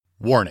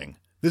Warning,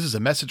 this is a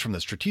message from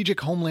the Strategic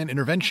Homeland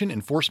Intervention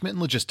Enforcement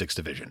and Logistics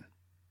Division.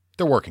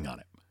 They're working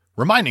on it.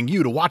 Reminding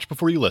you to watch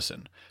before you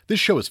listen. This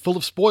show is full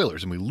of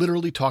spoilers and we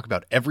literally talk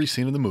about every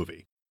scene in the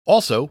movie.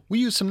 Also, we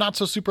use some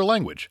not-so-super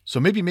language,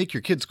 so maybe make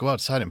your kids go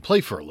outside and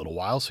play for a little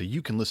while so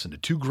you can listen to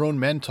two grown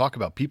men talk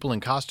about people in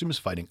costumes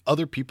fighting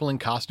other people in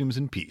costumes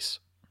in peace.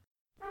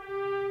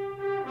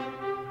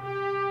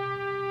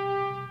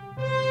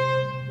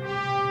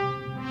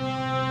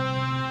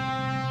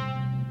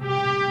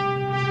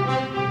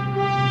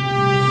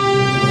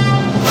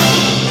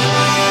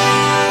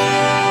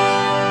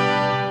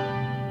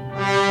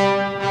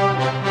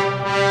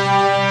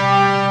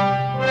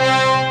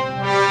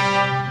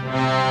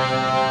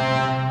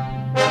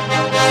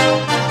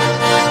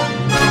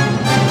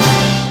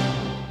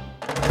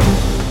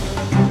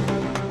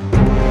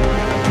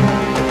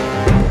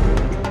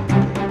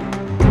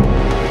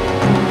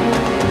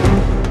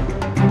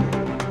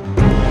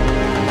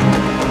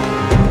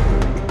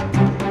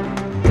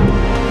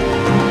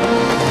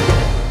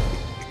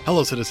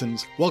 Hello,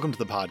 citizens. Welcome to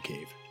the Pod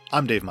Cave.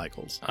 I'm Dave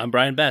Michaels. I'm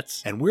Brian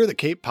Betts. And we're the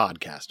Cape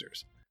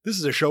Podcasters. This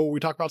is a show where we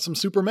talk about some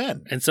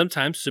supermen. And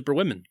sometimes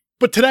superwomen.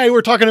 But today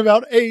we're talking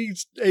about a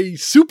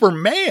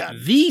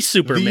Superman. The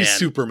Superman. The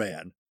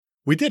Superman.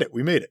 We did it.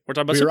 We made it. We're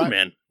talking about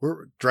Superman.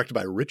 We're directed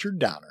by Richard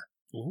Donner.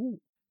 Ooh.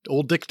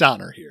 Old Dick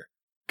Donner here.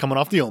 Coming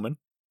off The Omen.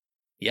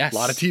 Yes. A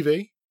lot of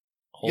TV.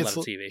 Whole lot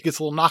of TV. Gets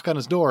a little knock on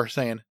his door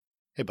saying,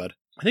 hey, bud.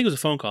 I think it was a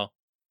phone call.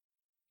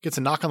 Gets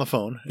a knock on the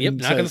phone. Yep,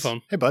 knock on the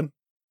phone. Hey, bud.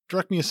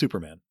 Direct me a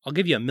Superman. I'll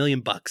give you $1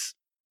 million.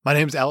 My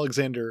name's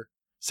Alexander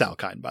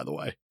Salkind, by the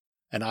way.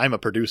 And I'm a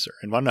producer.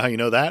 And want to know how you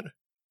know that?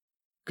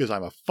 Because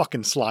I'm a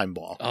fucking slime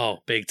ball. Oh,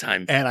 big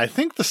time. And I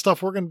think the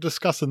stuff we're going to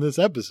discuss in this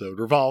episode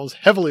revolves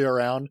heavily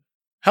around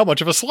how much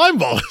of a slime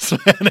ball this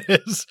man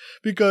is.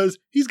 Because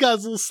he's got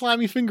his little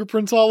slimy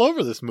fingerprints all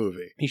over this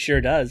movie. He sure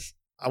does.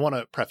 I want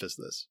to preface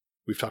this.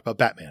 We've talked about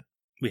Batman.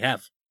 We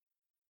have.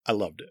 I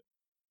loved it.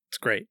 It's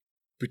great.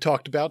 We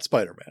talked about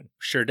Spider-Man.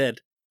 Sure did.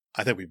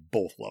 I think we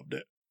both loved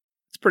it.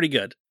 It's pretty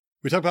good.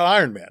 We talked about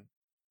Iron Man.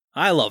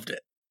 I loved it.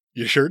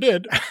 You sure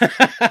did.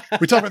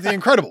 We talked about The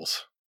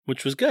Incredibles.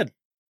 Which was good.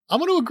 I'm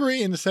going to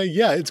agree and say,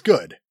 yeah, it's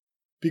good.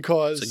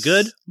 Because it's a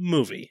good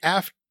movie.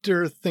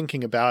 After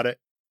thinking about it,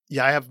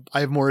 yeah,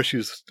 I have more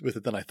issues with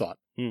it than I thought.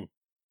 Hmm.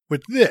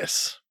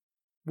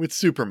 With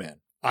Superman,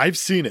 I've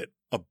seen it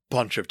a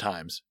bunch of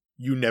times.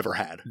 You never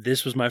had.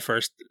 This was my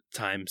first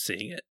time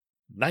seeing it.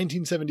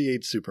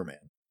 1978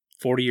 Superman.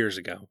 40 years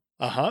ago.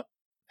 Uh-huh.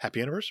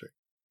 Happy anniversary.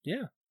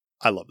 Yeah.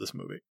 I love this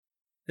movie.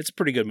 It's a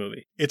pretty good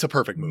movie. It's a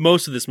perfect movie.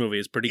 Most of this movie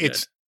is pretty good.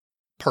 It's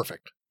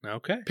perfect.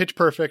 Okay. Pitch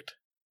perfect.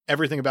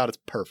 Everything about it's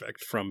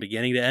perfect. From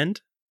beginning to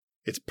end?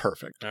 It's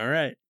perfect. All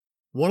right.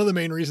 One of the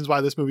main reasons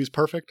why this movie is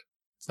perfect,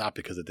 it's not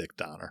because of Dick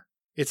Donner.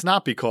 It's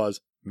not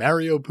because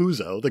Mario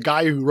Puzo, the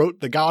guy who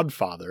wrote The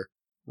Godfather,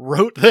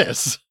 wrote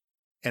this.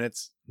 And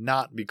it's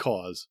not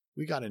because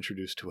we got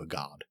introduced to a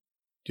god.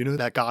 Do you know who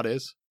that god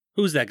is?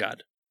 Who's that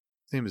god?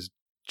 His name is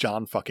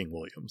John fucking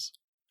Williams.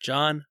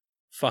 John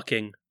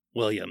fucking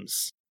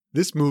Williams.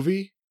 This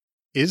movie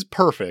is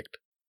perfect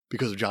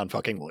because of John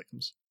fucking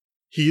Williams.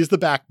 He is the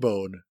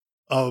backbone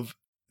of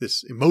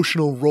this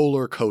emotional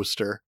roller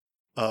coaster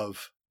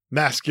of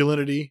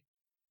masculinity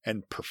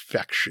and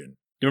perfection.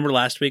 You remember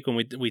last week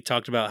when we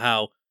talked about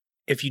how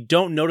if you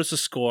don't notice a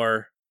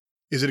score,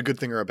 is it a good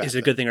thing or a bad thing? Is it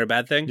a good thing or a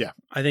bad thing? Yeah.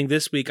 I think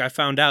this week I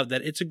found out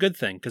that it's a good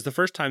thing because the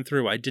first time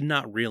through I did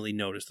not really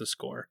notice the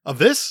score. Of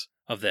this?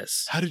 Of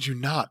this. How did you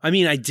not? I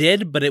mean, I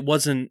did, but it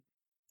wasn't.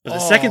 But the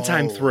second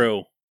time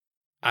through,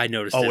 I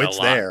noticed it a lot. Oh, it's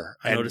there.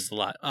 I noticed a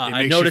lot.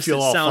 I noticed it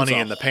sounds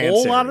funny in the pants a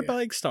whole lot area.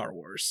 like Star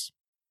Wars.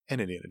 And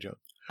Indiana Jones.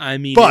 I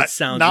mean, but it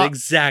sounds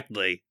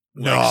exactly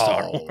like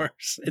Star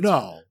Wars.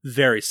 It's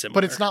very similar.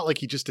 But it's not like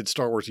he just did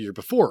Star Wars a year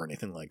before or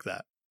anything like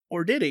that.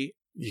 Or did he?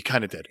 He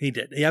kind of did. He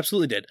did. He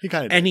absolutely did. He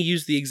kind of did. And he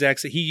used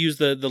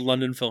the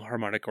London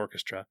Philharmonic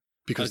Orchestra.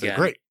 Because they're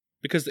great.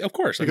 Because, of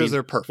course. Because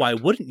they're perfect. Why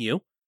wouldn't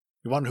you?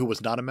 You want to know who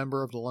was not a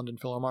member of the London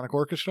Philharmonic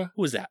Orchestra?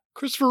 Who was that?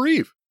 Christopher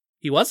Reeve.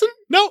 He wasn't?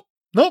 Nope.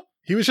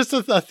 He was just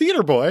a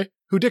theater boy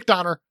who Dick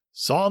Donner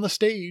saw on the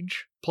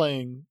stage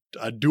playing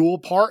a dual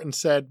part and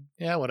said,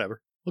 yeah,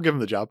 whatever. We'll give him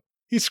the job.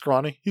 He's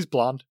scrawny. He's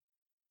blonde.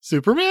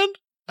 Superman?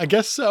 I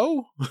guess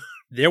so.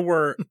 There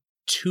were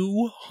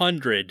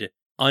 200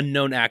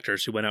 unknown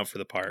actors who went out for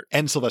the part.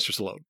 And Sylvester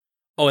Stallone.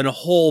 Oh, and a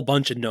whole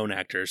bunch of known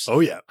actors.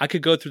 Oh, yeah. I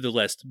could go through the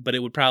list, but it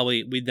would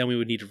probably, then we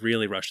would need to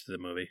really rush through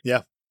the movie.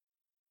 Yeah.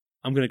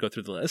 I'm going to go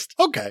through the list.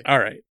 Okay. All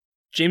right.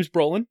 James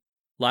Brolin,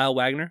 Lyle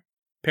Wagner,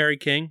 Perry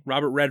King,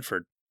 Robert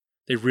Redford.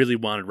 They really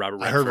wanted Robert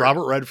Redford. I heard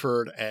Robert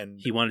Redford and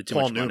he wanted too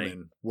Paul much Newman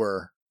money.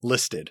 Were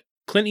listed.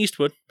 Clint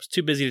Eastwood was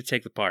too busy to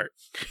take the part.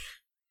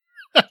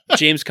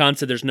 James Caan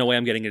said, there's no way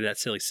I'm getting into that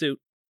silly suit.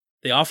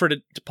 They offered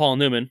it to Paul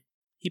Newman.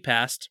 He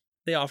passed.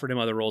 They offered him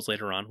other roles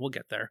later on. We'll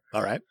get there.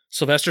 All right.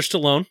 Sylvester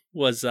Stallone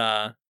was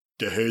Hey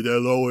there,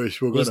 Lois.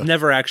 Was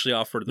never actually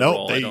offered the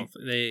role.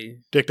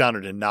 Dick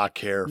Donner did not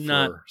care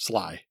for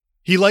Sly.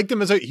 He liked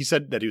him he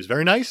said that he was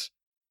very nice.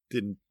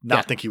 Did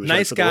not think he was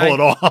nice right for the role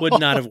at all. Would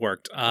not have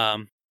worked.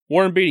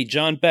 Warren Beatty,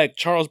 John Beck,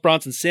 Charles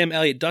Bronson, Sam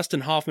Elliott,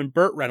 Dustin Hoffman,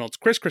 Burt Reynolds,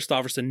 Chris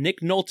Christopherson, Nick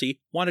Nolte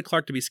wanted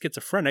Clark to be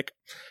schizophrenic.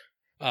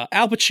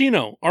 Al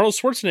Pacino, Arnold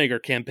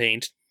Schwarzenegger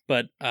campaigned,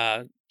 but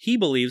he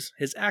believes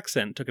his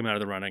accent took him out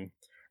of the running.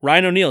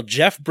 Ryan O'Neal,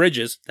 Jeff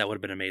Bridges, that would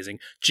have been amazing.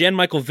 Jan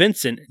Michael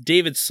Vincent,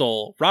 David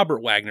Soul,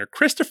 Robert Wagner,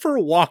 Christopher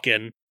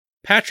Walken,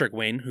 Patrick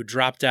Wayne, who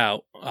dropped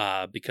out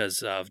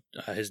because of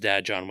his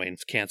dad, John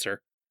Wayne's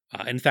cancer.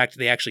 In fact,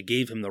 they actually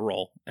gave him the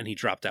role, and he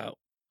dropped out.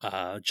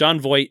 John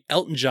Voight,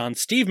 Elton John,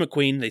 Steve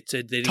McQueen. They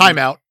said they Time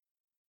out.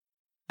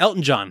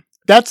 Elton John.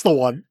 That's the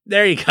one.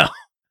 There you go.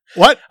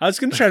 What? I was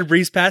going to try to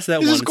breeze past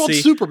that This one. is called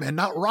see. Superman,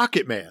 not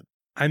Rocket Man.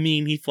 I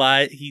mean,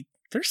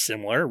 they're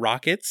similar.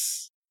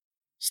 Rockets.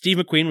 Steve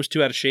McQueen was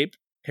too out of shape.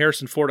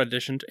 Harrison Ford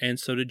auditioned, and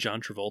so did John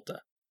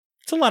Travolta.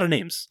 It's a lot of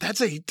names. That's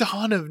a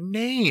ton of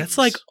names. That's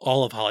like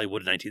all of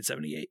Hollywood in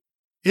 1978.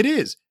 It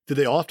is. Did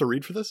they all have to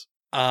read for this?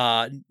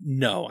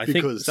 No. I think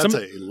because that's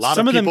a lot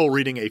of people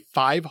reading a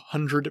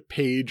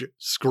 500-page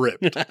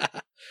script.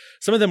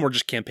 Some of them were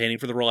just campaigning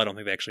for the role. I don't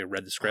think they actually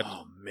read the script.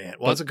 Oh, man.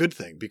 Well, that's a good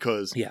thing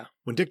because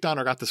when Dick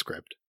Donner got the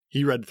script,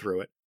 he read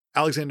through it.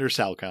 Alexander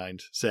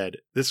Salkind said,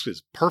 this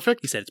is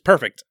perfect. He said, it's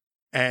perfect.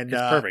 And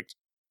it's perfect.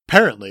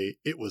 Apparently,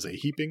 it was a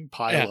heaping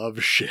pile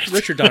of shit.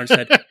 Richard Donner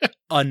said,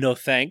 no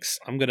thanks.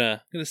 I'm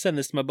gonna send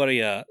this to my buddy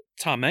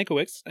Tom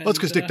Mankiewicz. Well, it's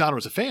because Dick Donner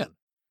was a fan.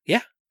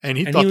 Yeah. And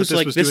he thought that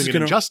this was doing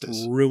an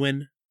injustice.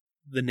 Ruin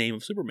the name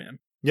of Superman.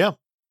 Yeah.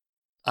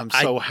 I'm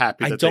so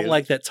happy that I don't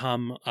like that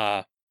Tom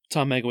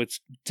Mankiewicz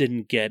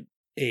didn't get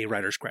a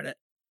writer's credit.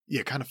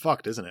 Yeah, kind of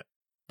fucked, isn't it?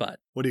 But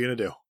what are you going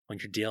to do? When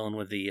you're dealing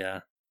with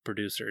the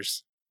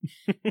producers.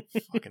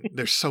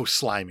 They're so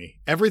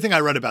slimy. Everything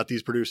I read about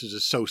these producers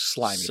is so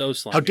slimy. So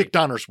slimy. How Dick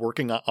Donner's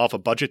working off a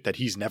budget that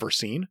he's never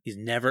seen. He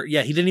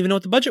didn't even know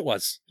what the budget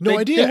was. No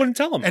idea. They wouldn't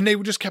tell him. And they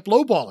just kept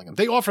lowballing him.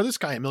 They offer this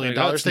guy $1 million.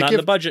 It's not in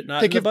the budget.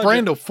 They give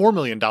Brando $4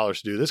 million to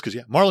do this because,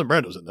 Marlon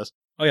Brando's in this.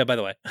 Oh, yeah, by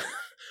the way.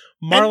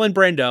 Marlon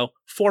Brando,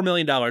 $4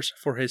 million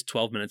for his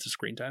 12 minutes of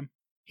screen time.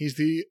 He's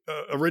the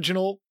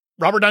original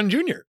Robert Downey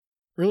Jr.,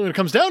 really, when it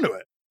comes down to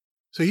it.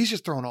 So he's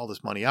just throwing all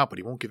this money out, but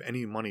he won't give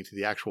any money to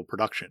the actual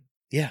production.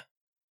 Yeah.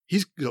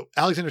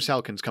 Alexander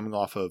Salkin's coming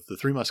off of The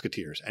Three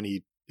Musketeers, and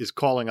he is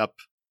calling up,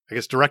 I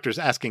guess, directors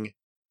asking,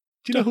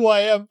 do you know who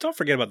I am? Don't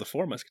forget about The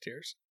Four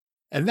Musketeers.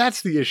 And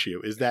that's the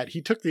issue, is that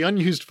he took the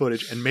unused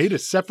footage and made a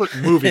separate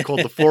movie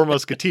called The Four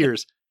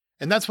Musketeers,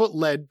 and that's what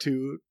led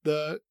to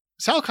the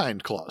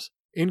Salkind clause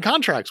in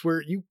contracts,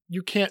 where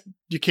you can't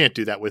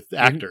do that with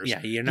actors.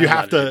 Yeah, you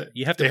have to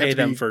pay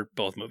them for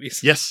both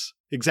movies. Yes,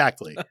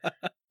 exactly.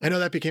 I know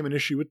that became an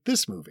issue with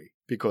this movie,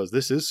 because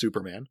this is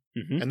Superman,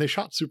 and they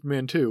shot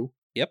Superman 2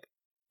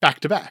 back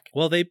to back.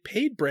 Well, they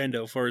paid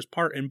Brando for his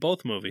part in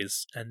both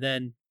movies, and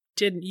then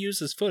didn't use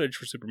his footage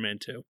for Superman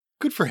 2.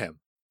 Good for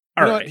him.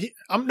 All right.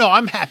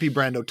 I'm happy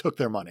Brando took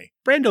their money.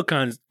 Brando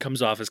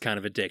comes off as kind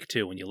of a dick,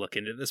 too, when you look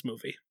into this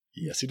movie.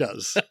 Yes, he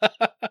does.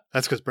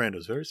 That's because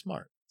Brando's very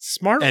smart.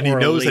 And he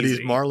knows that he's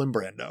Marlon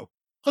Brando.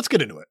 Let's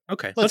get into it.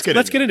 Okay, let's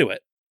get into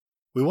it.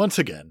 We once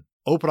again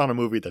open on a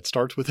movie that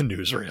starts with a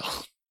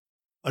newsreel.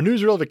 A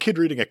newsreel of a kid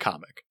reading a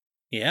comic.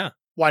 Yeah.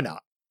 Why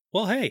not?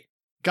 Well, hey.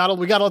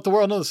 We gotta let the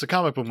world know this is a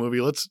comic book movie.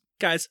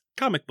 Guys,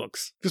 comic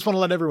books. Just want to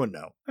let everyone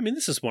know. I mean,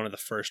 this is one of the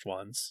first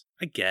ones.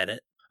 I get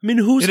it. I mean,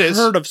 who's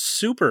heard of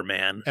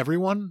Superman?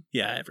 Everyone?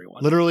 Yeah,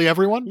 everyone. Literally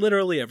everyone?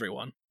 Literally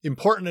everyone.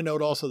 Important to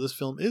note also, this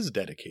film is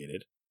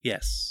dedicated.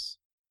 Yes.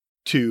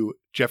 To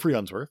Jeffrey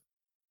Unsworth,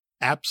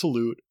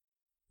 absolute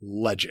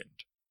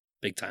legend.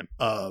 Big time.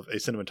 Of a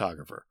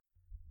cinematographer.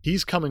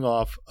 He's coming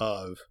off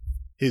of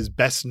his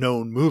best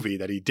known movie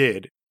that he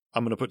did.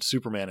 I'm going to put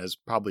Superman as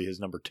probably his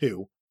number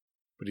 2.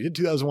 But he did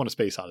 2001: A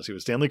Space Odyssey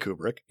with Stanley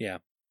Kubrick. Yeah.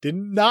 Did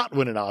not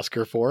win an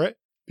Oscar for it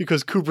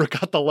because Kubrick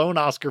got the lone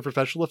Oscar for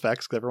special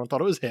effects because everyone thought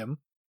it was him.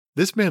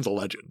 This man's a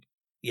legend.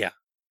 Yeah.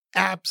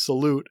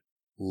 Absolute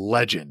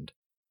legend.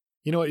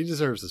 You know what? He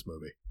deserves this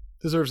movie.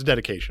 Deserves a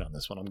dedication on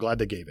this one. I'm glad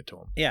they gave it to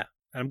him. Yeah.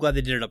 I'm glad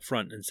they did it up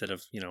front instead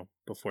of,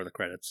 before the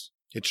credits.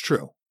 It's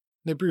true.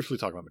 They briefly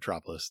talk about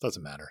Metropolis.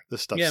 Doesn't matter.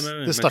 This stuff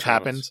stuff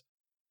happens.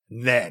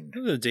 Then.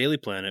 The Daily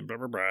Planet, blah,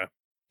 blah, blah.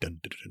 Dun,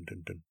 dun, dun,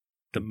 dun, dun.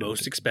 The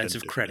most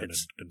expensive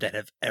credits that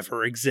have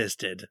ever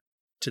existed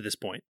to this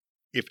point.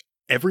 If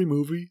every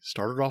movie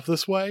started off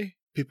this way,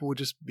 people would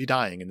just be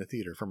dying in the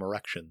theater from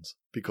erections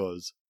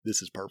because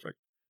this is perfect.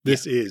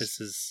 This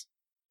is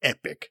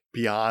epic,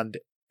 beyond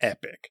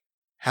epic.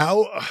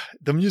 How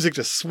the music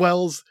just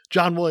swells.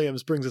 John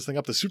Williams brings this thing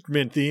up, the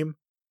Superman theme.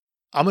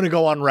 I'm going to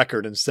go on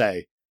record and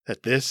say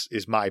that this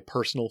is my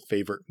personal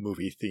favorite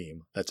movie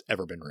theme that's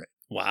ever been written.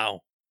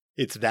 Wow.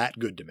 It's that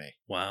good to me.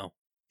 Wow.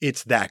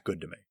 It's that good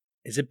to me.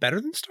 Is it better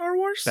than Star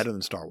Wars? Better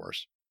than Star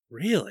Wars.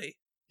 Really?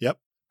 Yep.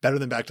 Better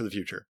than Back to the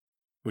Future,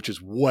 which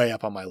is way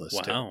up on my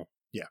list, too. Wow.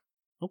 Yeah.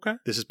 Okay.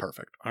 This is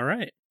perfect. All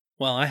right.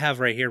 Well, I have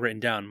right here written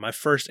down my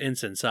first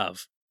instance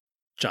of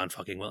John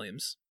fucking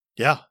Williams.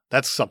 Yeah.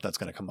 That's something that's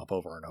going to come up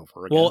over and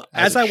over again. Well,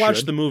 as I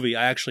watched the movie,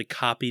 I actually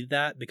copied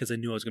that because I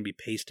knew I was going to be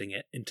pasting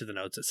it into the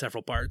notes at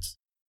several parts.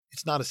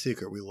 It's not a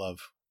secret. We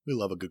love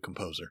a good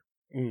composer.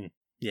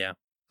 Yeah.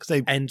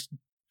 And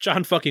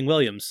John fucking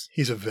Williams.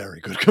 He's a very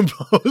good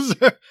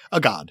composer. A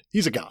god.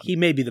 He's a god. He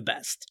may be the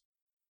best.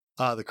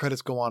 The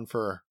credits go on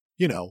for,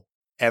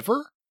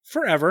 ever?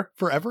 Forever.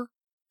 Forever?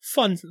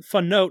 Fun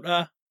note,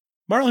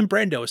 Marlon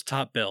Brando is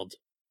top billed.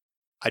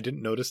 I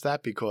didn't notice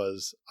that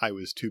because I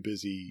was too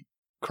busy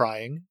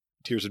crying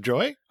tears of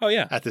joy Oh,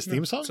 yeah. at this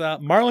theme song. It's,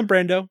 Marlon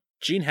Brando,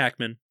 Gene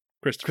Hackman,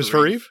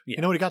 Christopher Reeve.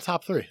 Yeah. We got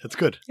top 3. That's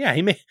good. Yeah,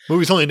 he made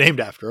Movie's only named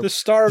after him. the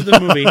star of the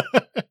movie.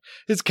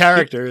 His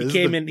character he is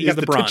came in. He got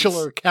the bronze.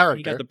 titular character.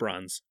 He got the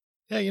bronze.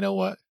 Yeah, you know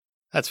what?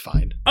 That's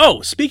fine.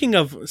 Oh, speaking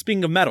of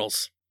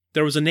medals,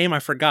 there was a name I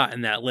forgot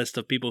in that list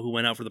of people who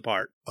went out for the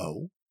part.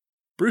 Oh,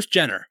 Bruce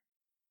Jenner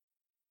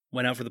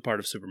went out for the part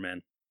of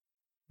Superman.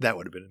 that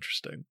would have been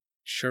interesting.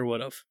 Sure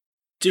would have.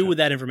 Do with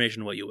that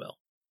information what you will.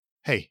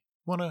 Hey,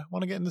 wanna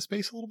get into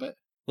space a little bit?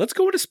 Let's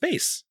go into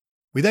space.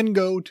 We then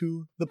go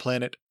to the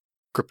planet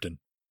Krypton.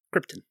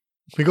 Krypton.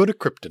 We go to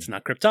Krypton. It's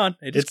not Krypton.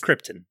 It's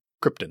Krypton.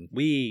 Krypton.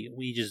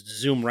 We just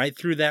zoom right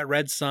through that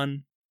red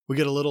sun. We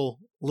get a little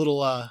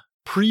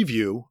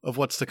preview of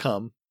what's to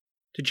come.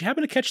 Did you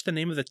happen to catch the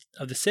name of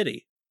the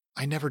city?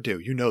 I never do.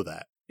 You know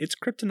that. It's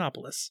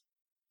Kryptonopolis.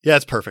 Yeah,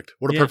 it's perfect.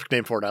 What a perfect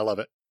name for it. I love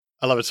it.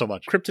 I love it so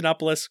much.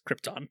 Kryptonopolis,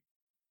 Krypton.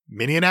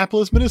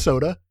 Minneapolis,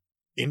 Minnesota.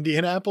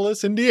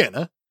 Indianapolis,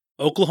 Indiana.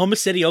 Oklahoma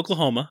City,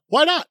 Oklahoma.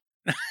 Why not?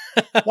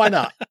 Why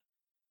not?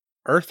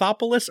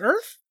 Earthopolis,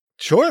 Earth?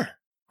 Sure.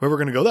 We were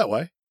going to go that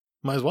way.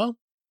 Might as well.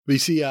 We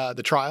see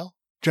the trial.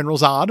 General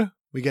Zod.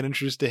 We get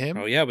introduced to him.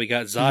 Oh, yeah. We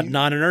got Zod,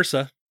 Non, and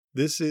Ursa.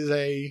 This is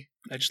I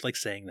just like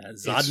saying that.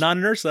 Zod, Non,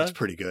 and Ursa. It's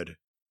pretty good.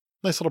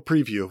 Nice little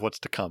preview of what's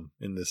to come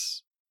in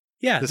this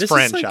this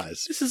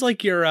franchise. This is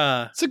like your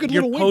it's a good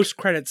your little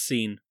post-credit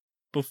scene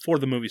before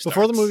the movie starts.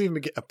 Before the movie,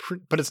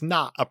 but it's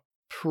not a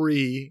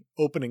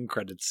pre-opening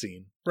credits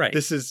scene. Right.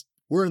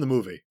 We're in the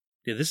movie.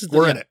 Yeah, this is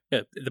we're in it.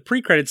 Yeah, the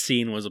pre-credit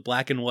scene was a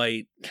black and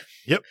white.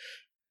 Yep.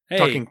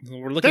 Hey,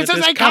 we're looking at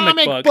this a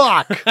comic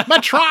book.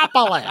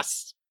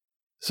 Metropolis.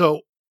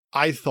 So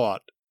I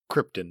thought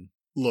Krypton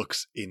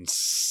looks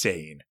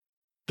insane.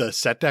 The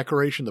set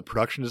decoration, the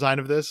production design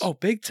of this,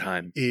 big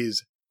time,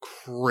 is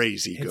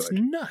crazy good. It's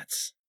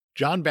nuts.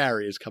 John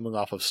Barry is coming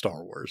off of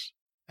Star Wars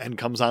and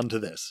comes on to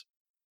this.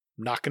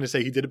 I'm not going to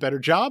say he did a better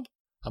job.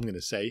 I'm going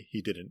to say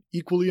he did an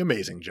equally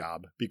amazing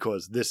job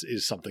because this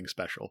is something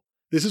special.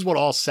 This is what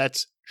all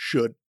sets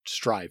should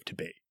strive to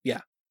be.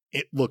 Yeah.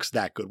 It looks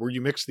that good, where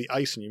you mix the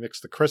ice and you mix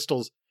the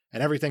crystals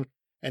and everything.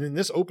 And in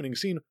this opening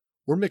scene,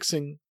 we're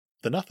mixing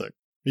the nothing.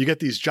 You get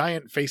these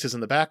giant faces in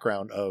the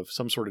background of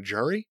some sort of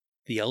jury.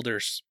 The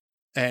elders.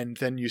 And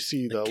then you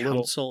see the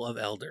Council of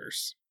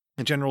Elders.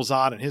 And General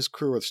Zod and his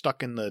crew are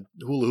stuck in the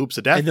hula hoops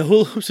of death. And the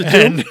hula hoops of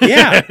doom?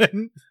 Yeah.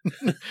 And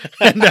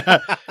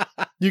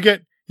you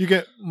get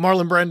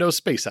Marlon Brando's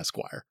Space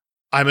Esquire.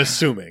 I'm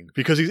assuming,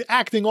 because he's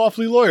acting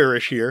awfully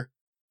lawyerish here.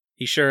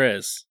 He sure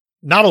is.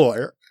 Not a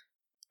lawyer.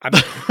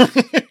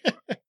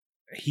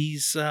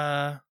 He's,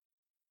 I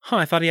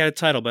thought he had a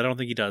title, but I don't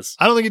think he does.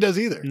 I don't think he does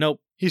either.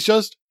 Nope. He's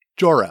just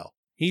Jor-El.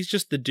 He's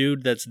just the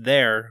dude that's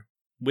there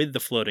with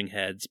the floating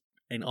heads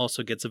and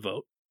also gets a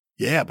vote.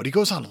 Yeah, but he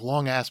goes on a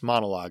long-ass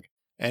monologue.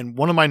 And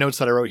one of my notes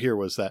that I wrote here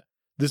was that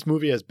this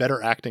movie has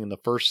better acting in the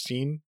first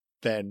scene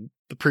than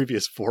the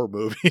previous 4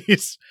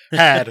 movies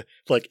had,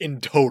 like,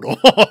 in total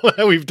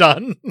that we've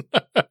done.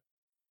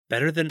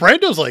 Better than...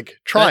 Brando's, like,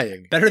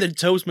 trying. Better than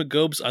Toes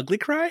McGobe's Ugly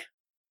Cry?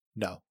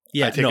 No.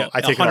 Yeah, I take it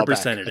all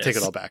back. I take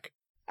it all back.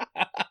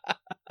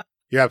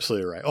 You're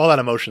absolutely right. All that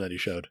emotion that he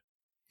showed.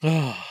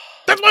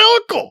 That's my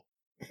uncle!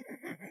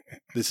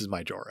 This is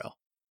my Jor-El.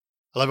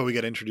 I love how we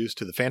get introduced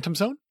to the Phantom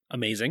Zone.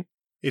 Amazing.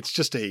 It's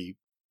just a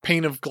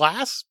pane of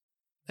glass.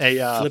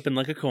 Flipping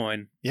like a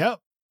coin. Yeah.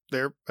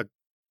 They're a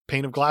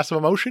pane of glass of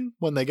emotion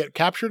when they get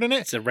captured in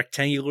it. It's a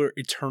rectangular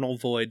eternal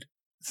void.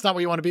 It's not what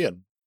you want to be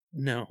in.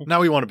 No. Not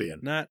what you want to be in.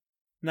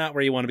 Not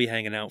where you want to be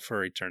hanging out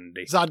for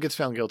eternity. Zod gets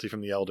found guilty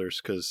from the elders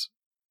because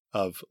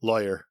of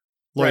lawyer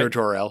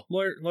Jor-El.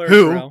 Lawyer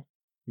who, Jor-El.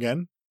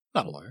 Again,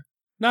 not a lawyer.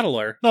 Not a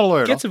lawyer. Not a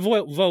lawyer Gets a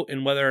vote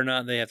in whether or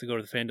not they have to go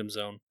to the Phantom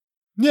Zone.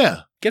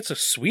 Yeah. Gets a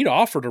sweet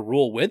offer to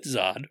rule with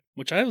Zod,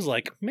 which I was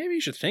like, maybe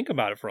you should think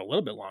about it for a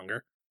little bit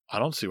longer. I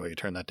don't see why you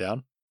turn that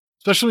down.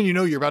 Especially when you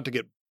know you're about to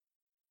get...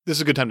 This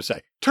is a good time to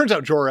say. Turns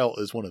out Jor-El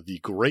is one of the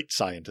great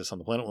scientists on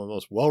the planet, one of the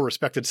most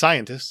well-respected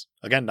scientists.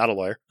 Again, not a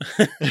lawyer.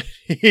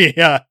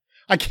 Yeah.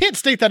 I can't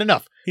state that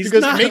enough.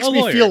 Because it makes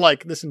me feel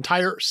like this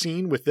entire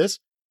scene with this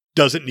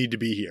doesn't need to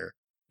be here.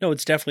 No,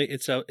 it's definitely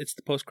it's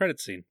the post-credit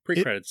scene,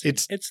 pre-credit scene.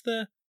 It's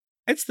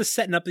the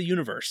setting up the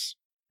universe.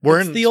 We're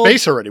in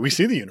space already. We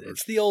see the universe.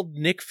 It's the old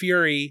Nick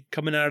Fury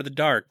coming out of the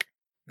dark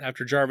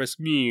after Jarvis.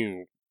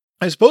 Mew.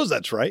 I suppose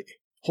that's right.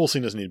 Whole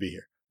scene doesn't need to be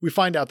here. We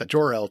find out that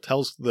Jor-El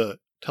tells the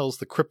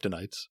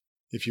Kryptonites,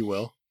 if you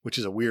will, which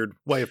is a weird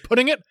way of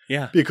putting it.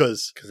 Yeah,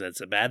 because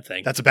that's a bad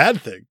thing. That's a bad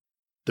thing.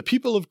 The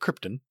people of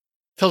Krypton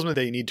tells them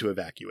they need to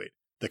evacuate.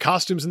 The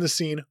costumes in the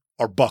scene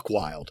are buck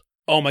wild.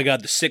 Oh my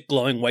god, the sick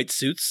glowing white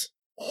suits.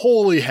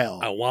 Holy hell.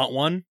 I want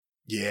one.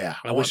 Yeah.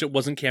 I wish it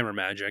wasn't camera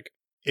magic.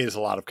 It is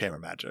a lot of camera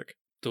magic.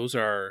 Those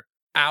are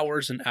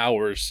hours and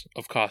hours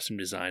of costume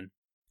design.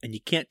 And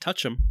you can't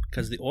touch them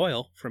because the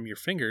oil from your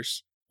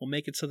fingers will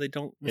make it so they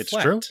don't reflect.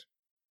 It's true.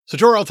 So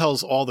Jor-El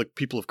tells all the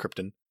people of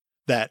Krypton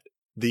that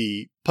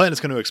the planet's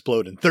going to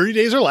explode in 30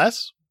 days or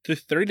less.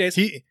 30 days?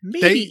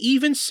 Maybe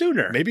even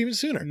sooner. Maybe even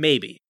sooner.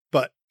 Maybe.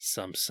 But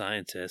some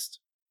scientist.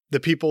 The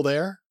people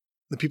there,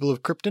 the people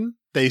of Krypton,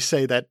 they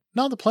say that,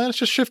 no, the planet's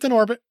just shifting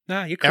orbit.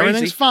 Nah, you're crazy.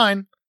 Everything's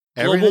fine.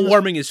 Global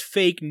warming is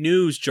fake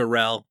news,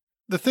 Jor-El.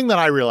 The thing that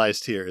I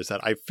realized here is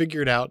that I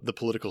figured out the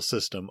political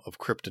system of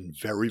Krypton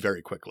very,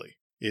 very quickly,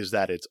 is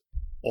that it's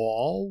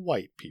all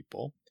white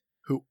people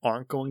who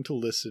aren't going to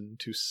listen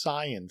to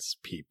science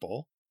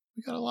people.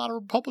 We got a lot of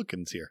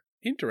Republicans here.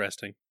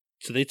 Interesting.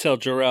 So they tell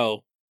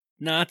Jor-El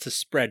not to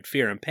spread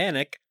fear and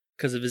panic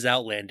because of his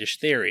outlandish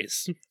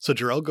theories. So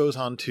Jor-El goes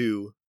on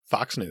to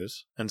Fox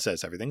News and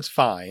says everything's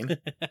fine.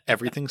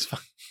 Everything's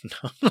fine.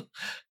 No.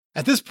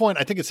 At this point,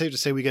 I think it's safe to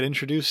say we get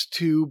introduced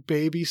to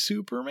baby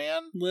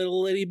Superman.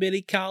 Little itty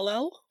bitty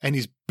Kal-El. And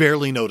he's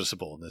barely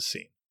noticeable in this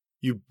scene.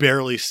 You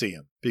barely see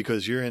him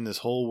because you're in this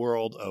whole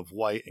world of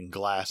white and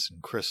glass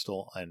and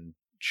crystal and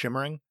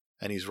shimmering.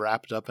 And he's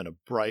wrapped up in a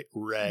bright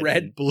red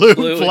and blue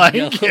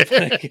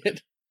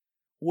blanket.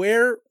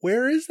 Where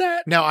is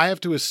that? Now, I have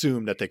to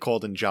assume that they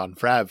called in Jon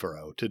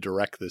Favreau to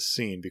direct this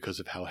scene because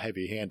of how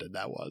heavy-handed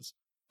that was.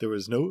 There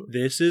was no...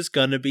 This is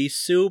gonna be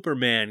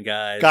Superman,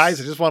 guys. Guys,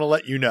 I just want to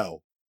let you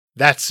know.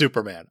 That's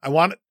Superman. I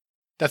want it.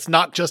 That's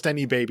not just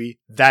any baby.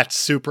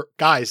 That's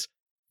Guys,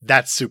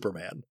 that's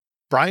Superman.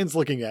 Brian's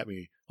looking at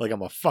me like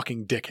I'm a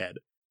fucking dickhead.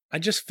 I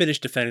just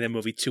finished defending that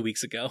movie 2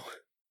 weeks ago.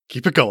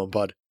 Keep it going,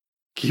 bud.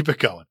 Keep it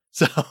going.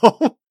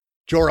 So,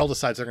 Jor-El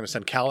decides they're going to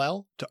send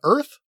Kal-El to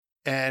Earth,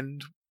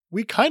 and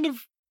they kind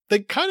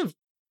of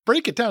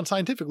break it down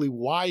scientifically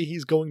why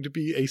he's going to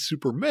be a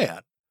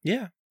Superman.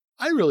 Yeah.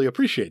 I really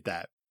appreciate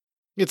that.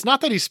 It's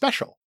not that he's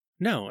special.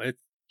 No.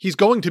 He's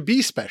going to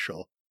be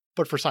special,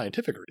 but for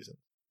scientific reasons.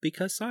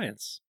 Because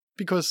science.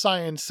 Because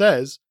science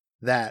says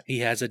that he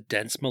has a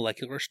dense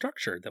molecular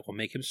structure that will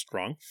make him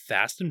strong,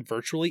 fast, and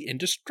virtually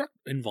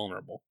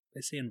invulnerable.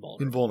 They say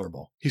invulnerable.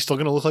 Invulnerable. He's still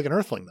going to look like an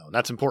Earthling, though.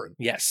 That's important.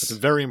 Yes. That's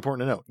very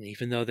important to note.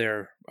 Even though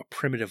they're a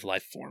primitive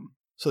life form.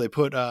 So they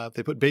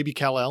put baby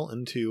Kal-El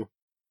into,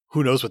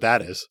 who knows what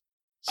that is?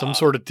 Some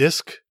sort of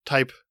disc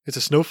type. It's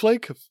a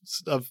snowflake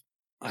of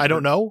I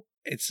don't know.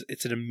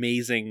 It's an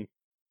amazing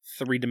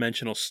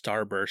 3-dimensional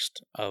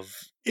starburst of...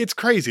 It's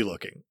crazy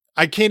looking.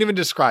 I can't even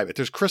describe it.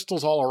 There's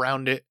crystals all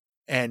around it,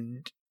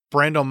 and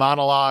Brando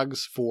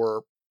monologues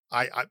for,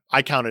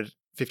 I counted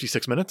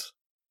 56 minutes.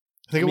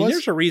 I think it was.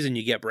 There's a reason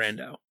you get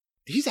Brando.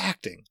 He's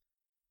acting.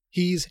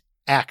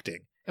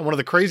 And one of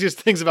the craziest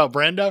things about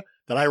Brando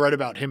that I read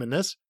about him in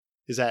this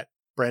is that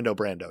Brando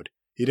brandoed.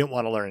 He didn't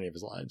want to learn any of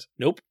his lines.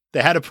 Nope.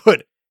 They had to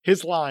put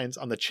his lines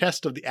on the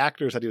chest of the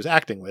actors that he was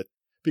acting with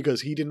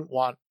because he didn't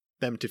want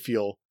them to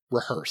feel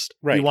rehearsed.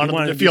 Right. He wanted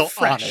them to feel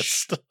fresh.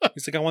 Honest.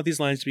 He's like, I want these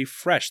lines to be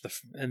fresh.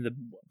 And the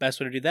best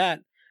way to do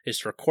that is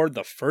to record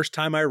the first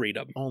time I read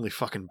them. Only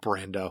fucking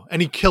Brando.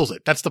 And he kills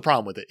it. That's the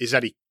problem with it, is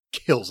that he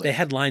kills it. They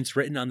had lines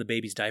written on the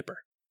baby's diaper.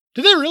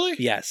 Did they really?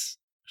 Yes.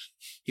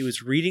 He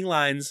was reading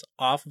lines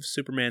off of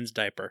Superman's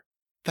diaper.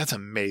 That's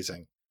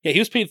amazing. Yeah, he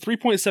was paid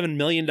 $3.7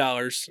 million,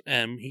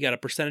 and he got a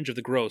percentage of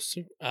the gross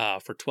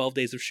for 12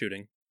 days of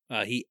shooting.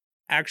 He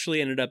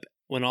actually ended up,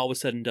 when all was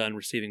said and done,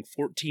 receiving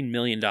 $14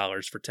 million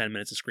for 10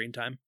 minutes of screen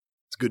time.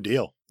 It's a good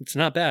deal. It's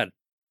not bad.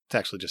 It's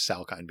actually just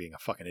Salkind being a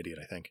fucking idiot,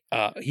 I think.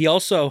 He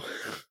also,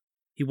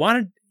 he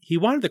wanted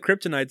the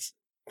Kryptonites.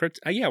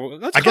 I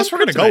guess we're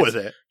going to go with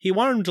it. He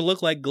wanted them to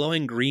look like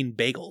glowing green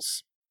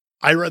bagels.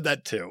 I read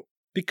that too.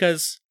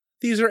 Because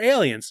these are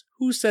aliens.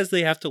 Who says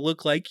they have to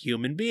look like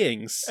human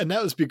beings? And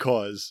that was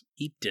because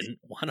he didn't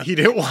want to. He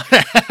didn't want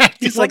to act.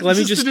 He's like, let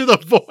me just do the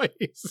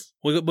voice.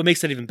 What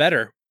makes that even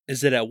better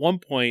is that at one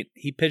point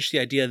he pitched the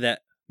idea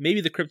that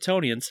maybe the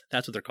Kryptonians,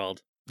 that's what they're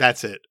called.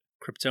 That's it.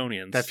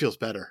 Kryptonians. That feels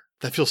better.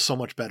 That feels so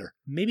much better.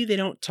 Maybe they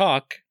don't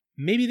talk.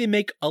 Maybe they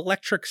make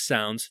electric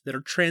sounds that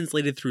are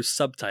translated through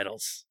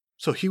subtitles.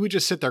 So he would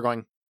just sit there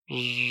going...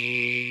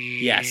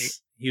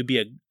 Yes. He would be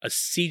a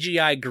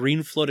CGI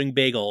green floating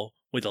bagel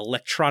with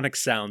electronic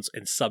sounds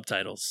and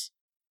subtitles.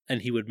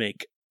 And he would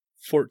make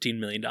 $14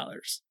 million.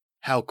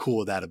 How cool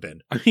would that have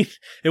been? I mean,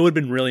 it would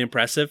have been really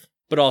impressive,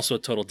 but also a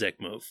total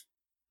dick move.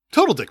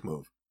 Total dick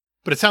move.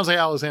 But it sounds like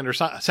Alexander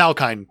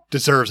Salkind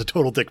deserves a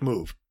total dick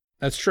move.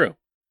 That's true.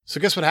 So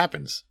guess what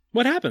happens?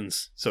 What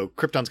happens? So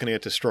Krypton's going to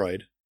get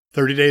destroyed.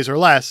 30 days or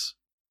less.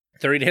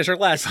 30 days or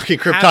less. Fucking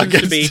Krypton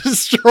gets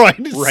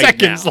destroyed right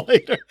seconds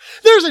later.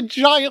 There's a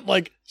giant,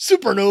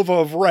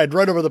 supernova of red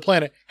right over the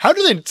planet. How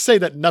do they say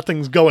that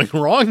nothing's going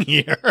wrong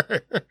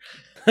here?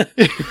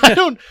 I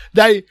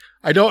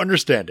don't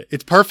understand it.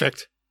 It's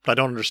perfect, but I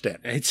don't understand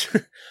it.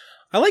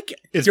 I like it.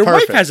 It's Your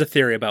perfect. wife has a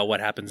theory about what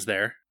happens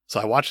there. So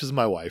I watch this with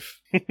my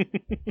wife,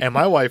 and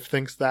my wife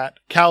thinks that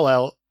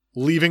Kal-El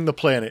leaving the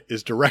planet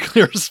is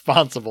directly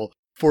responsible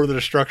for the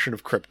destruction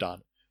of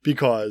Krypton.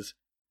 Because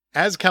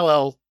as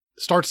Kal-El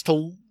starts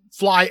to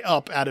fly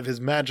up out of his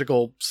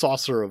magical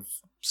saucer of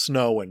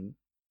snow and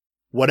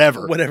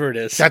whatever it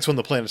is, that's when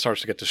the planet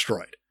starts to get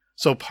destroyed.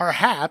 So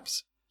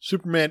perhaps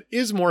Superman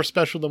is more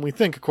special than we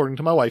think, according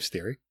to my wife's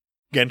theory.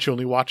 Again, she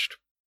only watched,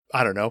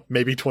 I don't know,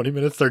 maybe 20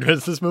 minutes, 30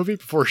 minutes of this movie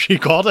before she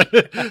called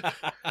it.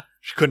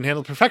 She couldn't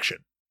handle perfection.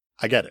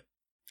 I get it.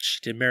 She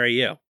did marry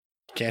you.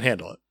 Can't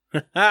handle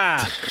it.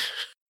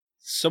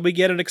 So we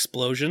get an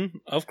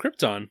explosion of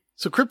Krypton.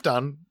 So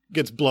Krypton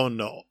gets blown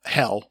to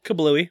hell.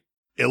 Kablooey.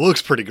 It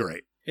looks pretty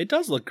great. It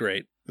does look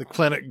great. The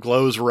planet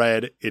glows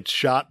red. It's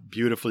shot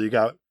beautifully. You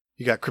got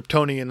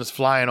Kryptonians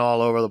flying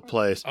all over the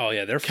place. Oh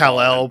yeah, they're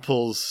Kal-El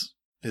pulls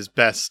his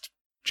best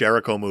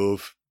Jericho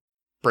move,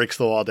 breaks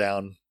the wall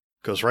down,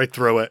 goes right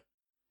through it.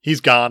 He's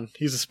gone.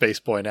 He's a space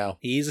boy now.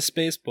 He's a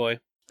space boy.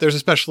 There's a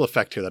special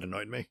effect here that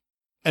annoyed me,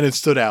 and it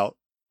stood out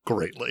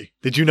greatly.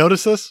 Did you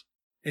notice this?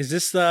 Is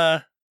this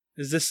the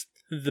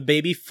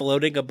baby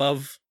floating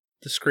above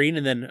the screen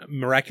and then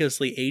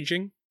miraculously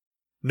aging?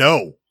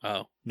 No.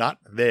 Oh. Not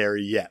there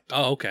yet.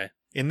 Oh, okay.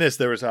 In this,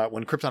 there was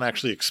when Krypton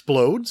actually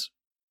explodes,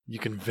 you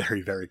can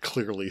very, very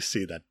clearly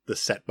see that the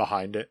set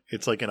behind it.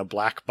 It's like in a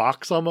black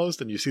box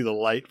almost, and you see the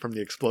light from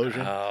the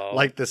explosion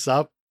light this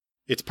up.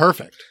 It's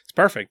perfect. It's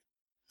perfect.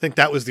 I think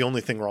that was the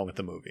only thing wrong with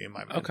the movie in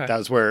my mind. Okay. That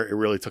was where it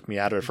really took me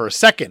out of it for a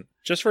second.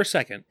 Just for a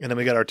second. And then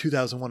we got our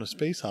 2001 A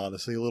Space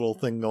Odyssey, a little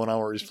thing going on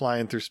where he's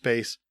flying through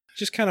space.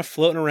 Just kind of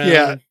floating around.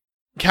 Yeah.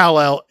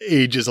 Kal-El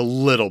ages a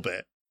little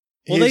bit.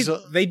 Well,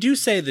 they do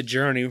say the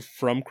journey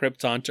from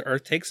Krypton to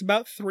Earth takes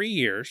about 3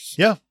 years.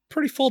 Yeah.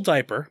 Pretty full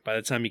diaper by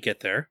the time you get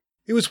there.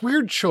 It was a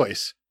weird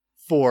choice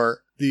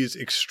for these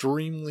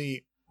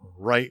extremely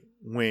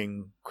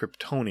right-wing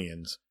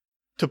Kryptonians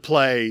to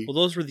play. Well,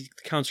 those were the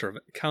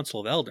Council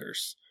of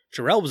Elders.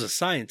 Jor-El was a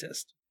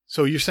scientist.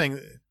 So you're saying,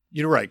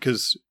 you're right,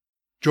 because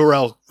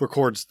Jor-El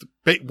records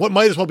what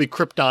might as well be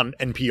Krypton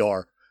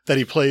NPR that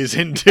he plays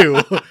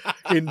into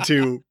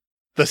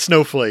the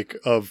snowflake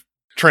of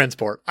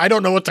transport. I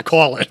don't know what to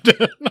call it.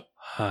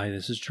 Hi,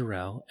 this is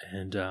Jor-El,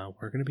 and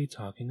we're going to be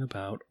talking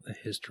about the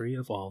history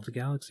of all the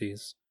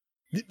galaxies.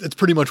 That's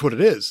pretty much what it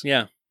is.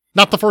 Yeah.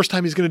 Not the first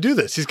time he's going to do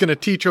this. He's going to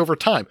teach over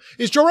time.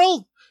 Is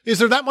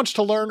there that much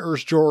to learn, or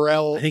is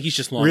Jor-El I think he's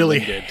just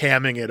really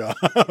hamming it up?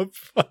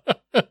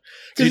 Because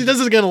he does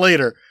it again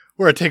later,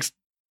 where it takes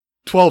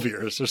 12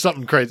 years or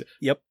something crazy.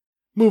 Yep.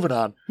 Moving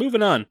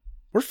on.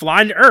 We're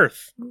flying to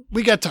Earth.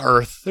 We get to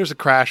Earth. There's a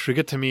crash. We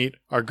get to meet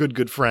our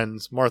good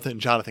friends, Martha and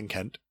Jonathan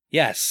Kent.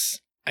 Yes.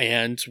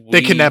 And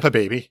they kidnap a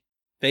baby.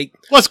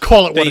 Let's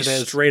call it what it is.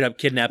 They straight up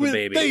kidnap a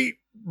baby.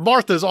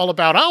 Martha's all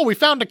about, we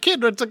found a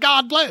kid. It's a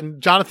God bless.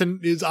 And Jonathan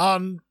is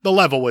on the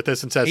level with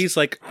this and says, he's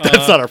like,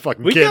 that's not our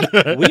fucking kid.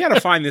 We got to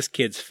find this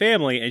kid's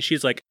family. And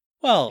she's like,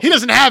 well, he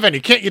doesn't have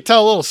any. Can't you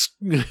tell a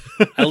little?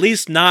 At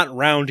least not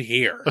round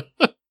here.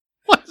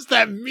 What does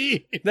that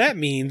mean? That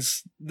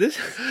means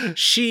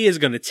she is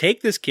going to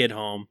take this kid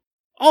home.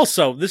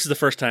 Also, this is the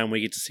first time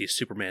we get to see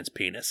Superman's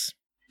penis.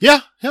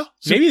 Yeah.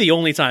 Maybe the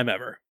only time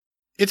ever.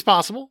 It's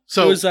possible.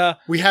 So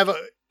we have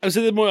I was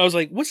in the movie. I was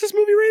like, "What's this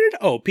movie rated?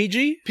 Oh,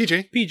 PG.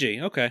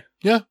 PG. Okay.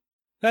 Yeah,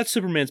 that's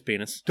Superman's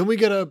penis. Don't we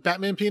get a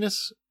Batman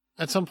penis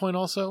at some point?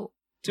 Also,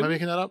 am I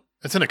making that up?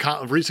 It's in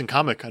a recent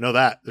comic. I know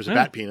that there's a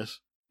bat penis.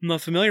 I'm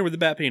not familiar with the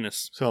bat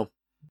penis. So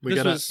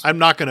I'm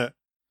not gonna.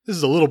 This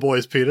is a little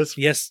boy's penis.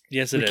 Yes,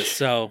 it is.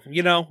 So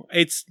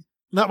it's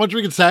not much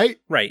we can say.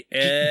 Right.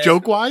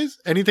 Joke wise,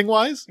 anything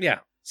wise. Yeah.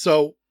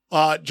 So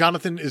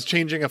Jonathan is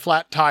changing a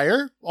flat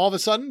tire all of a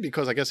sudden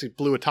because I guess he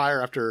blew a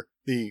tire after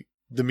the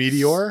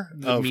meteor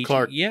of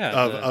Clark. Yeah.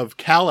 Of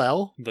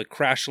Kal-El. The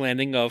crash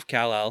landing of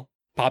Kal-El.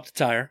 Popped a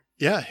tire.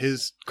 Yeah,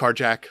 his car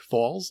jack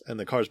falls and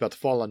the car's about to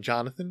fall on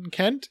Jonathan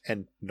Kent.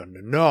 And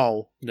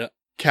no.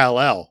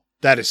 Kal-El.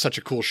 That is such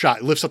a cool shot.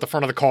 It lifts up the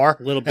front of the car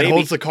little baby and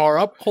holds the car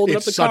up. Holding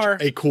up the car.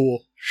 It's such a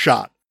cool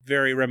shot.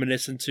 Very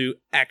reminiscent to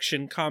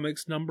Action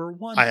Comics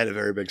 #1. I had a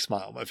very big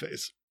smile on my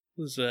face.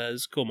 It was a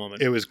cool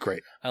moment. It was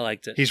great. I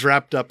liked it. He's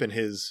wrapped up in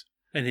his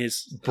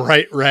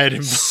bright red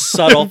and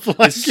subtle,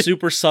 his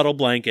super subtle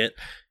blanket.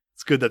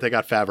 It's good that they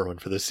got Favreau in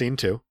for this scene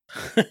too.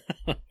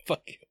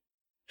 Fuck you.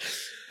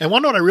 And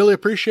one note I really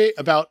appreciate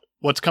about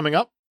what's coming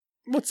up.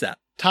 What's that?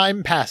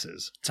 Time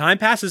passes. Time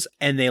passes,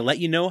 and they let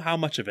you know how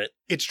much of it.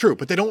 It's true,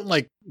 but they don't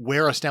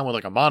wear us down with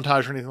a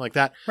montage or anything like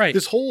that. Right.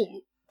 This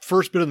whole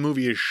first bit of the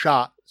movie is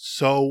shot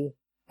so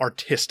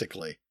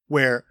artistically,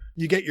 where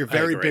you get your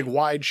very big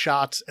wide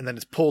shots, and then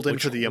it's pulled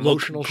into the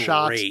emotional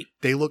shots.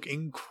 They look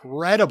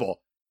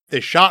incredible. They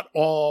shot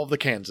all the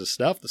Kansas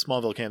stuff, the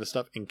Smallville, Kansas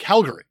stuff, in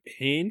Calgary.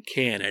 In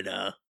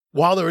Canada.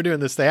 While they were doing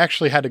this, they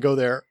actually had to go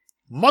there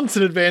months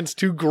in advance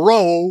to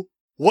grow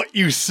what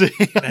you see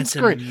on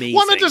screen. Amazing.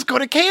 Why not just go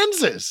to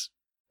Kansas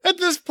at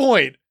this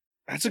point?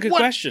 That's a good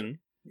question.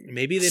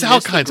 Maybe they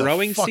missed the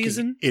growing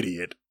season?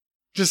 Idiot.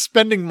 Just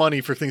spending money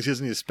for things he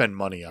doesn't need to spend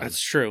money on.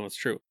 That's true.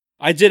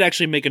 I did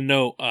actually make a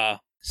note.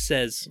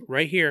 Says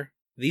right here,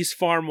 these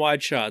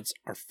farm-wide shots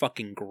are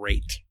fucking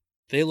great.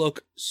 They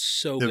look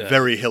so good. They're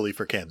very hilly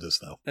for Kansas,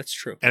 though. That's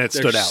true. And it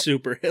stood out.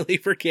 Super hilly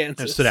for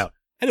Kansas. It stood out.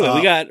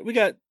 Anyway, we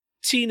got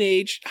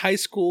teenage high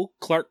school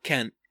Clark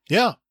Kent.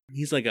 Yeah.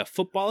 He's like a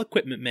football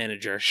equipment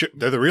manager. Sure,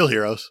 they're the real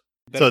heroes.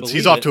 So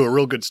he's off to a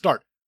real good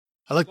start.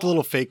 I like the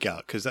little fake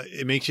out because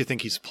it makes you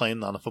think he's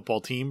playing on the football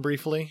team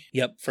briefly.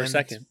 Yep, for a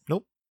second.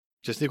 Nope.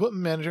 Just the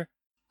equipment manager.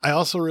 I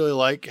also really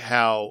like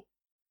how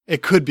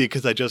it could be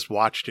because I just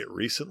watched it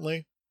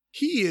recently.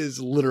 He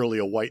is literally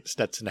a white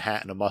Stetson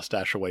hat and a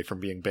mustache away from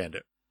being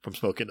Bandit, from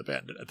Smokey and the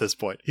Bandit at this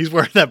point. He's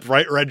wearing that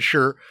bright red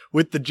shirt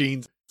with the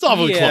jeans. It's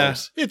awfully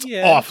close. It's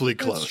awfully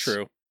close. That's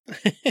true.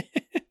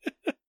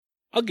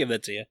 I'll give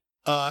that to you.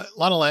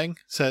 Lana Lang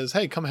says,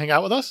 hey, come hang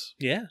out with us.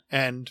 Yeah.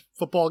 And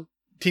football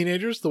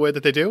teenagers, the way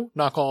that they do,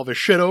 knock all of his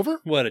shit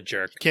over. What a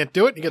jerk. Can't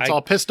do it. He gets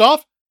all pissed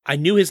off. I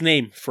knew his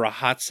name for a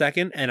hot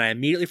second, and I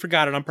immediately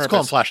forgot it on purpose. Let's call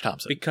him Flash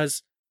Thompson.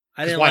 Because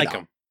I didn't like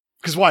him.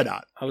 Because why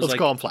not? Let's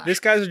call him Flash. This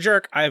guy's a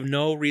jerk. I have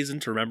no reason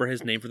to remember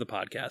his name for the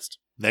podcast.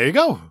 There you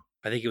go.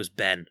 I think it was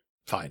Ben.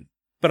 Fine.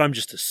 But I'm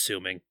just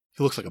assuming.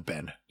 He looks like a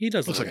Ben. He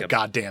does looks like a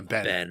goddamn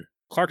Ben.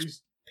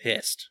 Clark's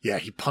pissed. Yeah,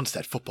 he punts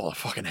that football to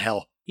fucking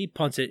hell. He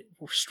punts it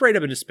straight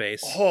up into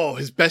space. Oh,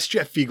 his best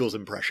Jeff Fiegels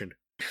impression.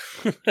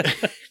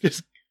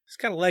 He's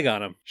got a leg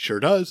on him. Sure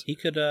does. He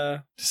could,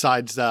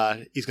 decides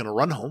he's going to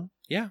run home.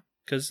 Yeah,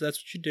 because that's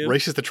what you do.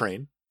 Races the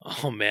train.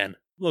 Oh, man.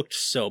 Looked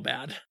so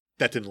bad.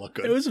 That didn't look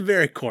good. It was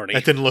very corny.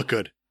 That didn't look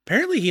good.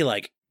 Apparently he,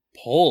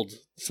 pulled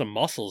some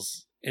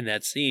muscles in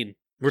that scene.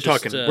 We're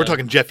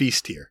talking Jeff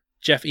East here.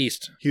 Jeff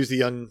East. He was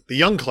the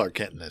young Clark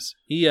Kent in this.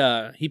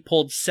 He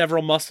pulled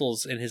several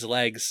muscles in his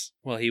legs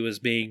while he was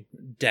being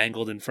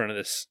dangled in front of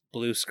this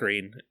blue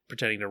screen,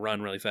 pretending to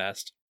run really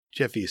fast.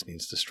 Jeff East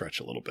needs to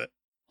stretch a little bit.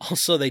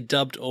 Also, they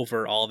dubbed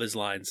over all of his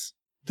lines.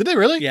 Did they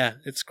really? Yeah,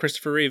 it's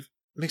Christopher Reeve.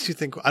 Makes you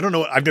think. I don't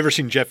know. I've never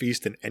seen Jeff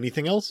East in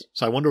anything else,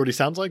 so I wonder what he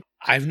sounds like.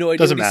 I have no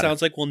idea what he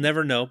sounds like. We'll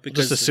never know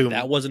because just assume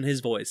that wasn't his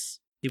voice.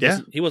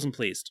 He wasn't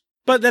pleased.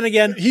 But then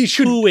again,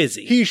 who is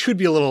he? He should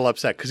be a little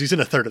upset because he's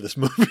in a third of this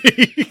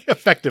movie,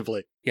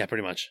 effectively. Yeah,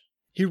 pretty much.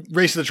 He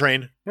races the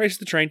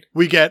train.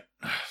 We get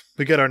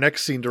our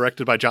next scene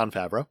directed by Jon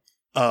Favreau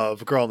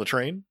of a girl on the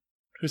train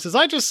who says,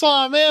 "I just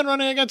saw a man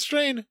running against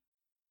train,"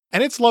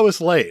 and it's Lois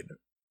Lane.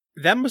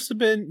 That must have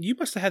been, you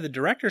must have had the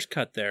director's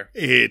cut there.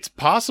 It's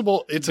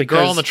possible. It's a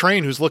girl on the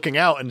train who's looking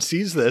out and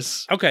sees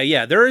this. Okay,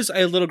 yeah, there is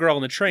a little girl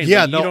on the train.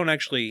 Yeah, but you don't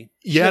actually.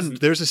 Yeah,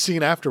 there's a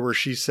scene after where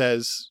she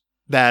says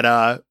that,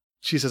 I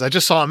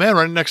just saw a man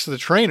running next to the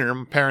train, and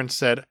her parents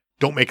said,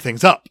 don't make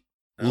things up.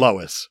 Oh.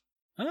 Lois.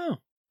 Oh,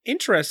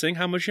 interesting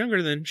how much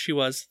younger than she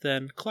was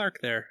than Clark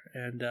there.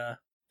 And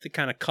they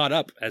kind of caught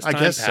up as time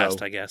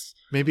passed, I guess.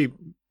 Maybe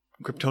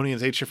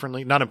Kryptonians age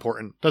differently. Not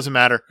important. Doesn't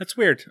matter. That's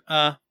weird.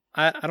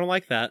 I don't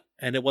like that,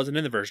 and it wasn't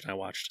in the version I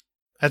watched.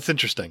 That's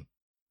interesting.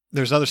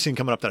 There's another scene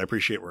coming up that I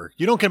appreciate where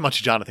you don't get much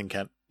of Jonathan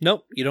Kent.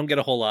 Nope, you don't get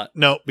a whole lot.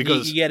 No,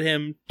 because... You get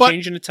him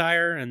changing a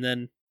tire, and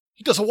then...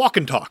 He does a walk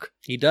and talk.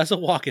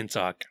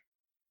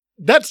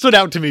 That stood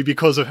out to me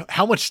because of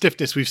how much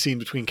stiffness we've seen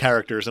between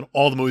characters in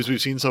all the movies we've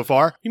seen so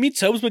far. You meet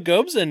Tobes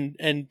McGobes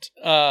and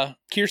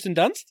Kirsten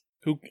Dunst,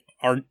 who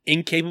are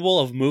incapable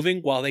of moving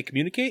while they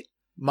communicate?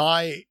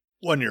 My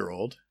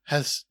 1-year-old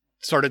has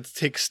started to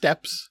take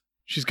steps.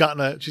 She's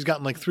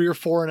gotten like 3 or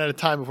 4 in at a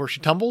time before she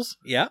tumbles.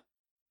 Yeah.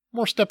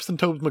 More steps than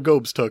Tobes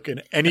McGobes took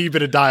in any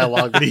bit of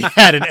dialogue that he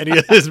had in any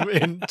of his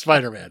in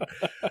Spider-Man.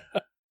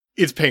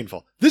 It's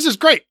painful. This is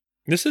great.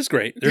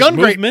 There's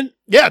movement.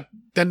 Yeah.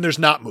 Then there's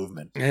not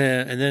movement.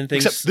 And then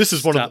things Except this is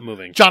stop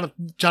moving.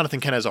 Jonathan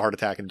Kent has a heart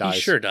attack and dies.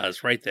 He sure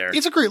does, right there.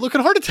 It's a great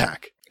looking heart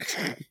attack.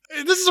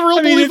 This is a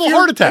real believable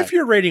heart attack. If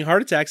you're rating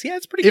heart attacks, yeah,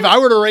 it's pretty good. If I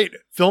were to rate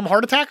film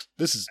heart attacks,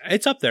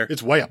 it's up there.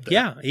 It's way up there.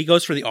 Yeah, he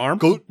goes for the arm,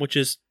 which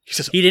is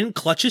he didn't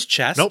clutch his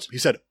chest. Nope. He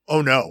said,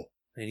 "Oh no,"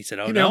 and he said,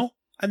 "Oh no,"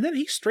 and then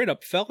he straight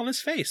up fell on his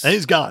face, and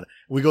he's gone.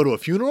 We go to a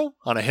funeral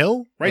on a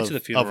hill, to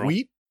the funeral of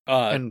wheat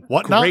and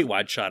whatnot. Great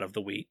wide shot of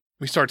the wheat.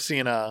 We start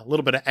seeing a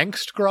little bit of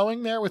angst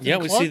growing there with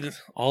we see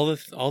all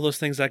those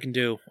things I can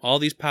do, all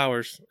these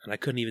powers, and I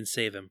couldn't even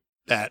save him.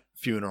 That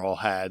funeral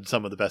had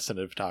some of the best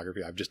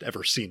cinematography I've just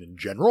ever seen in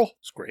general.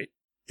 It's great.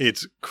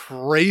 It's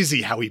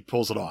crazy how he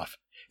pulls it off.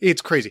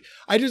 It's crazy.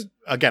 I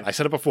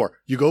said it before.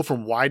 You go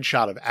from wide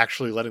shot of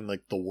actually letting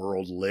the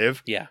world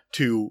live,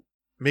 to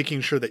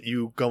making sure that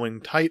you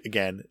going tight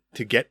again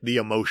to get the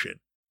emotion.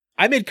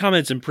 I made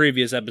comments in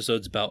previous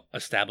episodes about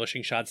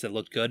establishing shots that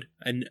looked good,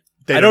 and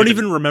I don't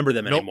even remember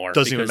them anymore.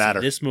 Doesn't even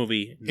matter. This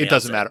movie, it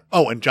doesn't matter.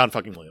 Oh, and John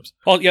fucking Williams.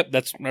 Oh, yep,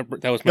 that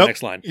was my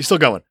next line. He's still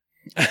going.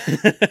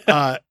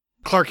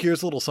 Clark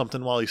hears a little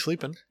something while he's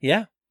sleeping.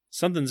 Yeah,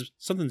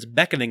 something's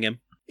beckoning him.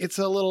 It's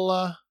a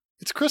little,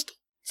 it's crystal.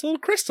 It's a little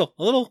crystal,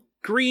 a little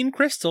green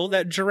crystal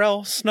that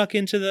Jarrell snuck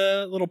into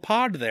the little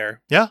pod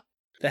there. Yeah,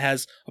 that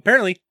has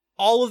apparently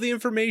all of the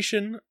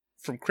information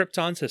from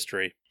Krypton's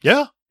history.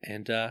 Yeah,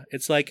 and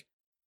it's like,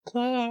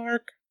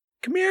 Clark,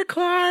 come here,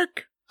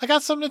 Clark. I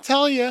got something to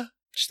tell you.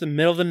 Just the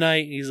middle of the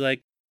night, he's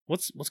like,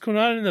 "What's going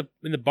on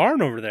in the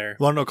barn over there?"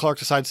 Want to know what Clark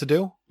decides to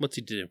do? What's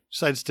he do?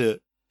 Decides to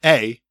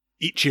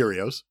eat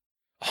Cheerios.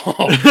 Oh,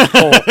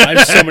 I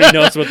have so many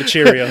notes about the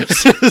Cheerios.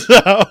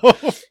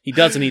 So, he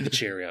doesn't eat the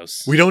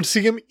Cheerios. We don't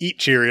see him eat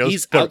Cheerios.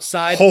 He's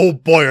outside. Oh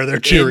boy, are there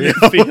Cheerios! In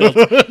the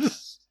field.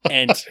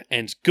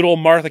 and good old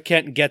Martha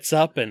Kent gets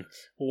up and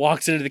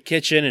walks into the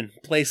kitchen and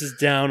places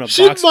down a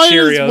She box of might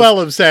Cheerios as well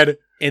have said,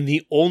 in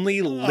the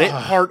only lit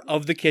part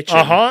of the kitchen.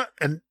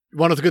 And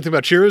one of the good things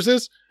about Cheerios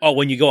is,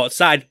 when you go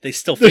outside, they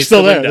still they're face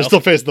still the there. window. They're still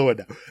facing the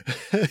window.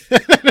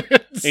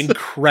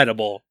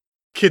 Incredible.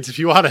 Kids, if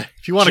you want to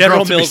grow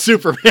General up to be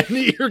Superman,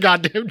 eat your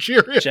goddamn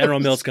Cheerios.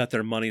 General Mills got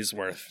their money's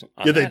worth.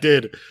 Yeah, they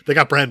did. They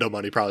got Brando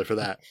money probably for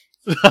that.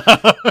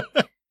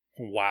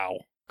 Wow.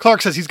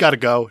 Clark says he's got to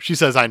go. She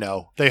says, I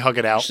know. They hug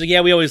it out. She's like,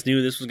 yeah, we always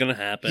knew this was going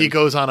to happen. He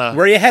goes on a...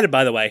 Where are you headed,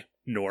 by the way?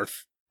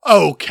 North.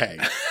 Okay.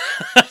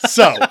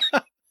 So,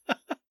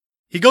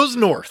 he goes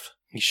north.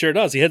 He sure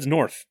does. He heads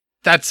north.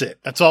 That's it.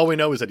 That's all we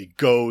know is that he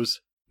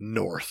goes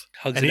north.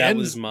 Hugs and it out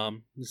with his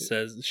mom.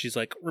 She's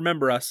like,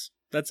 remember us.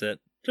 That's it.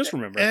 Just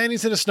remember. And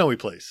he's in a snowy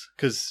place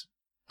because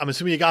I'm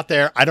assuming he got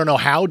there. I don't know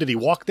how. Did he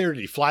walk there?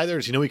 Did he fly there?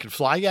 Does he know he can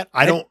fly yet?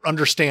 I don't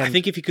understand. I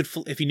think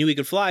if he knew he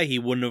could fly, he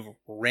wouldn't have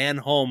ran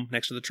home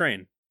next to the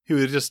train. He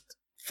would have just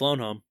flown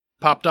home,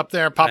 popped up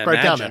there, popped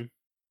right down there, a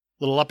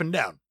little up and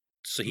down.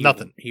 So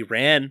nothing. He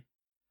ran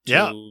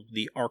to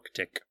the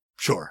Arctic.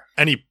 Sure,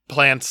 and he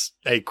plants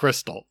a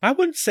crystal. I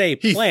wouldn't say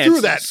he plants.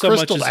 Threw that so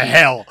crystal much to as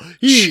hell.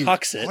 He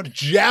chucks it. What a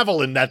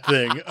javelin that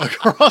thing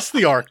across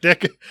the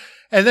Arctic,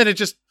 and then it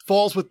just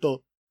falls with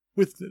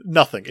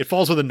nothing. It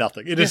falls with a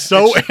nothing. It is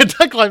so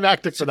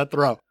anticlimactic for that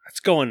throw. It's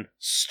going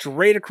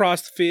straight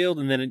across the field,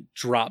 and then it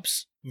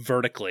drops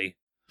vertically.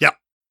 Yep,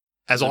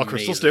 as all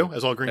crystals do,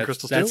 as all green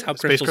crystals do. That's how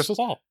crystals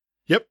fall.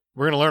 Yep,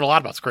 we're going to learn a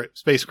lot about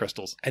space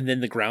crystals. And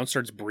then the ground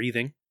starts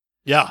breathing.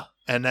 Yeah,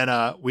 and then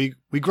we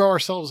grow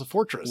ourselves a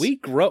fortress. We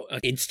grow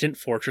an instant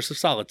fortress of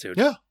solitude.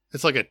 Yeah,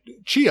 it's like a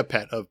chia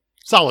pet of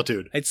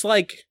solitude. It's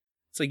like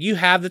you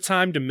have the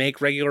time to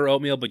make regular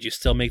oatmeal, but you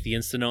still make the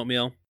instant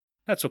oatmeal.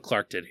 That's what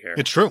Clark did here.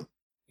 It's true.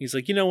 He's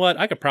like, you know what?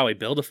 I could probably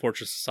build a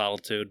fortress of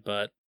solitude,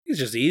 but it's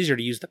just easier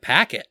to use the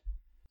packet.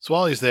 So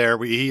while he's there,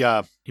 he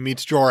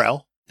meets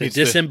Jor-El. The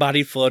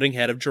disembodied floating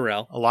head of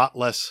Jor-El. A lot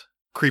less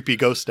creepy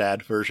ghost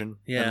dad version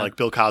than like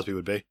Bill Cosby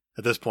would be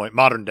at this point.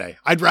 Modern day.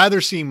 I'd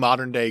rather see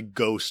modern day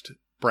ghost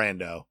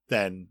Brando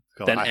than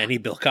any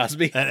Bill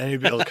Cosby. Than any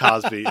Bill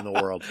Cosby in the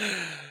world.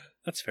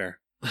 That's fair.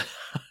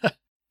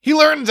 He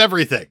learns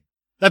everything.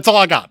 That's all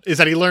I got, is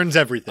that he learns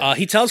everything.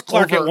 He tells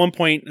Clark at one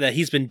point that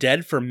he's been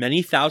dead for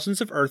many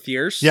thousands of Earth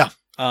years. Yeah.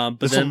 But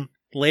then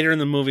later in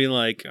the movie,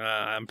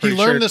 I'm pretty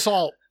sure... He learned this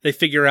all... They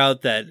figure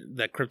out that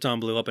Krypton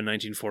blew up in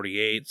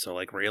 1948,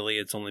 so really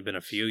it's only been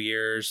a few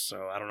years,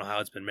 so I don't know how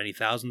it's been many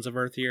thousands of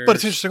Earth years. But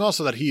it's interesting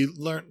also that he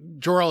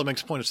learned... Jor-El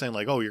makes a point of saying,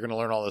 you're going to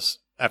learn all this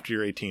after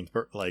your 18th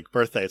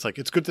birthday. It's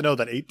it's good to know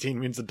that 18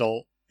 means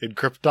adult in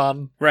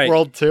Krypton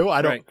world too.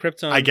 I don't...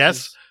 Krypton, I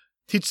guess.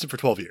 Teaches it for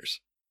 12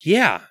 years.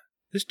 Yeah.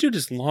 This dude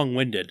is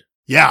long-winded.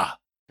 Yeah.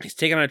 He's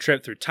taken on a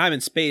trip through time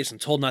and space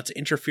and told not to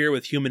interfere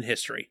with human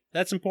history.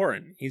 That's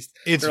important.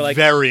 It's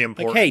very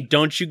important. Hey,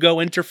 don't you go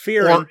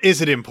interfering. Or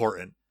is it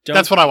important?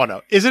 That's what I want to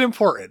know. Is it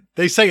important?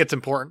 They say it's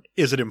important.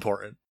 Is it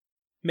important?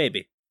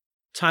 Maybe.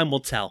 Time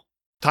will tell.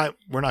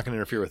 We're not going to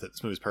interfere with it.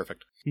 This movie's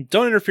perfect.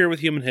 Don't interfere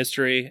with human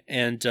history,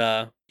 and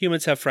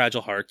humans have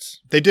fragile hearts.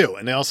 They do,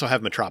 and they also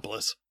have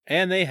Metropolis.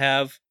 And they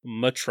have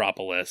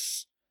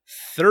Metropolis.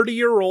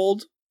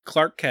 30-year-old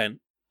Clark Kent.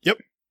 Yep.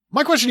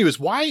 My question to you is,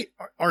 why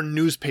are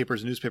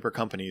newspapers and newspaper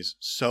companies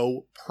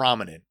so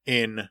prominent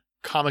in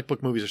comic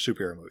book movies or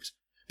superhero movies?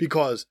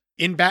 Because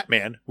in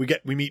Batman, we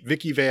meet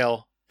Vicky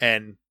Vale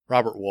and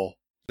Robert Wool.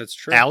 That's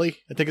true. Alley,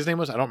 I think his name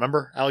was. I don't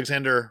remember.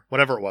 Alexander,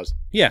 whatever it was.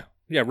 Yeah,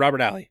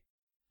 Robert Alley.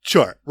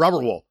 Sure,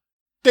 Robert Wool.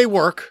 They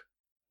work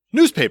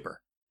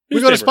newspaper. We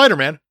go to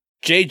Spider-Man.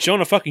 J.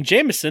 Jonah fucking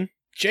Jameson.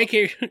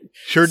 J.K.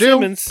 Sure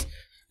Simmons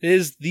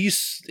is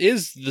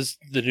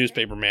the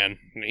newspaper man.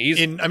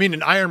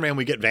 In Iron Man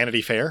we get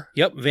Vanity Fair.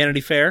 Yep, Vanity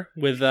Fair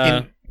with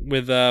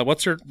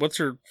what's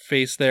her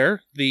face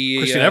there? The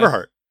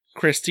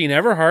Christine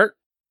Everhart.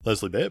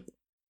 Leslie Bibb.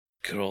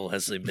 Good old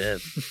Leslie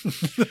Bibb.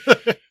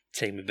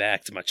 Take me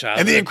back to my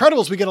childhood. And The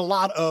Incredibles, we get a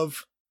lot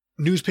of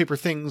newspaper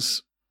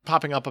things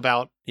popping up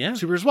about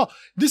superheroes as well.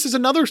 This is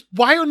another...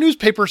 Why are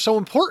newspapers so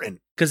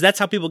important? Because that's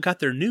how people got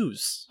their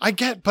news. I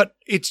get, but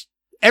it's...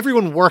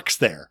 Everyone works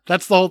there.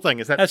 That's the whole thing.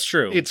 That's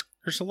true.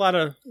 There's a lot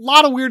of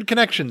weird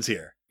connections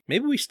here.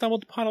 Maybe we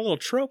stumbled upon a little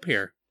trope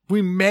here.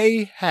 We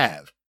may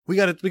have. We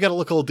got to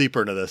look a little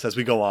deeper into this as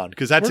we go on,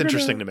 because that's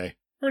interesting to me.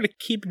 We're going to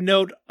keep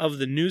note of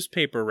the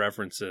newspaper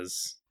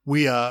references.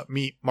 We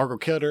meet Margot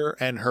Kidder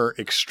and her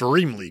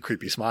extremely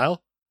creepy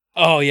smile.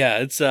 Oh yeah,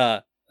 it's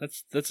that's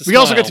a smile. We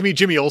also get to meet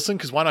Jimmy Olsen,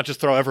 because why not just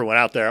throw everyone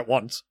out there at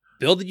once?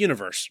 Build the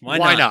universe. Why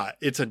not?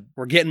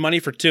 We're getting money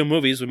for 2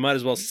 movies. We might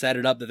as well set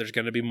it up that there's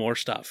going to be more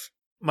stuff.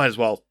 Might as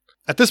well.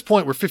 At this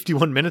point, we're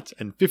 51 minutes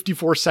and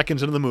 54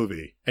 seconds into the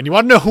movie. And you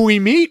want to know who we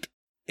meet?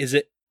 Is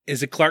it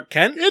Clark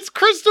Kent? It's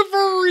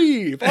Christopher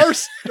Reeve,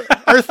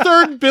 our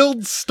third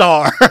build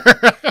star.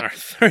 our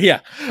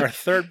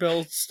third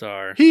build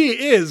star. He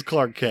is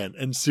Clark Kent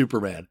and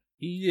Superman.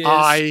 He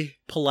is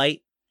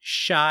polite,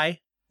 shy,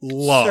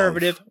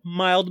 conservative,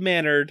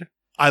 mild-mannered.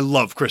 I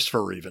love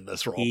Christopher Reeve in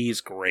this role. He's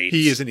great.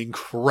 He is an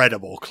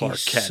incredible Clark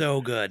Kent. So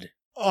good.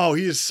 Oh,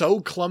 he is so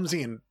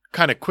clumsy and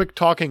kind of quick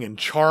talking and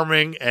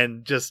charming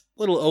and just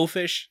Little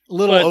oafish. a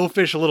little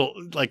oafish, a little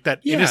like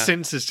that Yeah.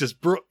 innocence is just,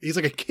 he's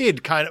like a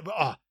kid kind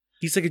of.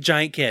 He's like a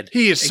giant kid.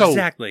 He is so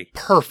exactly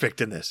perfect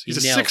in this.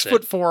 He's He a nails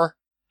 6'4"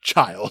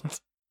 child.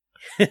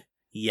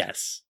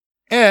 Yes.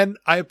 And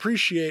I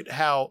appreciate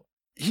how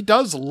he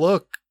does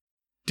look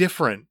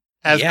different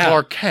as Yeah.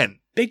 Clark Kent.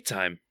 Big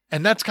time.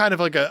 And that's kind of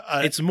like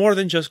It's more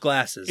than just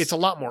glasses. it's a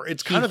lot more.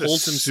 It's He kind of the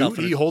holds himself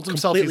suit. in He a holds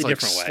himself. He's completely like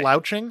different way.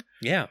 slouching.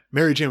 Yeah.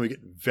 Mary Jane would get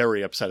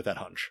very upset at that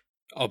hunch.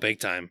 Oh, big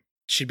time.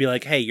 She'd be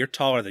like, hey, you're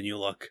taller than you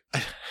look.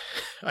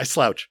 I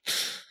slouch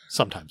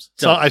sometimes.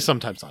 So Don't. I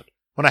sometimes not.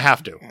 When I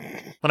have to.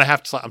 When I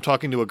have to, I'm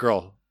talking to a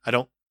girl. I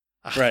don't.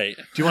 Right.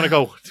 Do you want to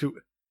go to?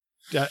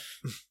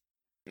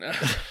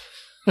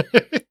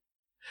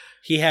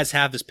 He has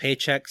half his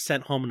paycheck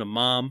sent home to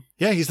mom.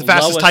 Yeah, he's the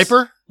fastest Lois-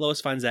 typer.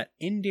 Lois finds that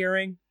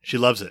endearing. She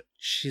loves it.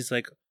 She's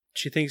like,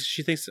 she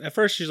thinks at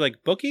first she's like,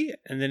 Bookie?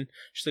 And then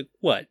she's like,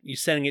 what? You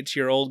sending it to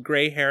your old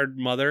gray-haired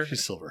mother?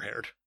 She's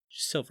silver-haired.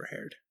 She's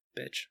silver-haired,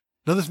 bitch.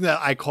 Another thing that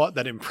I caught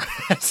that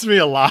impressed me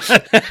a lot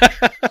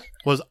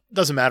was,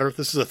 doesn't matter if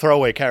this is a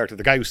throwaway character,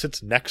 the guy who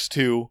sits next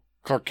to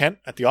Clark Kent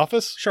at the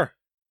office, Sure.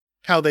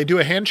 how they do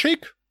a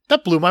handshake,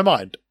 that blew my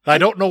mind. I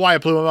don't know why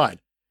it blew my mind.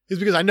 It's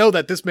because I know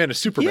that this man is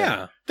Superman.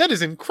 Yeah. That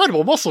is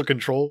incredible muscle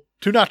control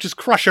to not just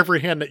crush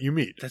every hand that you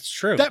meet. That's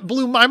true. That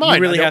blew my mind.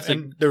 really I have to-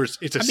 and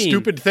it's a I mean-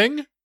 stupid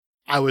thing.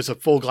 I was a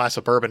full glass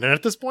of bourbon, and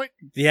at this point,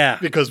 yeah.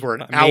 because we're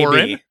an hour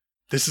Maybe. in,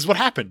 this is what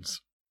happens.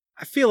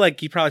 I feel like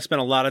he probably spent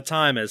a lot of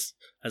time as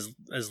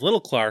little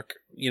Clark,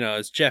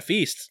 as Jeff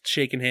East,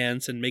 shaking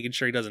hands and making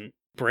sure he doesn't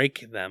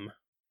break them.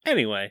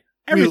 Anyway,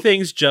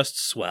 everything's just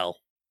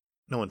swell.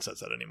 No one says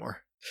that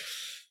anymore.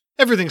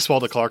 Everything's swell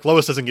to Clark.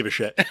 Lois doesn't give a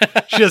shit.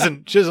 She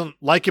doesn't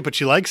like it, but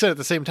she likes it at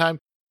the same time.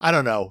 I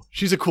don't know.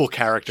 She's a cool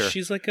character.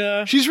 She's like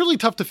She's really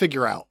tough to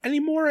figure out. any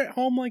more at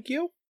home like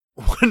you?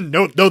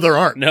 no, there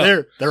aren't.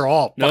 No. They're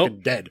all Nope.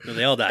 fucking dead. No,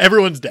 they all died.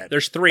 Everyone's dead.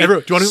 There's three. Do you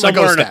want to let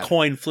go somewhere in a stab?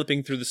 coin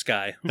flipping through the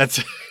sky.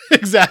 That's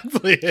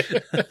exactly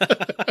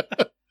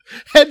it.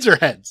 Heads are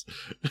heads.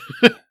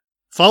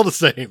 It's all the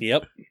same.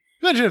 Yep.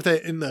 Imagine if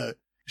they in the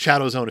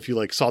Shadow Zone, if you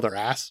like saw their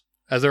ass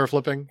as they were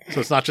flipping, so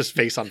it's not just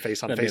face on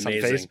face on That'd be face on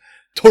face. amazing.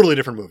 Totally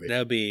different movie. That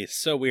would be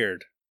so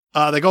weird.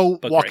 They go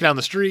But walk great. down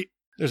the street.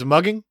 There's a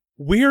mugging.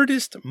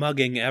 Weirdest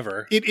mugging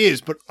ever. It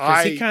is, but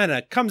Because he kind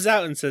of comes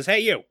out and says, hey,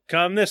 you,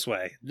 come this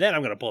way. Then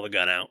I'm going to pull the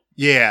gun out.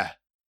 yeah.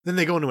 Then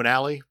they go into an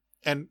alley,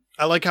 and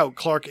I like how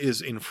Clark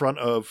is in front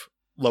of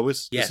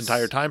Lois Yes. this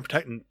entire time,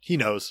 protecting. He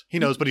knows,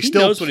 but he's He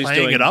still knows what playing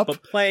he's doing, it up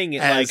but playing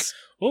it as like,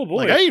 oh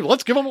boy. like, hey,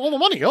 let's give him all the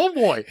money. Oh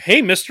boy,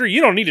 Hey, mister, you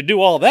don't need to do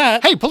all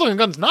that. hey, pulling a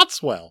gun's not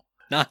swell.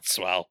 Not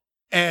swell.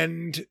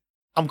 And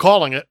I'm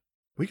calling it.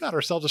 We got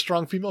ourselves a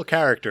strong female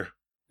character.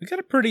 We got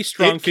a pretty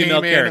strong It came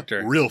female in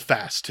character. real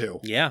fast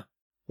too. Yeah.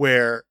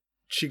 Where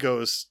she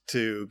goes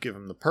to give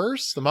him the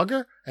purse, the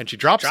mugger, and she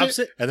drops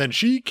it, and then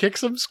she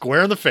kicks him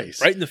square in the face.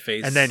 Right in the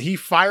face. And then he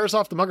fires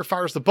off, the mugger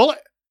fires the bullet,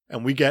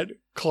 and we get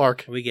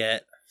Clark. we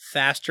get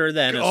faster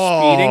than a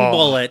Oh. speeding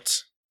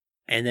bullet.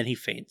 And then he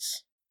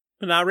faints.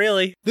 But not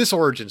really. This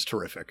origin's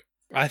terrific.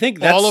 I think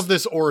that's All of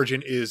this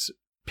origin is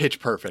pitch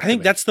perfect. I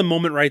think to me. that's the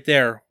moment right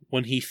there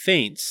when he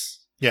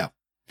faints. Yeah.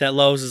 That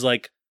Lois is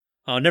like,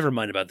 oh, never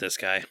mind about this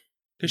guy.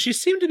 Because she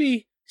seemed to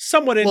be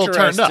somewhat Well,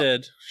 turned up.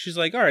 interested. She's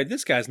like, all right,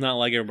 this guy's not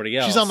like everybody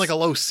else. She's on like a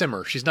low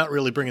simmer. She's not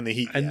really bringing the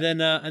heat And yet.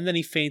 then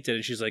he fainted,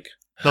 and she's like,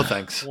 No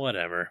thanks.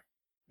 whatever.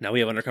 Now we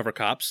have undercover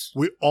cops.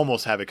 We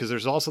almost have it, because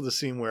there's also the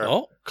scene where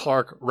Oh,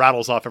 Clark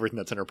rattles off everything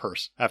that's in her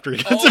purse after he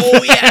gets Oh,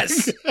 it back.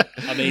 yes!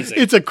 Amazing.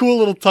 It's a cool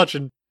little touch,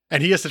 and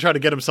he has to try to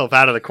get himself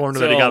out of the corner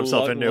that he got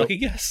himself into. Lucky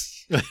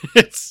guess.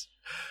 It's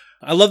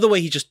I love the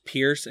way he just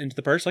peers into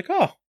the purse, like,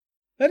 oh,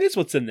 that is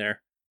what's in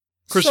there.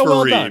 Christopher so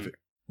well Reeve done.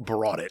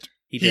 brought it.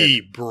 He did.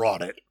 He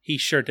brought it. He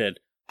sure did.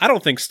 I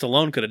don't think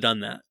Stallone could have done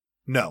that.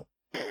 No.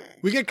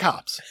 We get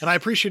cops, and I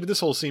appreciated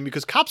this whole scene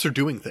because cops are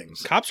doing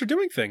things. Cops are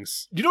doing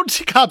things. You don't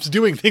see cops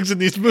doing things in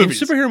these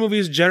movies. In superhero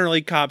movies,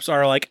 generally cops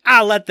are like,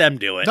 ah, let them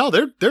do it. No,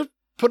 they're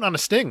putting on a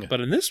sting. But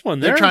in this one,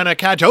 They're trying to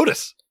catch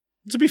Otis.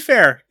 To be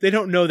fair, they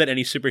don't know that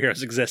any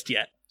superheroes exist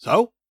yet.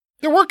 So,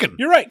 they're working.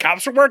 You're right,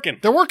 cops are working.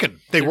 They're working.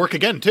 They work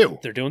again, too.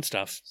 They're doing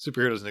stuff.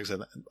 Superhero doesn't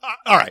exist.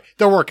 All right,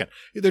 they're working.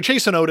 They're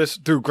chasing Otis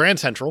through Grand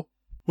Central,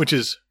 which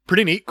is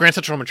pretty neat. Grand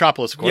Central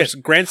Metropolis, of course. Yes,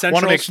 Grand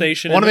Central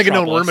Station. Want to make it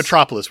known we're in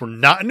Metropolis. We're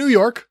not in New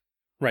York.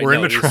 Right, we're in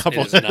no, it is-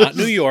 Metropolis. It is not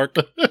New York.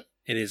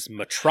 It is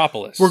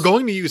Metropolis. We're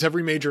going to use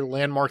every major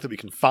landmark that we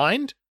can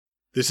find.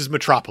 This is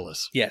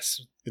Metropolis.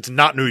 Yes. It's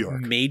not New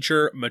York.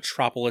 Major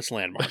Metropolis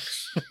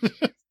landmarks.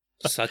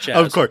 Such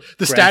as... Of course.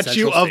 The Grand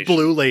statue Central of Station.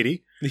 Blue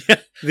Lady. Yeah.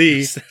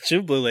 The Statue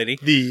of Blue Lady.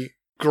 the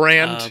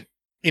grand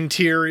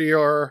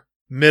interior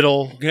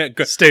middle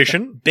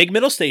station. Big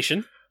middle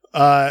station.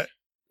 We're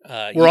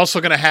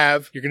also going to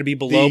have You're going to be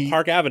below the-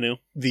 Park Avenue.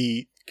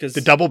 the 'Cause-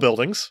 double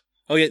buildings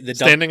Oh, yeah. The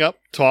standing up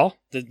tall.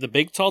 the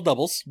big tall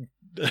doubles.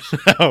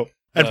 Oh,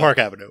 and Park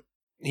Avenue.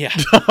 Yeah.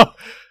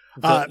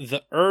 Uh,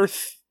 The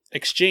Earth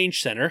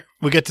Exchange Center.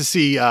 we get to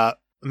see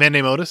A man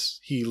named Otis.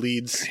 He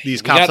leads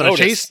these We cops got on a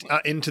Otis. chase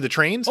into the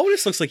trains.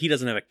 Otis looks like he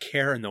doesn't have a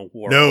care in the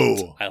world.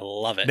 No. I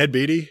love it. Ned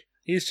Beatty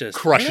He's just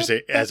crushes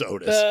it as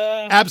Otis.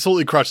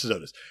 Absolutely crushes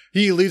Otis.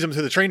 He leads him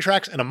through the train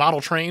tracks, and a model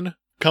train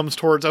comes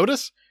towards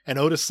Otis, and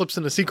Otis slips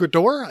in a secret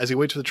door as he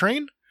waits for the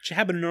train. Did you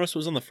happen to notice what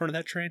was on the front of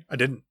that train? I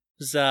didn't.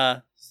 It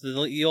was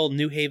the old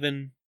New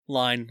Haven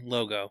line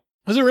logo.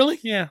 Was it really?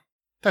 Yeah.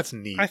 That's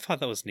neat. I thought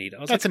that was neat.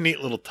 I was That's like, a neat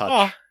little touch.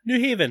 oh, New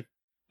Haven,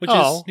 which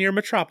is near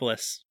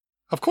Metropolis.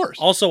 Of course.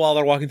 Also, while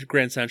they're walking through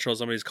Grand Central,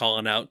 somebody's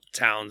calling out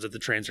towns that the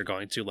trains are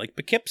going to, like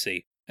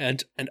Poughkeepsie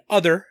and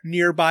other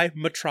nearby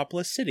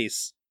metropolis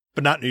cities.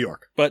 But not New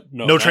York. But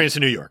no trains to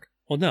New York.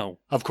 Well, no.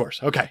 Of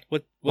course. Okay.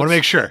 Want to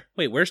make sure.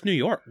 Wait, where's New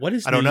York? What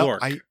is I don't New know.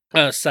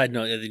 York? Side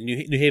note, the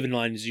New Haven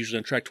line is usually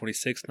on track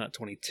 26, not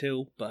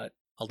 22, but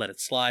I'll let it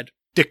slide.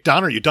 Dick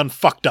Donner, you done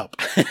fucked up.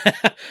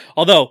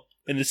 Although,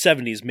 in the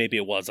 70s, maybe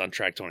it was on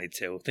track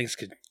 22. Things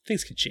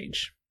could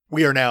change.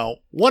 We are now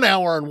 1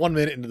 hour and 1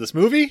 minute into this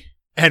movie,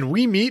 and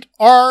we meet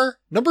our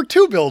number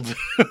 2 build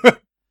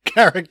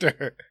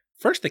character.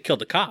 First, they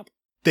killed a cop.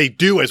 They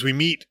do, as we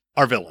meet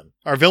our villain.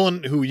 Our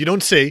villain, who you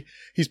don't see,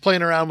 he's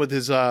playing around with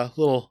his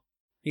little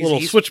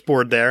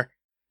switchboard there,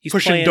 he's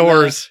pushing playing,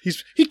 doors.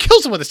 He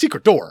kills him with a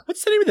secret door.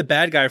 What's the name of the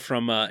bad guy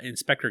from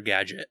Inspector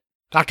Gadget?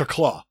 Dr.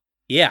 Claw.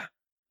 Yeah.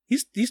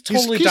 He's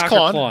totally he's Dr.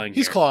 clawing. Clawing.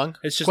 He's here. clawing.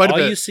 It's just quite all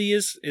you see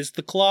is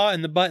the claw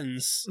and the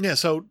buttons. Yeah,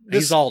 so And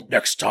he's all,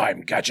 next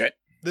time, Gadget.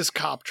 this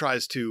cop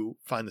tries to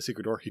find the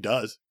secret door. He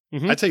does.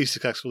 Mhm. I'd say he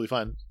successfully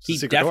finds the He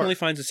secret door. definitely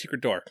finds a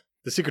secret door.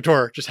 The secret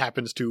door just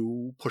happens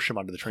to push him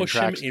onto the train Push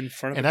tracks. him in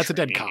front of and the that's a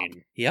dead train.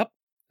 cop. Yep.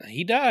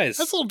 He dies.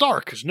 That's a little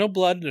dark. There's no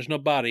blood. There's no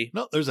body.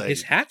 No, there's a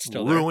His hat's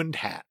still there. ruined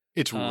hat.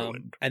 It's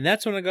ruined. And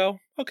that's when I go,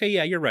 okay,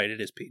 yeah, you're right.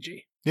 It is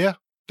PG.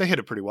 They hit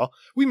it pretty well.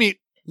 We meet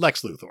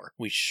Lex Luthor,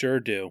 We sure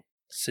do.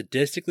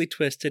 Sadistically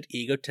twisted,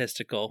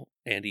 egotistical,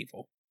 and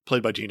evil.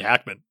 played by Gene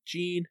Hackman,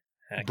 Gene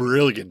Hackman.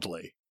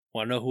 brilliantly.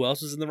 Want to know who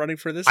else is in the running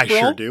for this I role?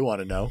 sure do want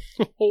to know.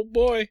 Oh,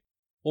 boy.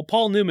 Well,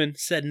 Paul Newman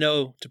said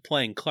no to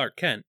playing Clark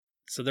Kent.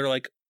 So they're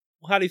like,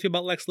 well, how do you feel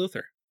about Lex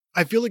Luthor?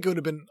 I feel like it would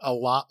have been a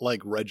lot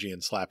like Reggie in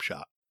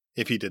Slapshot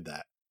if he did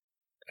that.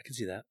 I can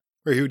see that.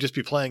 Where he would just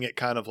be playing it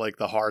kind of like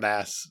the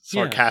hard-ass,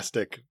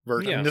 sarcastic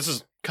version. Yeah. I mean, this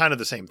is kind of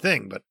the same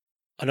thing, but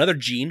Another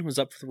Gene was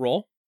up for the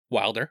role.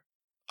 Wilder.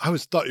 I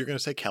always thought you were going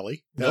to say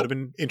Kelly. That would have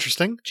been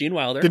interesting. Gene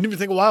Wilder. Didn't even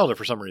think of Wilder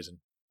for some reason.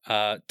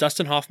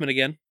 Dustin Hoffman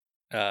again.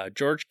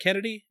 George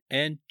Kennedy.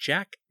 And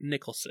Jack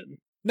Nicholson.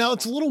 Now,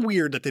 it's a little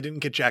weird that they didn't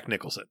get Jack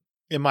Nicholson,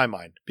 in my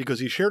mind, because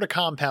he shared a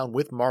compound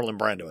with Marlon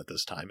Brando at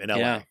this time in LA.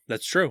 Yeah,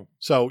 that's true.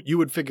 So you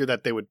would figure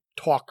that they would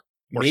talk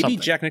or Maybe something.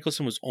 Jack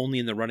Nicholson was only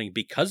in the running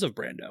because of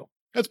Brando.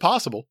 That's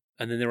possible.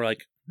 And then they were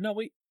like, no,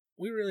 we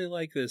really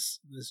like this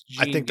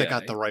Gene I think they guy.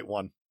 got the right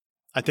one.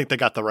 I think they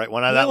got the right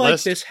one out of We that like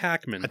list. this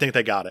Hackman. I think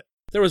they got it.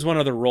 There was one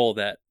other role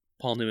that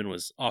Paul Newman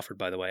was offered,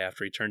 by the way,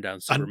 after he turned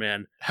down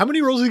Superman How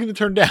many roles are you going to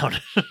turn down?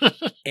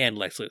 and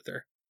Lex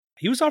Luthor.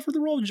 He was offered the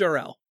role of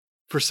Jor-El.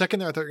 For a second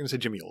there, I thought you were going to say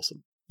Jimmy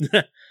Olsen.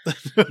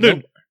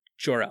 Nope.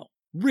 Jor-El.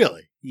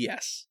 Really?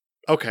 Yes.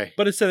 Okay.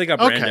 But instead they got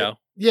Okay. Brando.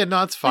 Yeah,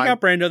 no, it's They fine.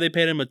 got Brando. They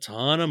paid him a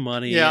ton of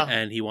money. Yeah.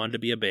 And he wanted to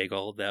be a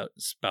bagel that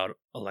spout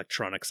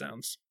electronic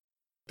sounds.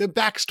 The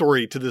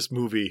backstory to this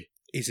movie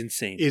Is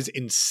insane. is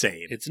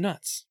insane. It's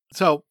nuts.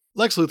 So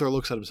Lex Luthor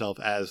looks at himself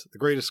as the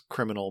greatest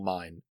criminal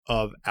mind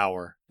of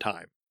our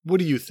time. What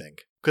do you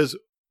think? Because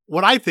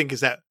what I think is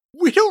that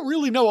we don't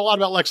really know a lot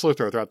about Lex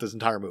Luthor throughout this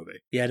entire movie.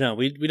 Yeah, no,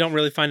 we don't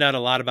really find out a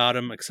lot about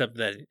him except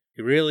that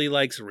he really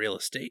likes real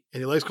estate.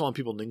 And he likes calling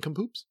people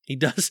nincompoops. He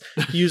does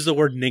use the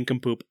word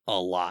nincompoop a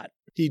lot,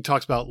 He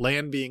talks about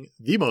land being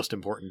the most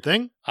important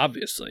thing.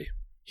 obviously.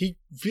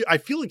 I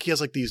feel like he has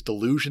like these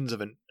delusions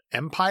of an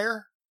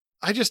empire.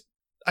 I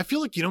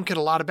feel like you don't get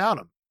a lot about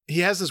him. He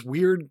has this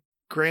weird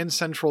Grand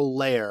Central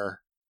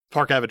lair.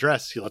 Park Ave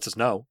address, he lets us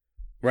know.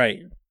 Right.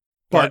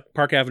 But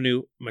Park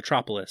Avenue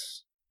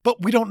Metropolis.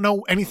 But we don't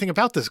know anything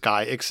about this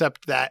guy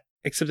except that.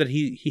 Except that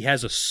he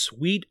has a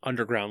sweet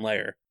underground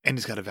lair. And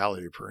he's got a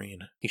Valerie Perrine.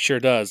 He sure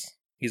does.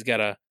 He's got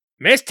a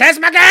Miss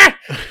Tesmaga!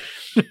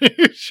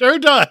 Sure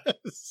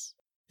does.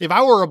 If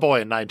I were a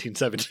boy in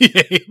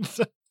 1978.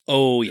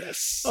 Oh,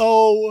 yes.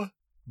 Oh,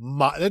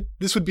 my.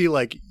 This would be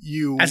like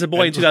you. As a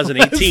boy in and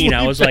 2018,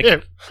 I was like, Leslie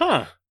Bibb.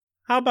 huh,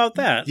 how about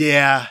that?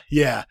 Yeah.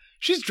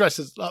 She's dressed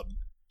as.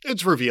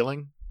 It's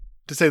revealing,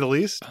 to say the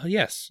least.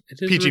 Yes, it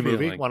is PG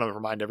revealing. movie. Want to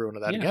remind everyone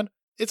of that Yeah. again.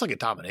 It's like a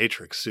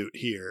dominatrix suit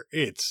here.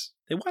 It's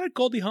They wanted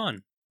Goldie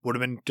Hawn would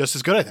have been just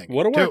as good, I think.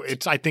 Would've too. worked.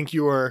 It's. I think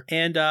you were.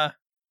 and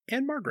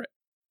Margaret.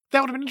 That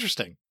would have been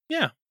interesting.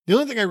 Yeah. The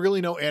only thing I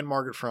really know Anne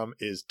Margaret from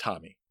is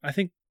Tommy, I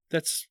think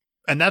that's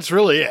and that's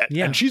really it.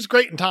 Yeah. And she's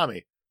great in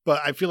Tommy,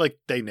 but I feel like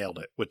they nailed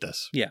it with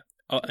this.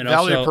 and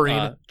Valerie also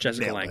Perrine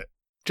Jessica nailed Lange. it.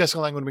 Jessica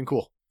Lange would have been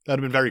cool. That would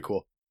have been very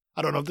cool.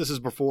 I don't know if this is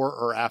before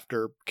or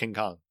after King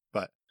Kong,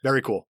 but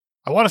very cool.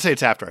 I want to say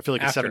it's after. I feel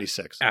like it's After.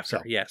 76. After,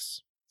 So.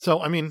 yes.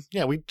 So, I mean,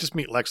 yeah, we just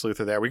meet Lex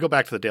Luthor there. We go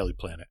back to the Daily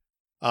Planet.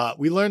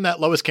 We learn that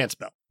Lois can't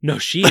spell. No,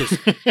 she is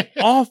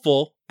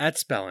awful at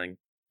spelling.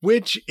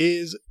 Which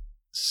is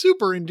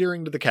super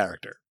endearing to the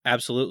character.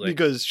 Absolutely.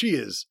 Because she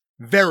is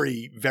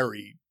very,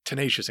 very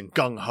tenacious and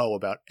gung-ho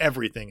about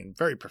everything and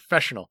very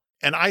professional.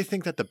 And I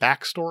think that the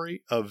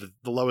backstory of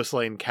the Lois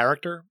Lane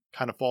character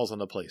kind of falls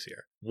into place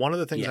here. One of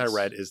the things I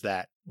read is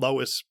that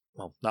Lois,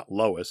 well, not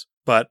Lois,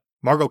 but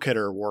Margot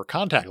Kidder wore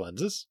contact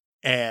lenses,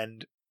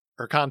 and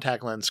her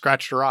contact lens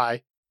scratched her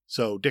eye,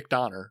 so Dick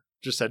Donner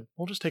just said,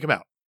 well, just take them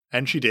out.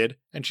 And she did,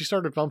 and she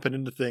started bumping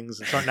into things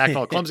and starting acting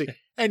all clumsy,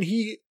 and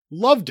he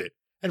loved it.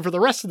 And for the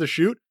rest of the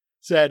shoot,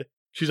 said,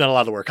 she's not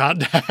allowed to wear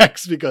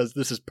contacts because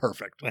this is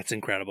perfect. That's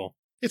incredible.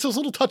 It's those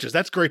little touches.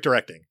 That's great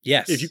directing.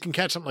 Yes. If you can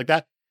catch something like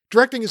that.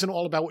 Directing isn't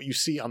all about what you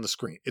see on the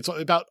screen. It's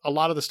about a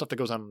lot of the stuff that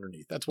goes on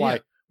underneath. That's why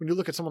when you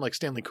look at someone like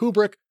Stanley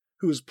Kubrick,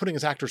 who's putting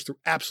his actors through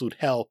absolute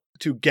hell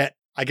to get,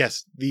 I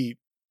guess, the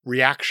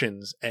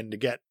reactions and to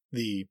get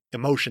the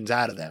emotions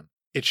out of them,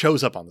 it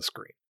shows up on the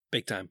screen.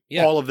 Big time.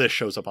 Yeah. All of this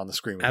shows up on the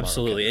screen. With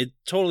absolutely. It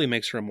totally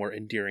makes her a more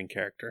endearing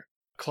character.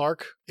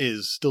 Clark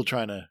is still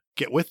trying to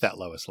get with that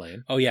Lois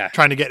Lane. Oh, yeah.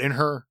 Trying to get in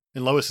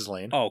Lois's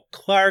lane. Oh,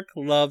 Clark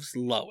loves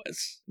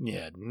Lois.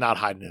 Yeah, not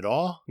hiding it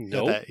all.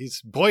 Nope.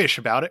 He's boyish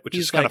about it, which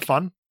is kind of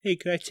fun. Hey,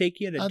 could I take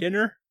you to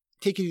dinner?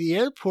 Take you to the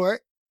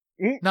airport.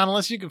 Not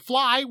unless you can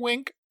fly,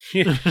 wink.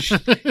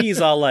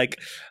 He's all like,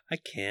 I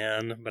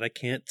can, but I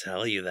can't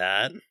tell you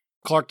that.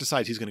 Clark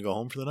decides he's going to go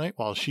home for the night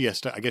while she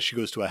has to, I guess she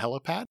goes to a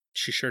helipad.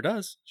 She sure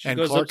does. And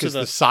Clark is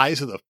the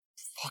size of the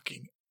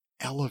fucking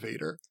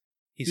elevator.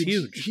 He's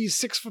huge. He's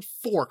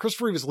 6'4".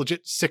 Christopher Reeve is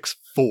legit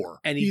 6'4".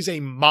 And he's a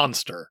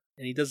monster.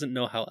 And he doesn't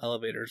know how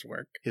elevators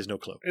work. He has no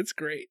clue. It's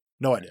great.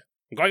 No idea.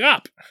 I'm going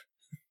up.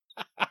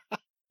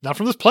 Not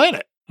from this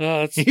planet.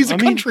 He's a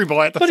country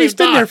boy at the same time. But he's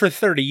been there for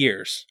 30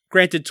 years.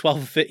 Granted, 12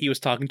 of it, he was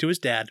talking to his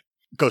dad.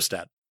 Ghost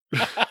dad.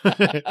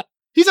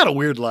 He's had a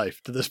weird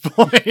life to this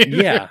point.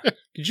 Yeah.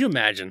 Could you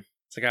imagine?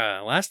 It's like,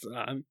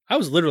 I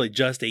was literally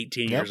just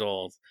 18 years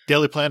old.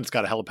 Daily Planet's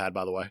got a helipad,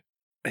 by the way.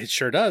 It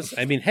sure does.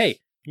 I mean, hey,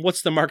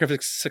 what's the mark of a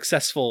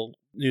successful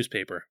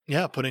newspaper?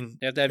 Yeah, You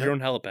have to have your own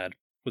helipad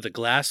with a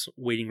glass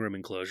waiting room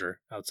enclosure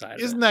outside.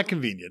 Isn't that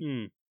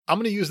convenient? I'm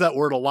going to use that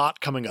word a lot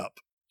coming up.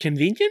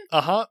 Convenient?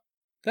 Uh-huh.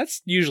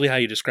 That's usually how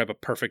you describe a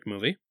perfect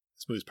movie.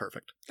 This movie's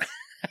perfect.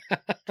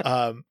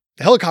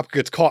 The helicopter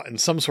gets caught in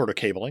some sort of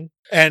cabling,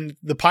 and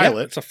the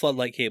pilot... it's a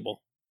floodlight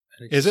cable.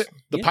 Is it?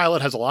 The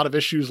pilot has a lot of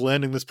issues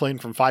landing this plane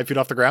from 5 feet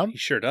off the ground? He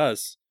sure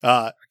does.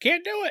 I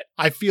can't do it.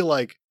 I feel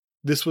like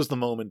this was the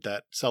moment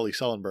that Sully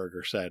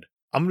Sullenberger said,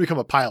 I'm going to become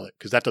a pilot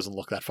because that doesn't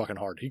look that fucking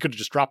hard. He could have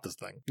just dropped this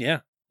thing. Yeah.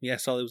 Yeah,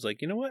 Sully was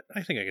like, you know what?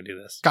 I think I can do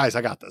this. Guys,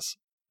 I got this.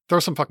 Throw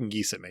some fucking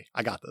geese at me.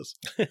 I got this.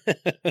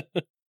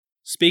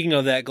 Speaking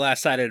of that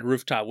glass-sided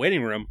rooftop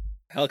waiting room,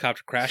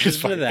 helicopter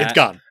crashes into that. It's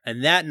gone.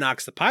 And that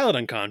knocks the pilot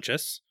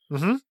unconscious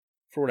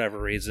for whatever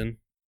reason.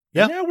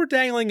 Yeah. And now we're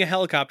dangling a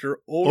helicopter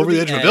over the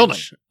edge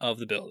of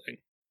the building.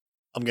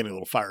 I'm getting a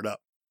little fired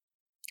up.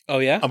 Oh,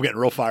 yeah? I'm getting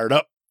real fired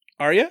up.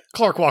 Are you?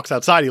 Clark walks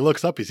outside. He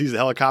looks up. He sees the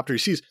helicopter. He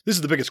sees this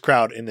is the biggest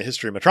crowd in the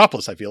history of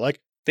Metropolis, I feel like.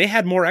 They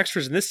had more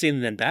extras in this scene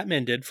than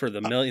Batman did for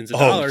the millions of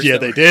dollars. Oh, yeah,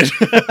 they did.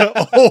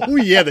 Oh,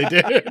 yeah, they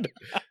did.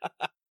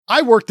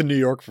 I worked in New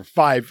York for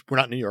 5... We're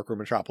not New York, we're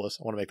Metropolis.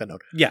 I want to make that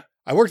note. Yeah.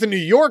 I worked in New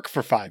York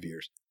for 5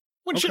 years.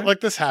 When shit like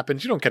this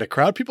happens, you don't get a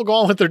crowd. People go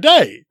on with their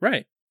day.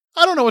 Right.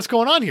 I don't know what's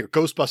going on here.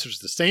 Ghostbusters is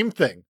the same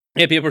thing.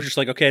 Yeah, people are just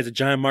like, okay, it's a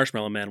giant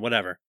marshmallow man,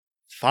 whatever.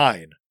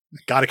 Fine.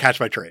 Gotta catch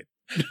my train.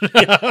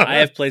 I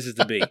have places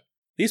to be.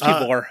 These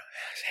people are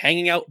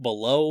hanging out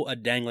below a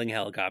dangling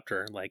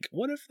helicopter. Like,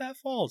 what if that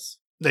falls?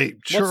 They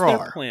sure are.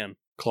 What's their plan?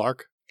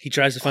 Clark? He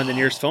tries to find the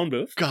nearest phone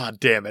booth. God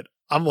damn it.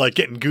 I'm like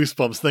getting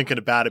goosebumps thinking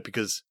about it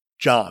because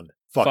John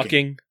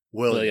fucking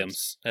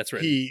Williams. That's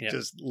right. He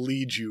just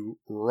leads you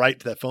right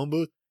to that phone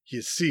booth.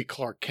 You see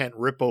Clark Kent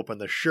rip open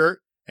the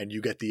shirt and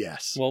you get the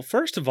S. Well,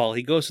 first of all,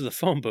 he goes to the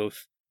phone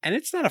booth and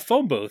it's not a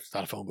phone booth. It's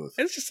not a phone booth.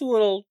 It's just a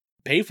little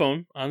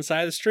payphone on the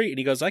side of the street. And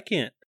he goes, I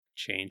can't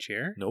change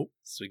here. Nope.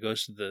 So he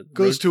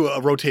goes to a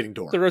rotating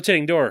door. The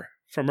rotating door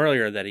from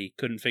earlier that he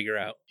couldn't figure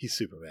out. He's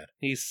Superman.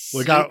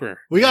 We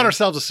got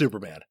ourselves a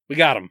Superman. We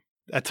got him.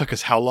 That took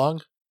us how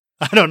long?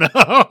 I don't know.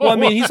 Well, I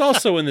mean, he's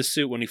also in the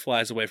suit when he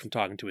flies away from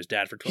talking to his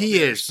dad for 12 years.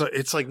 He is, but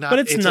it's like not. But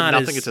it's not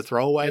nothing. It's a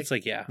throwaway. It's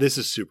like this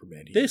is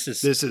Superman. This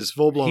is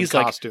full blown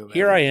costume. Like,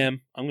 here I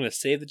am. I'm going to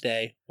save the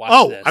day.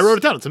 Watch this. I wrote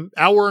it down. It's an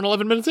hour and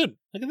 11 minutes in.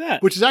 Look at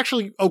that. Which is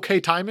actually okay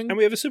timing. And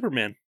we have a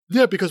Superman.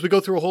 Yeah, because we go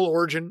through a whole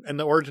origin, and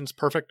the origin's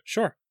perfect.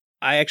 Sure.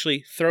 I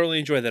actually thoroughly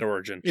enjoy that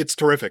origin. It's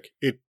terrific.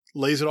 It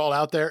lays it all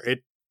out there.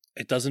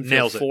 It doesn't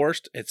feel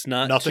forced. It's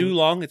not too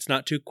long. It's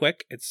not too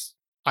quick.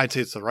 I'd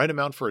say it's the right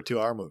amount for a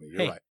 2-hour movie.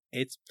 You're right.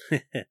 It's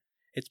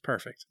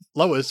perfect.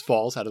 Lois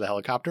falls out of the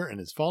helicopter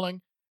and is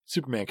falling.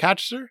 Superman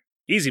catches her.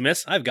 Easy,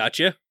 miss. I've got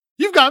you.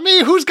 You've got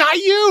me. Who's got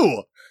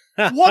you?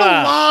 What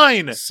a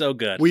line. So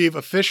good. We've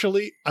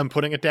officially, I'm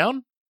putting it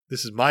down.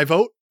 This is my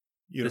vote.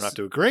 You don't have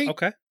to agree.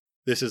 Okay.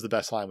 This is the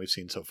best line we've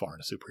seen so far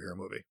in a superhero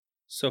movie.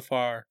 So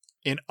far.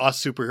 In a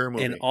superhero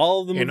movie. In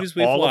all of the movies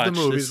we've watched. Of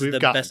the movies we've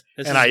gotten.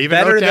 And I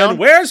even wrote down,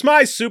 where's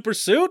my super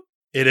suit?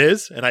 It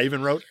is. And I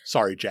even wrote,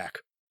 sorry, Jack.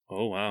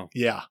 Oh, wow.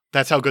 Yeah.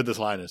 That's how good this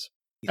line is.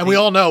 And we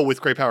all know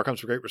with great power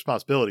comes with great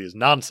responsibility is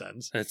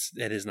nonsense.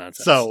 It is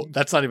nonsense. So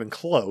that's not even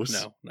close.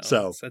 No.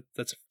 So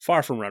That's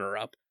far from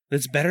runner-up.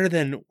 It's better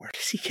than, where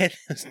does he get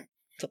his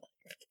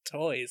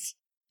toys?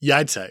 yeah,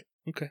 I'd say.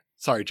 Okay.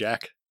 Sorry,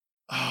 Jack.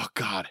 Oh,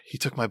 God. He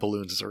took my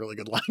balloons. It's a really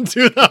good line,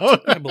 too, though.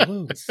 My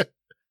balloons.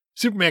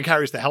 Superman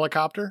carries the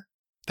helicopter.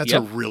 That's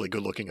Yep. a really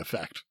good looking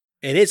effect.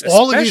 It is.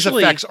 All of these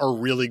effects are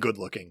really good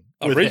looking.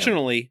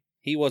 Originally,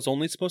 he was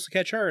only supposed to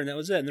catch her, and that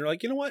was it. And they're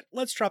like, you know what?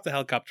 Let's drop the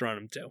helicopter on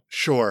him, too.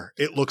 Sure.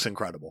 It looks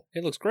incredible.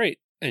 It looks great.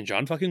 And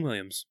John fucking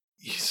Williams.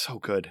 He's so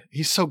good.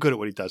 He's so good at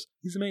what he does.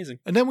 He's amazing.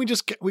 And then we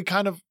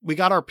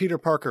got our Peter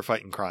Parker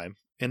fighting crime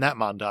in that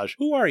montage.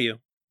 Who are you?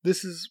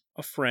 This is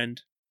A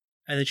friend.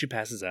 And then she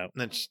passes out.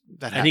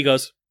 and he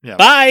goes, yeah.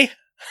 bye!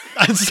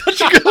 That's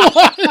such a good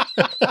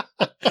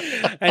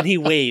line. And he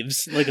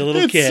waves like a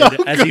little It's kid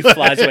so as he good.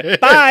 flies away.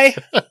 Bye!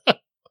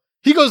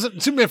 He goes,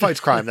 Superman fights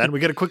crime then. We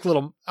get a quick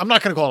little, I'm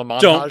not going to call it a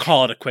montage. Don't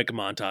call it a quick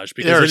montage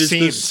because There are it is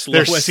scenes. the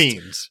There's slowest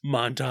scenes.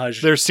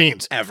 montage There's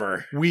scenes.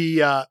 ever. We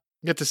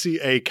get to see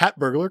a cat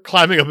burglar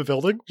climbing up a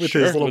building with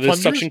his little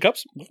plungers. suction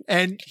cups.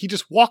 And he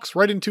just walks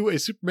right into a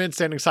Superman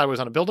standing sideways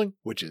on a building,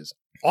 which is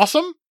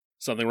awesome.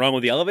 Something wrong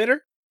with the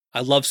elevator? I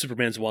love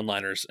Superman's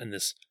one-liners in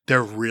this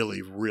They're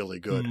really, really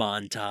good.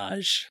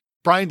 montage.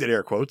 Brian did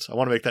air quotes. I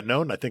want to make that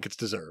known. I think it's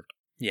deserved.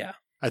 Yeah,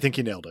 I think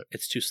he nailed it.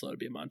 it's too slow to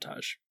be a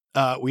montage.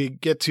 We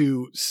get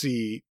to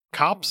see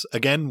cops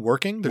again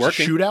working. There's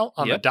Working. a shootout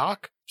on the Yep.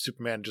 dock.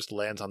 Superman just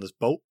lands on this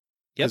boat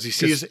Yep, because he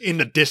sees in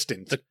the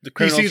distance. the He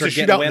criminals sees are a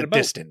getting shootout away in on the a boat.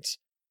 distance.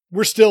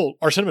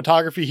 Our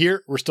cinematography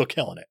here, we're still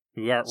killing it.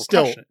 We're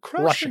Still crushing it.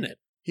 crushing it.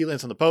 He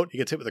lands on the boat. He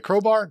gets hit with a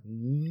crowbar.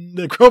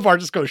 The crowbar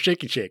just goes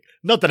shaky shake.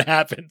 Nothing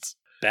happens.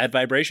 Bad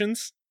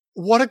vibrations.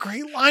 What a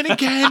great line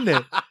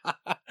again.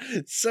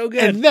 It's so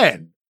good. And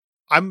then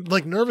I'm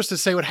like nervous to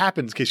say what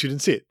happens in case you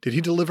didn't see it. Did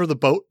he deliver the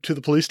boat to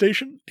the police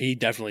station? He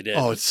definitely did.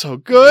 Oh, it's so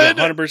good.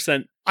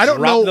 100%. I don't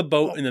dropped know. the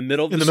boat in the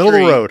middle of In the the middle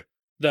of the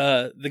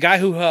road. The guy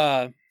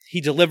who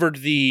he delivered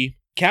the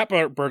cat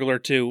burglar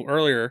to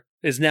earlier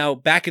is now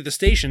back at the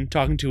station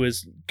talking to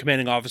his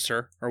commanding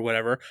officer or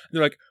whatever. And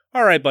they're like,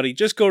 all right, buddy,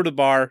 just go to the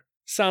bar.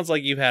 Sounds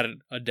like you've had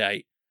a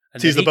day.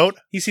 And Sees then the boat?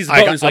 He sees the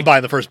boat and he's I'm like,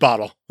 buying the first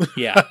bottle.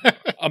 yeah,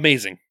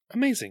 amazing.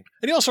 Amazing.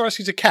 And he also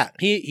rescues a cat.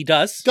 He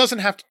does. Doesn't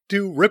have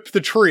to rip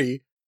the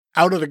tree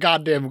out of the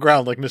goddamn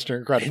ground like Mr.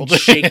 Incredible. And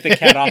shake the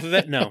cat off of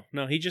it. No,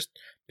 he just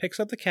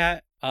picks up the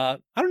cat. I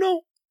don't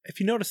know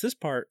if you notice this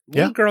part.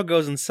 Little girl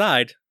goes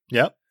inside.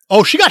 Yep.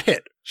 Oh, she got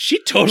hit.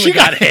 She totally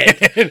got hit.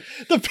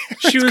 The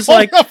parents She was called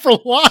like- her up for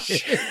lying.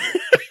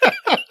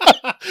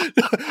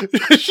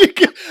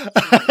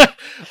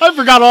 I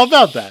forgot all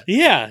about that.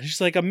 Yeah,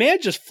 she's like, a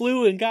man just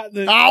flew and got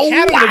the Ow, cat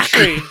out of whack. the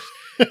tree.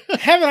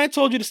 Haven't I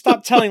told you to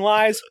stop telling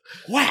lies?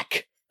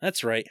 Whack.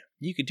 That's right.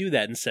 You could do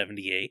that in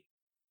 78.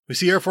 We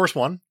see Air Force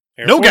One.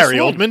 Air No Force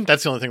Gary One. Oldman.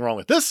 That's the only thing wrong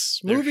with this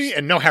movie. There's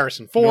And no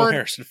Harrison No Ford.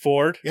 Harrison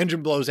Ford. The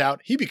engine blows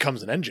out. He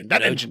becomes an engine.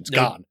 That No- engine's no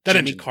gone. That Jimmy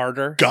engine's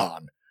Carter.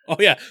 gone. Oh,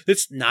 yeah.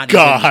 It's not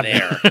Gone. even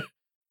there.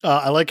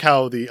 I like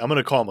how I'm going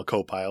to call him a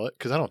co-pilot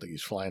because I don't think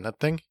he's flying that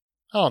thing.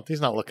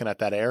 He's not looking at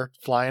that air,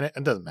 flying it.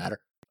 It doesn't matter.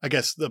 I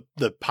guess the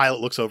pilot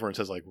looks over and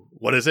says, like,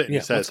 what is it? And Yeah,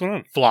 he says, what's going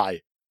on?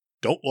 fly.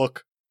 Don't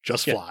look.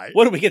 Just Yeah. fly.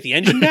 What do we get? The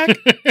engine back?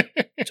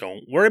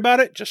 Don't worry about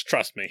it. Just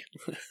trust me.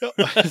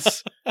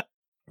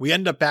 We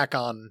end up back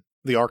on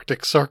the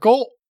Arctic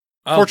Circle.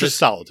 Oh, Fortress of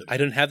Solitude. I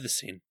didn't have the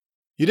scene.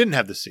 You didn't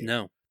have the scene.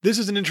 No. This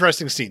is an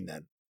interesting scene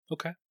then.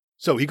 Okay.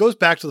 So he goes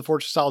back to the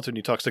Fortress of Solitude and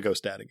he talks to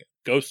Ghost Dad again.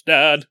 Ghost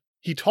Dad.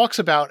 He talks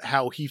about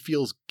how he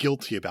feels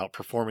guilty about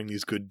performing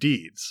these good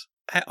deeds.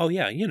 Oh,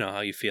 yeah. You know how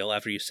you feel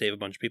after you save a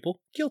bunch of people.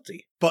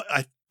 Guilty. But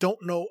I don't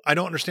know. I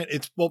don't understand.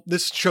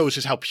 This shows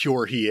just how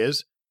pure he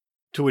is.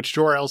 To which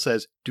Jor-El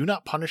says, do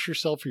not punish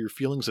yourself for your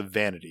feelings of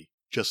vanity.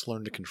 Just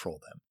learn to control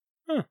them.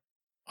 Huh.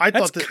 I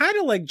That's thought that kind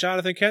of like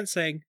Jonathan Kent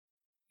saying,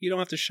 you don't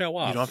have to show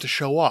off. you don't have to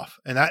show off.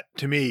 And that,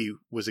 to me,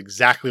 was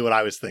exactly what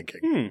I was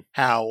thinking.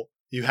 How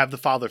you have the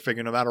father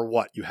figure no matter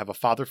what. You have a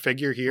father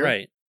figure here.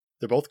 Right.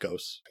 They're both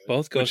ghosts.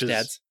 Both ghost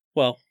dads.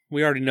 Well,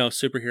 we already know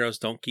superheroes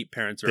don't keep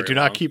parents very They do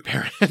not long. keep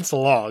parents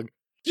along.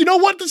 You know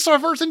what? This is our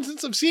first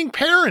instance of seeing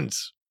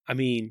parents. I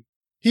mean,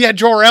 He had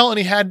Jor-El and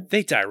he had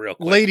they die real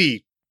quick.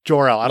 Lady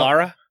Jor-El.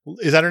 Lara?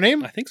 Is that her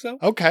name? I think so.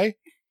 Okay.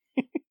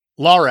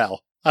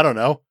 Laurel. I don't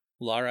know.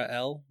 Lara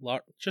L?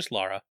 Just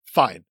Lara.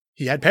 Fine.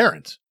 He had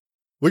parents.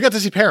 We got to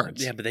see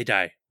parents. Yeah, but they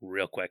die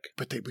real quick.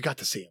 But we got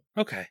to see them.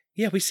 Okay.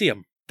 Yeah, we see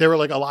them. They were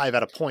like alive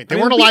at a point. They I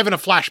mean, weren't we- alive in a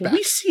flashback.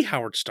 We see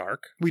Howard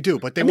Stark. We do,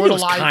 but they I mean, weren't it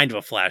was alive. kind of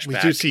a flashback. We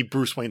do see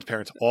Bruce Wayne's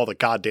parents all the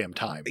goddamn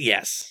time.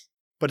 Yes.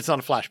 But it's not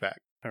a flashback.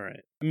 All right.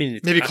 I mean,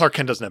 it's Maybe ki- Clark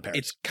Kent doesn't have parents.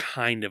 It's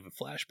kind of a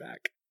flashback.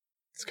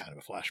 It's kind of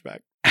a flashback.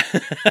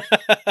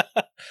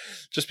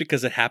 Just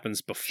because it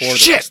happens before the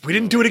Shit! rest of We the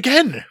didn't do it movie.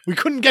 again. We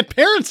couldn't get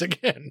parents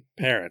again.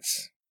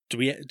 Parents. Do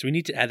we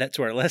need to add that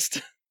to our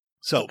list?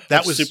 So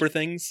that Of was super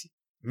things.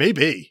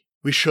 Maybe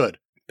we should.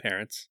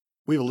 Parents.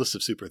 We have a list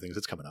of super things.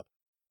 It's coming up.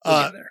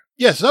 We'll get there.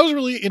 Yeah, so that was a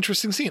really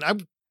interesting scene.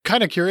 I'm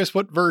kind of curious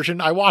what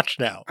version I watched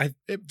now. I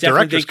Director's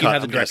Definitely think you cut,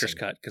 have the I'm director's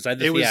guessing. cut because I had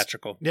the It was-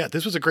 theatrical. Yeah,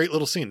 this was a great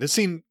little scene. This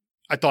scene,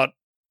 I thought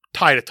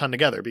tied a ton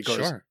together because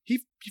Sure.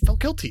 he felt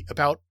guilty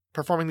about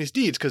performing these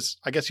deeds because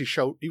I guess he was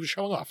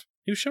showing off.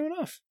 He was showing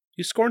off.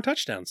 He was scoring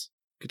touchdowns.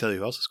 I could tell you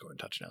who else is scoring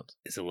touchdowns.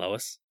 Is it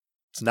Lois?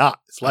 It's not.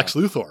 It's Lex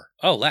Luthor.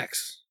 Oh,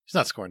 Lex. He's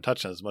not scoring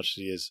touchdowns as much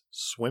as he is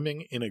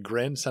swimming in a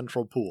Grand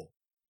Central pool.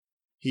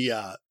 He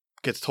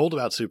gets told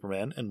about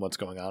Superman and what's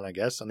going on, I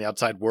guess, on the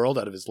outside world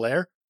out of his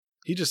lair.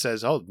 He just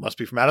says, oh, it must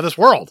be from out of this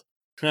world.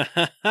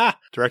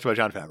 Directed by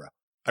Jon Favreau.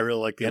 I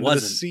really like the end of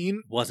the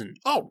scene. Wasn't.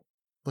 Oh,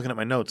 looking at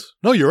my notes.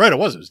 No, you're right. It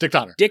was Dick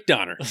Donner. Dick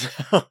Donner.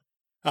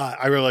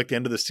 I really like the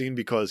end of the scene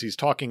because he's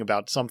talking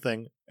about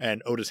something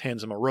and Otis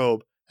hands him a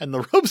robe and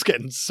the robe's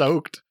getting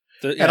soaked.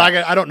 And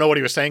I don't know what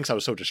he was saying because I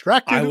was so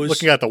distracted. I was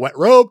looking at the wet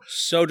robe.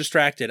 So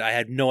distracted. I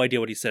had no idea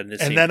what he said in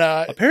this scene. And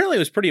then apparently it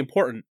was pretty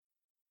important.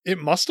 It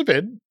must have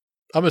been.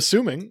 I'm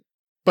assuming.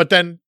 But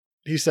then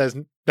he says,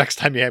 next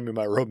time you hand me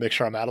my robe, make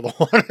sure I'm out of the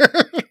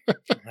water.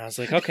 And I was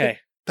like, okay.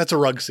 That's a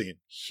rug scene.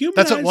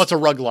 Humanized, that's a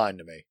rug line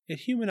to me. It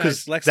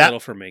humanized Lex a little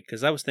for me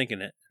because I was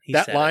thinking it.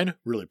 That line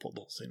really pulled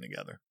the whole scene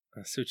together.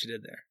 I see what you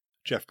did there.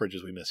 Jeff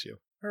Bridges, we miss you.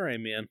 All right,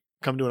 man.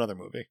 Come do another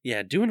movie.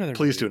 Yeah, do another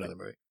Please do another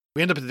movie.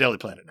 We end up at the Daily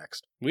Planet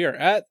next. We are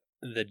at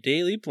the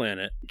Daily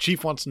Planet.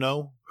 Chief wants to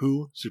know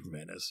who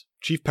Superman is.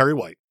 Chief Perry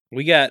White.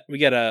 We got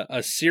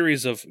a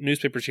series of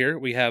newspapers here.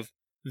 We have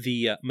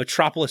the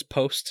Metropolis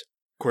Post.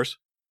 Of course.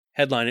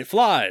 Headline, It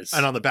Flies.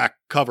 And on the back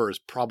cover is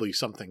probably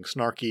something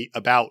snarky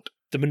about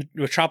the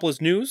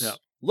Metropolis News. Yeah.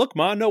 Look,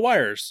 Ma, no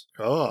wires.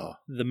 Oh.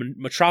 The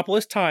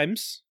Metropolis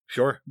Times.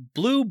 Sure.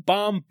 Blue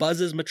bomb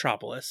buzzes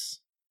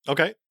Metropolis.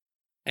 Okay.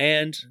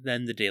 And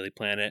then the Daily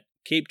Planet.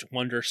 Caped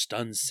Wonder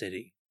stuns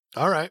city.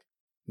 All right.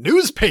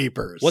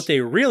 Newspapers. What they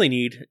really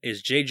need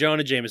is J.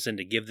 Jonah Jameson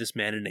to give this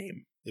man a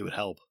name. It would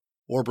help.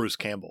 Or Bruce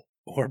Campbell.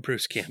 Or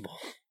Bruce Campbell.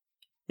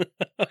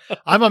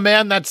 I'm a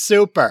man that's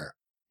super.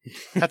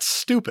 That's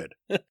stupid.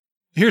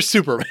 Here's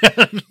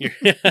Superman.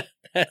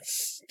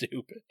 That's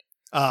stupid.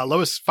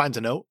 Lois finds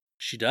a note.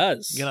 She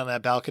does. Get on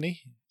that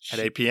balcony at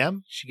 8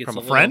 p.m. She gets from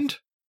a friend.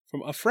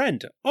 From a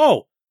friend.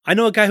 Oh, I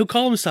know a guy who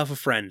called himself a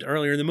friend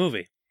earlier in the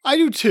movie. I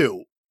do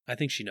too. I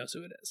think she knows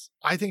who it is.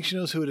 I think she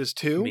knows who it is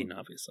too. I mean,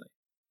 obviously.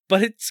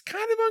 But it's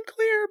kind of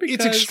unclear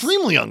because... It's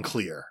extremely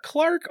unclear.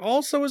 Clark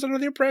also is under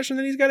the impression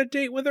that he's got a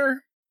date with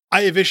her.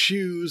 I have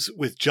issues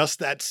with just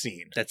that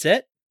scene. That's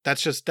it?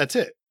 That's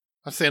it.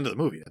 That's the end of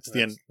the movie. That's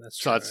the end. That's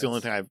true. So that's the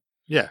only thing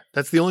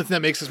that's the only thing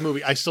that makes this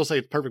movie. I still say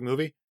it's a perfect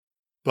movie,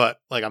 but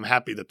like I'm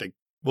happy that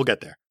we'll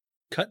get there.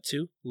 Cut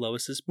to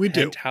Lois's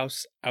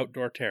penthouse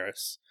outdoor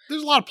terrace.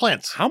 There's a lot of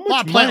plants. How much a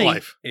lot of money plant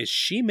life. is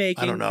she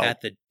making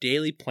at the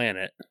Daily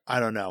Planet? I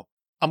don't know.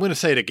 I'm going to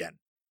say it again.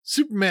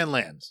 Superman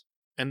lands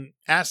and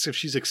asks if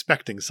she's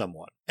expecting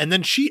someone. And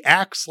then she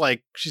acts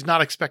like she's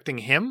not expecting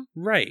him.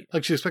 Right.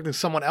 Like she's expecting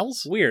someone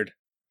else. Weird.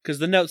 Because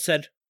the note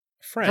said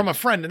friend. From a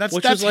friend. And that's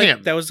like,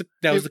 him. That was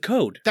the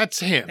code. That's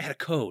him. They had a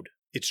code.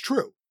 It's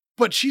true.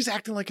 But she's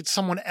acting like it's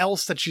someone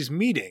else that she's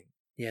meeting.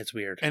 Yeah, it's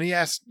weird. And he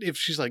asked if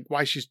she's like,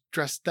 why she's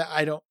dressed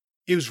that.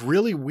 It was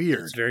really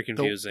weird. It's very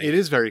confusing. It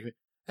is very.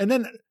 And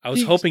then I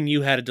was hoping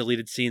you had a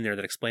deleted scene there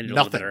that explained it a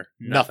little better.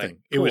 Nothing.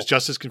 Cool. It was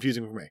just as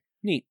confusing for me.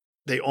 Neat.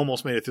 They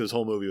almost made it through this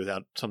whole movie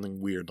without something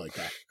weird like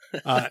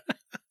that.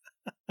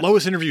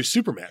 Lois interviews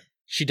Superman.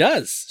 She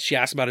does. She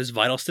asks about his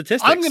vital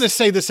statistics. I'm going to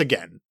say this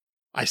again.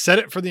 I said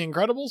it for The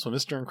Incredibles when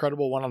Mr.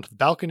 Incredible went onto the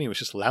balcony and was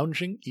just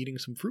lounging, eating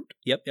some fruit.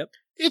 Yep.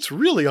 It's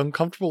really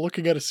uncomfortable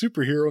looking at a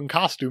superhero in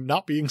costume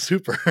not being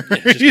super.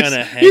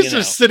 Yeah, he's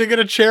just sitting in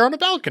a chair on a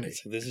balcony.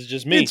 So this is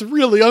just me. It's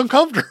really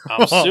uncomfortable.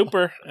 I'm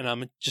super, and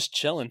I'm just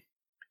chilling.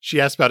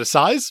 She asks about his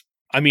size.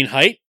 I mean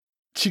height.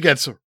 She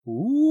gets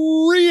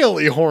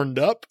really horned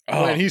up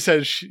when he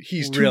says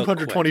he's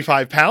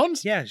 225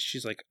 pounds. Yeah,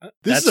 she's like...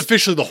 this is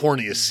officially the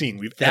horniest scene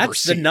we've ever seen.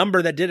 That's the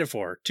number that did it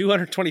for her.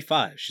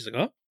 225. She's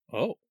like,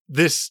 oh.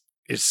 This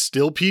is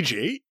still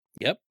PG.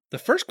 Yep. The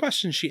first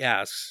question she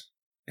asks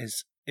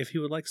is if he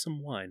would like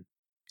some wine.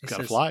 He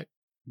gotta fly.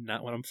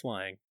 Not when I'm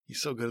flying. He's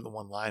so good at the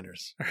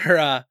one-liners.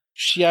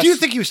 She asks, do you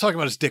think he was talking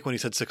about his dick when he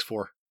said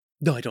 6'4"?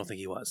 No, I don't think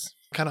he was.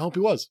 Kind of hope he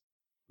was.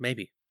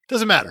 Maybe.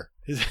 Doesn't matter.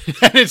 And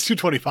it's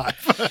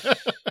 225.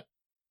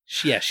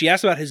 She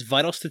asked about his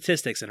vital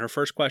statistics in her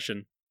first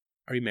question.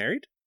 Are you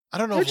married? I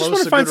don't know I if just Lois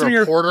want to find some of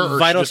your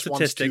vital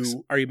statistics.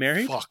 Are you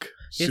married? Fuck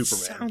It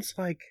Superman. sounds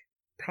like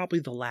probably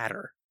the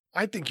latter.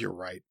 I think you're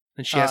right.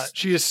 And she asked,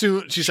 she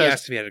says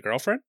if he had a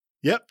girlfriend.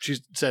 Yep. She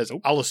says,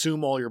 I'll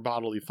assume all your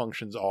bodily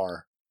functions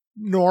are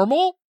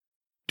normal.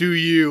 Do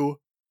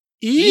you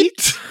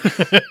eat?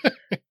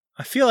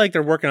 I feel like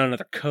they're working on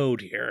another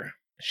code here.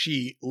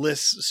 She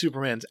lists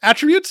Superman's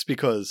attributes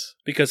because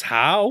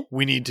how?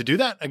 We need to do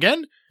that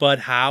again. But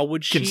how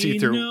would she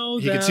know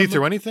He can see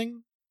through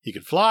anything. He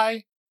can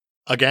fly.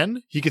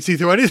 Again, he can see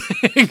through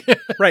anything.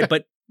 Right,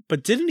 but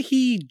didn't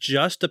he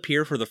just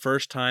appear for the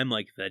first time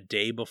like the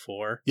day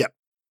before? Yep.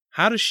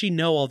 How does she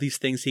know all these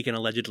things he can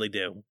allegedly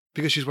do?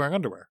 Because she's wearing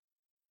underwear.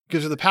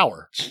 Gives her the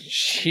power.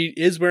 She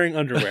is wearing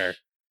underwear.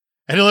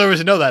 And the only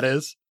reason to know that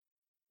is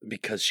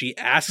Because she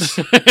asks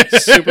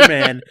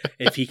Superman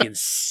if he can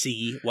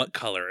see what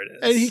color it is.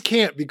 And he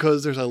can't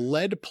because there's a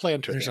lead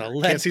planter There's there. a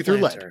lead Can't see through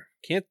lead. planter.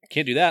 Can't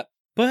do that.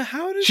 But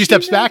how does She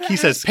steps know back. to He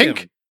says ask pink.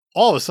 him?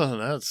 All of a sudden,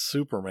 that's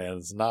Superman.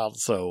 It's not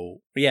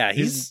so... Yeah,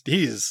 he's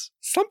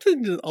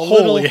something a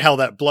holy little, hell,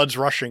 that blood's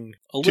rushing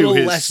a little to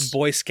his... less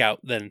Boy Scout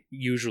than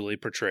usually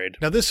portrayed.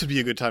 Now, this would be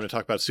a good time to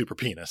talk about super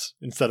penis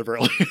instead of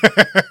earlier.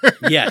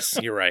 Yes,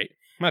 you're right.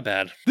 My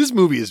bad. This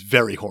movie is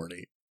very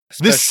horny.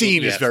 This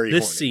scene is very horny.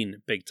 This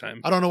scene, big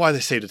time. I don't know why they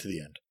saved it to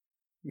the end.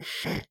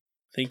 I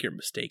think you're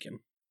mistaken.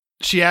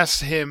 She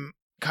asks him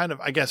kind of,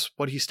 I guess,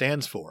 what he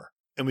stands for.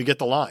 And we get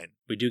the line.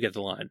 We do get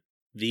the line.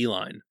 The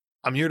line.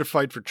 I'm here to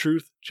fight for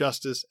truth,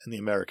 justice, and the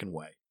American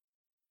way.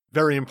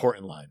 Very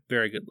important line.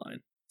 Very good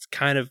line. It's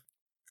kind of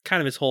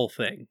his whole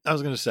thing. I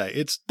was going to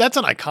say, that's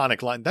an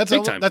iconic line. That's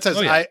Big time. That's as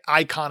Oh, yeah.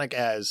 iconic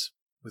as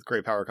with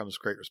great power comes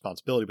great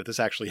responsibility, but this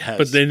actually has...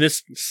 But in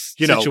this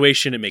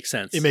situation, it makes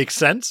sense. It makes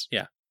sense.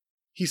 Yeah.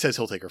 He says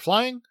he'll take her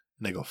flying,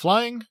 and they go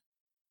flying,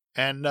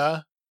 and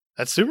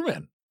that's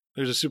Superman.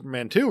 There's a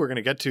Superman 2 we're going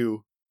to get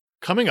to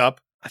coming up.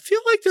 I feel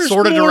like there's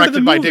sort of more directed to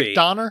the by movie. Dick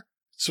Donner.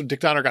 So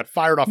Dick Donner got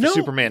fired off No. of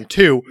Superman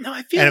 2, No,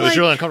 I feel and it was like,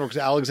 really uncomfortable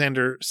because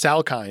Alexander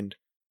Salkind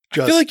I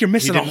feel like you're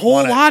missing a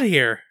whole lot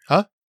here.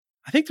 Huh?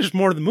 I think there's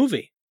more to the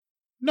movie.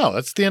 No,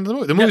 that's the end of the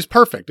movie. The movie's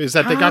perfect. Is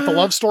that they got the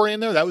love story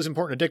in there? That was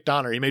important to Dick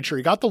Donner. He made sure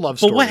he got the love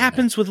story. But what in there.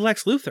 happens with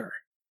Lex Luthor?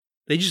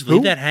 They just Who?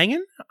 leave that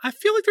hanging? I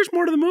feel like there's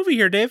more to the movie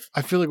here, Dave.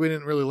 I feel like we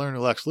didn't really learn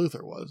who Lex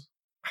Luthor was.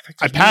 think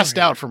I there's more passed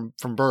here. out from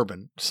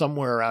bourbon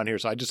somewhere around here,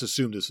 so I just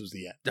assumed this was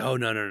the end. Oh,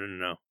 no.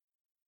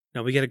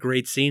 No, we get a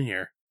great scene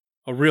here.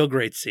 A real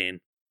great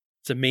scene.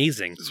 It's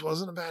amazing. This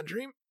wasn't a bad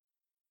dream.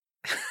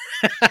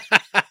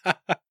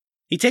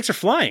 He takes her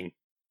flying.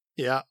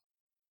 Yeah.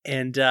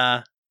 And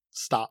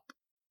Stop.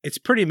 it's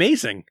pretty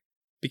amazing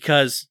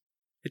because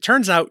it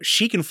turns out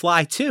she can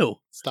fly too.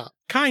 Stop.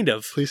 Kind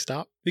of. Please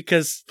stop.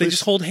 Because they Please.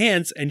 just hold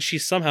hands and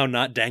she's somehow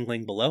not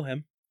dangling below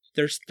him.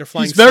 They're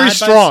flying He's very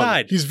side strong. by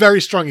side. He's very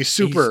strong. He's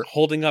super. He's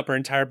holding up her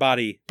entire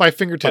body. By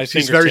fingertips. By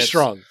He's very fingertips.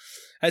 strong.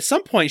 At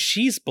some point,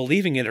 she's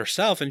believing it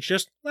herself and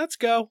just, let's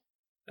go.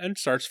 And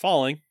starts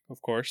falling,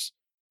 of course.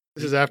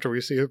 This is after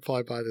we see her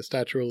fly by the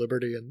Statue of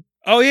Liberty and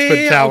Oh, yeah,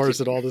 Twin yeah. Towers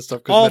and all this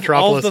stuff. All Because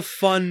Metropolis. the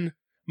fun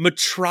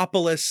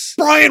Metropolis.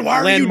 Brian, why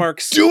are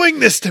landmarks. you doing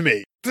this to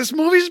me? This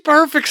movie's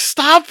perfect.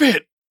 Stop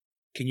it.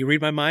 Can you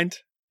read my mind?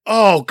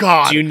 Oh,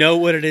 God. Do you know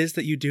what it is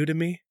that you do to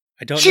me?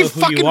 I don't know She's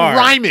who fucking you are.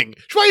 rhyming.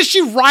 Why is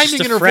she rhyming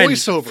Just a in her friend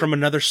voiceover? from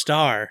another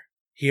star.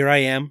 Here I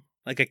am,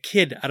 like a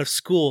kid out of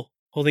school,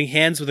 holding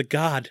hands with a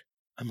god.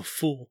 I'm a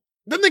fool.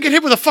 Then they get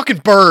hit with a fucking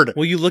bird.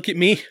 Will you look at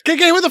me? They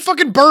get hit with a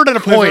fucking bird at a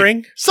Quivering?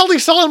 point. Sully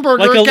Sullenberger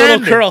Like a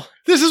again. little girl.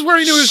 This is where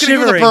he knew he was getting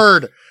hit with a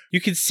Shivering. bird.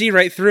 You can see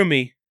right through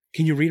me.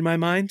 Can you read my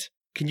mind?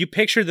 Can you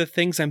picture the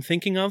things I'm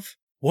thinking of?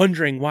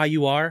 Wondering why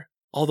you are?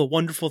 All the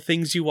wonderful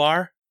things you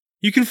are?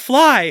 You can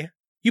fly!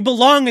 You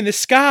belong in the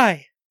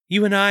sky!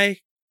 You and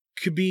I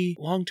could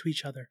belong to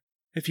each other.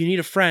 If you need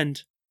a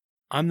friend,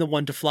 I'm the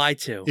one to fly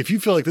to. If you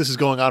feel like this is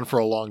going on for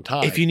a long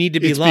time, If you need to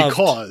be it's loved,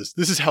 because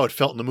this is how it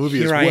felt in the movie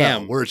here as I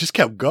well, am. where it just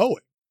kept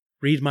going.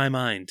 read my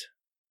mind.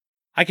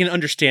 I can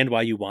understand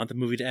why you want the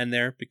movie to end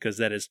there, because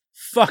that is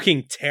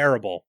fucking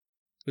terrible.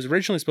 It was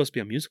originally supposed to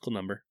be a musical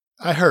number.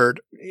 I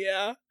heard.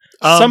 Yeah.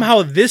 Um,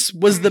 Somehow this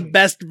was the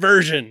best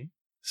version.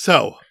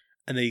 So,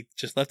 And they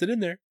just left it in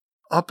there.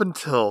 up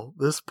until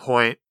this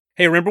point,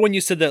 Hey, remember when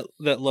you said that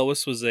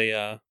Lois was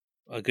a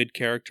good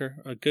character,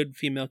 a good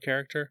female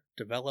character,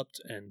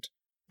 developed, and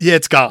yeah,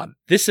 it's gone.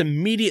 this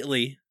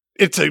immediately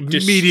It's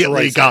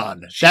immediately destroys her.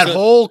 gone. She's That a-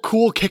 whole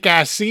cool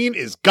kick-ass scene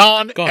is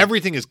gone. Gone.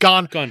 Everything is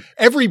gone. gone.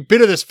 Every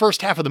bit of this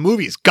first half of the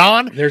movie is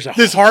gone. There's a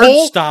This hard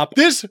whole- stop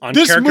This on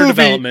this character movie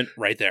development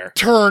right there.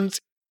 turns.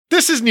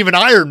 This isn't even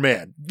Iron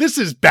Man. This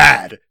is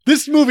bad.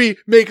 This movie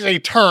makes a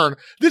turn.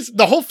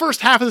 The whole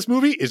first half of this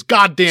movie is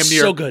goddamn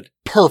near So good.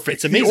 perfect.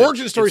 It's amazing. The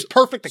origin story is It's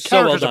perfect. The so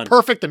well characters are done.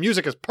 perfect. The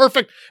music is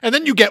perfect. And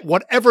then you get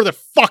whatever the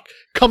fuck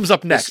comes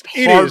up next.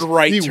 This It hard is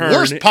right the turn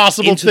worst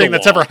possible into the thing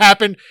that's wall. ever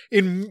happened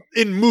in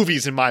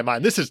movies in my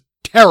mind. This is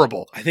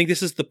terrible. I think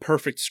this is the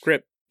perfect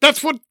script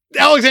That's what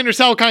Alexander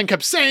Salkind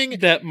kept saying.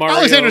 that Mario...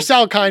 Alexander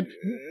Salkind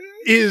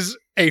is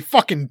a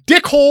fucking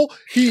dickhole.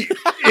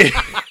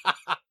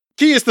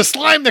 He is the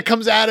slime that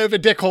comes out of a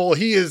dickhole.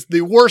 He is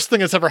the worst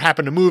thing that's ever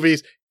happened to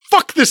movies.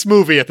 Fuck this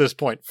movie at this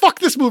point. Fuck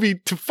this movie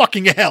to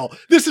fucking hell.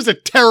 This is a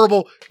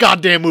terrible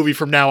goddamn movie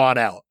from now on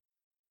out.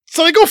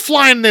 So they go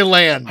flying and they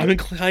land. I'm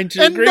inclined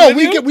to And agree no,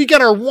 with you. we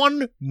get our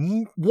one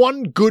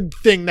good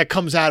thing that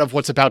comes out of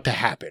what's about to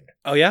happen.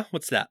 Oh, yeah?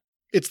 What's that?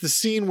 It's the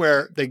scene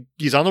where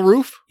he's on the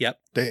roof. Yep.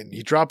 Then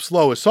he drops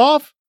Lois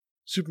off.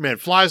 Superman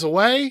flies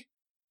away.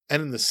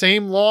 And in the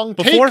same long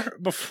take...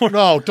 Before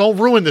No, don't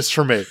ruin this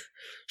for me.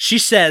 she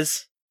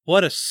says,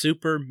 what a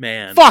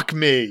Superman. Fuck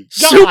me.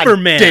 God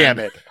Superman. damn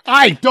it.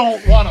 I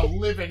don't want to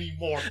live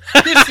anymore.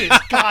 This is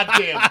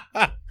goddamn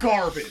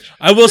garbage.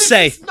 I will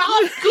say, It's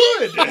not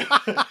good.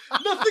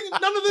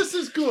 None of this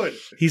is good.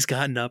 he's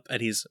gotten up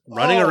and he's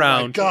running Oh,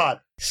 around, my God.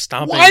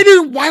 stomping.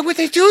 Why would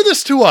they do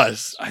this to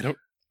us? I don't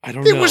I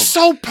don't know. It was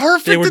so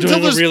perfect They were until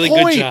doing a this really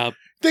point. good job.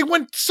 They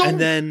went so. And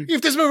then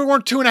if this movie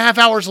weren't 2.5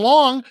 hours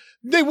long,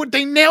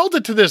 they nailed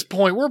it to this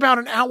point. We're about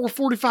an hour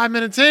 45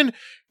 minutes in.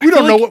 We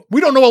don't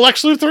know what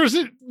Lex Luthor is,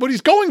 what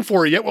he's going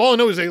for yet. All I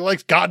know is he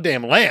likes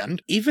goddamn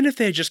land. Even if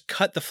they had just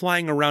cut the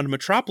flying around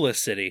Metropolis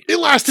City, it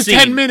lasted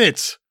 10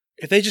 minutes.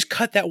 If they just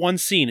cut that one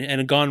scene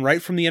and gone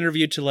right from the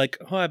interview to like,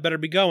 oh, I better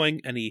be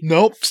going, and he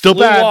still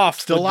bad.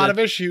 Off still a lot of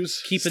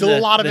issues. Still a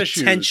lot of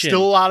issues. Tension.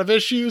 Still a lot of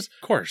issues.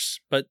 Of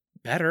course, but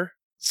better.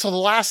 So the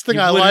last thing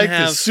I like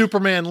is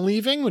Superman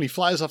leaving when he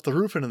flies off the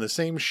roof, and in the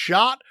same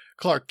shot,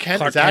 Clark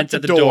Kent is at the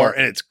door,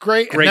 and it's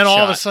great. And then all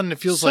of a sudden, it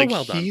feels like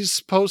he's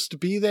supposed to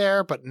be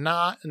there, but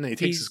not. And then he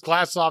takes his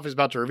glasses off. He's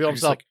about to reveal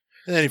himself,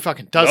 and then he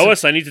fucking doesn't.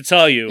 Lois, I need to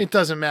tell you, it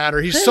doesn't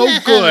matter. He's so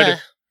good.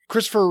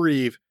 Christopher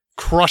Reeve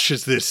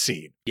crushes this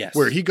scene. Yes.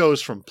 Where he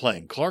goes from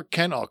playing Clark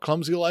Kent, all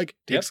clumsy like,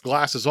 takes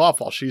glasses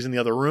off while she's in the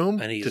other room,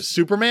 to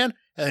Superman,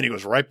 and then he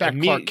goes right back to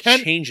Clark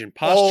Kent. Change in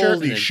posture.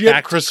 Holy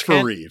shit,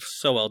 Christopher Reeve.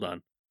 So well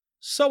done.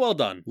 So well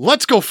done.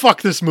 Let's go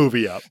fuck this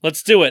movie up.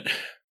 Let's do it.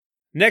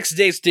 Next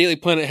day's Daily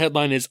Planet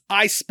headline is,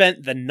 I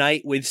spent the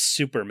night with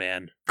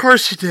Superman. Of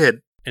course you did.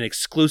 An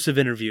exclusive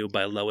interview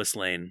by Lois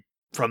Lane.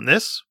 From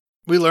this,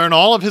 we learn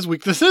all of his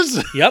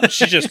weaknesses. Yep,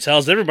 she just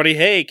tells everybody,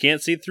 hey,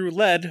 can't see through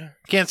lead.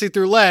 Can't see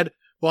through lead.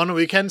 One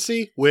we can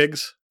see,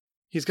 wigs.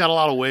 He's got a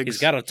lot of wigs.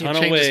 He's got a ton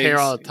of wigs. He changes hair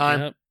all the time.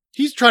 Yep.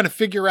 He's trying to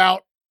figure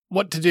out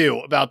what to do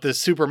about this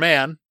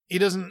Superman.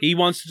 He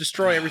wants to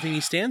destroy everything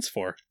he stands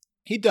for.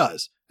 He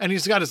does. And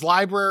he's got his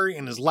library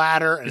and his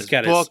ladder and his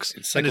books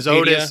and his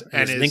Otis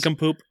and his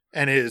nincompoop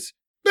and his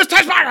Miss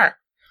Tessmacher!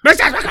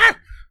 Miss Tessmacher!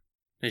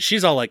 And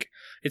she's all like,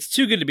 it's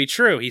too good to be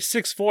true. He's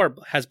 6'4",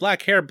 has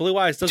black hair, blue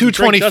eyes, doesn't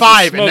 225, drink,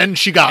 doesn't smoke, and then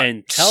she got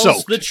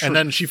soaked. And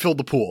then she filled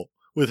the pool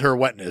with her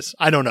wetness.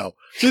 I don't know.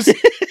 This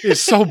is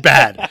so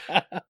bad.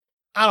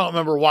 I don't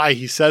remember why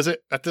he says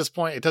it at this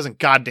point. It doesn't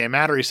goddamn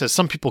matter. He says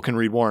some people can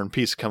read War and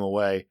Peace, come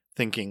away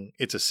thinking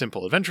it's a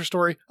simple adventure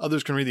story.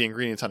 Others can read the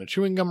ingredients on a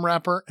chewing gum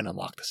wrapper and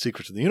unlock the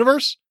secrets of the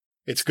universe.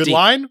 It's a good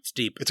line. It's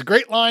deep. It's a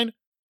great line.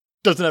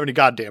 Doesn't have any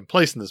goddamn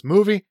place in this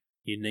movie.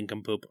 You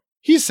nincompoop.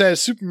 He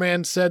says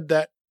Superman said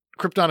that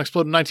Krypton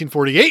exploded in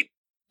 1948.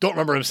 Don't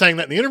remember him saying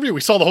that in the interview. We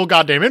saw the whole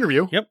goddamn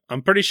interview. Yep.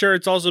 I'm pretty sure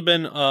it's also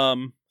been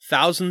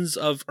thousands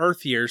of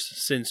Earth years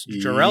since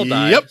Jor-El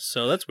died. Yep.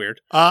 So that's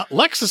weird.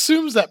 Lex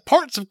assumes that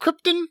parts of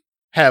Krypton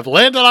have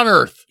landed on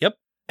Earth. Yep.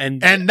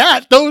 And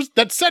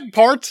that said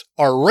parts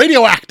are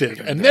radioactive,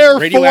 and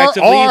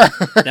therefore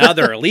now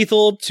they're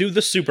lethal to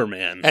the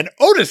Superman. And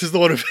Otis is the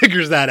one who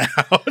figures that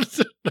out.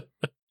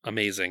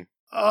 Amazing.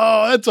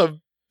 Oh, that's a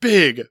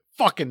big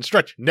fucking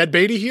stretch. Ned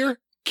Beatty here,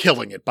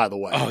 killing it, by the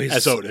way,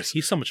 as Otis.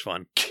 He's so much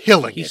fun.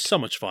 He's so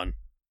much fun.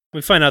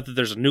 We find out that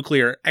there's a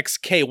nuclear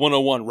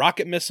XK-101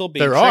 rocket missile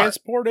being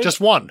transported.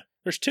 Just one.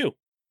 There's two.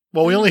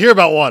 Well, we only hear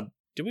about one.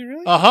 Do we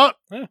really? Uh-huh.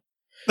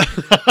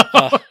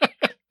 Oh.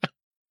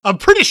 I'm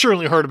pretty sure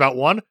only heard about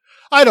one.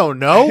 I don't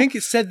know. I think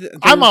it said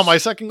I'm on my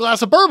second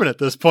glass of bourbon at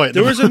this point.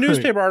 There was a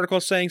newspaper article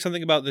saying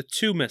something about the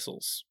two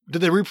missiles.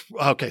 Did they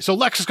okay, so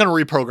Lex is going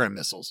to reprogram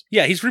missiles.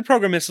 Yeah, he's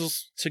reprogrammed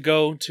missiles to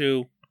go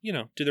to,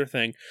 do their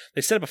thing.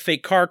 They set up a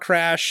fake car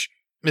crash.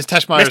 Miss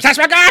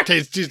Tessmacher!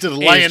 She's just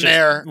laying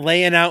there.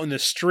 Laying out in the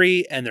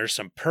street, and there's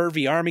some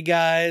pervy army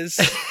guys.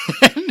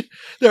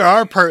 There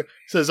are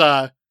says,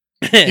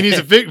 he needs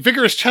a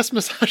vigorous chest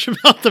massage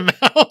about the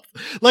mouth.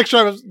 Lex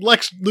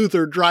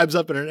Luthor drives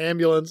up in an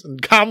ambulance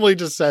and calmly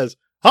just says,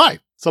 "Hi,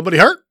 somebody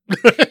hurt?"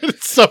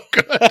 It's so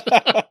good.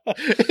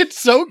 It's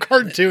so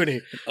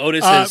cartoony.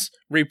 Otis is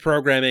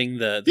reprogramming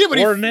the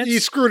coordinates. He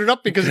screwed it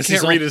up because he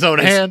can't read his own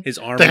hand. His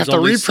arm they have to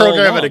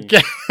reprogram it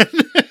again.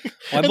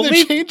 Well, and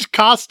they change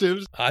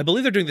costumes. I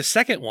believe they're doing the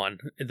second one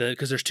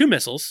because there's two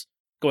missiles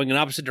going in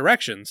opposite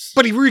directions.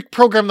 But he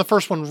reprogrammed the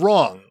first one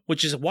wrong.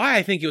 Which is why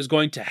I think it was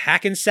going to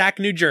Hackensack,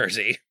 New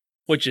Jersey.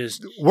 Which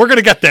is... We're going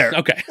to get there.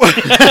 Okay.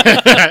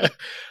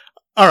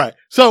 All right.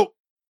 So...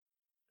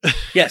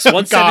 Yes,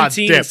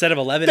 117 instead of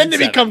 11. Then they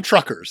become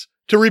truckers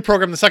to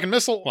reprogram the second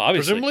missile, well,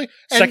 obviously. presumably.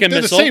 Second and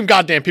they're missile. The same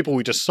goddamn people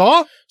we just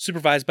saw.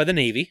 Supervised by the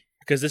Navy,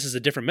 because this is a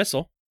different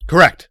missile.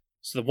 Correct.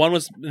 So the one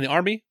was in the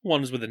Army,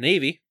 one was with the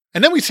Navy.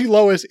 And then we see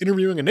Lois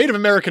interviewing a Native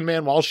American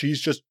man while she's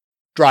just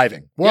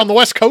driving. We're on the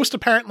West Coast,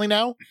 apparently,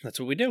 now. That's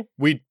what we do.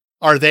 We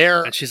are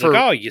there. And she's for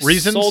like, oh, you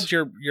reasons? sold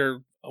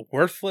your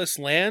worthless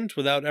land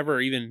without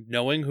ever even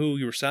knowing who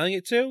you were selling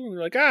it to? And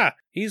we're like,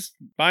 he's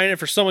buying it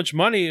for so much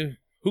money.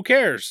 Who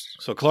cares?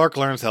 So Clark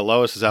learns that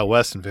Lois is out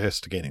west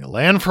investigating a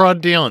land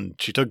fraud deal, and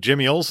she took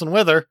Jimmy Olsen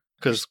with her,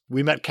 because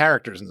we met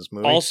characters in this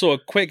movie. Also, a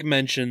quick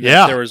mention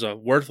that there was a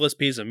worthless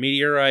piece of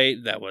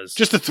meteorite that was...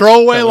 just a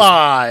throwaway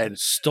line.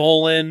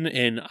 Stolen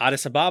in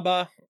Addis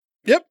Ababa.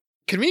 Yep.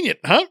 Convenient,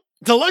 huh?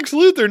 So Lex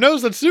Luthor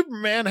knows that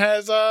Superman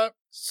has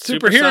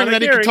super hearing,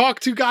 that he can talk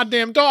to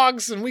goddamn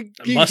dogs, and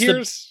he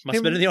hears must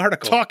have been in the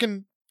article.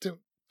 Talking to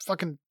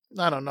fucking,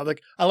 I don't know.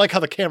 I like how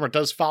the camera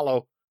does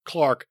follow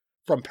Clark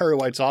from Perry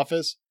White's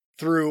office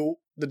through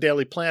the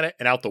Daily Planet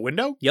and out the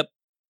window. Yep.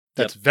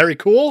 That's very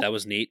cool. That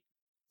was neat.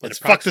 Let's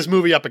fuck this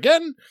movie up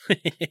again.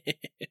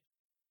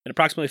 In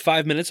approximately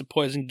 5 minutes, a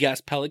poison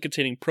gas pellet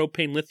containing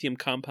propane lithium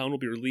compound will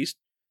be released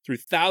through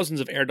thousands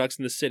of air ducts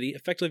in the city,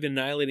 effectively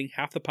annihilating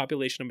half the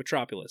population of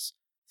Metropolis.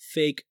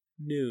 Fake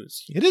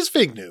news. It is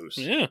fake news.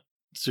 Yeah.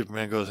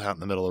 Superman goes out in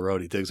the middle of the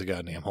road. He digs a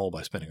goddamn hole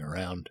by spinning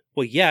around.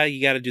 Well, yeah,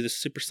 you got to do the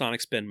supersonic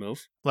spin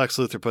move. Lex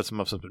Luthor puts him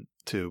up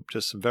to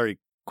just some very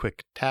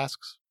quick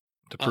tasks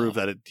to prove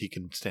that he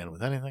can stand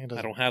with anything.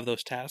 I don't have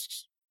those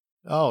tasks.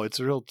 Oh, it's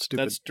a real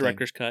stupid That's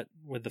director's cut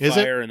with the Is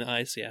fire and the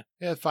ice, yeah.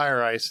 Yeah,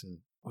 fire, ice, and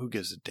who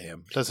gives a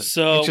damn? It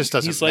just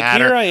doesn't he's like,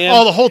 matter. Here I am.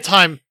 Oh, the whole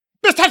time,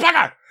 Mr.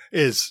 Tucker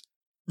is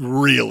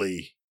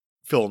really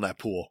filling that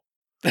pool.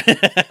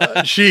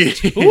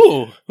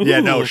 Ooh.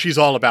 Yeah, no, she's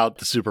all about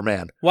the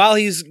Superman. While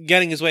he's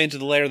getting his way into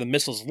the lair, the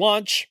missiles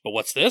launch. But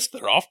what's this?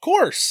 They're off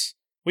course.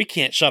 We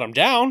can't shut them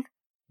down.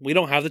 We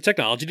don't have the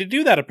technology to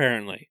do that,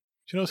 apparently.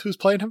 Do you know who's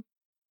playing him?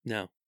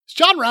 No. It's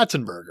John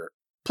Ratzenberger.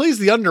 Plays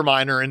the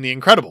Underminer in The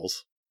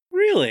Incredibles.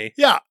 Really?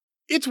 Yeah.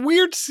 It's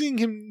weird seeing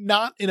him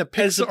not in a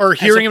Pixar or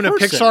hearing him in a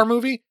Pixar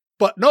movie.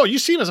 But no, you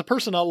see him as a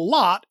person a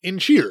lot in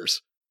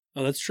Cheers.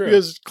 Oh, that's true.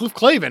 Because Cliff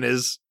Clavin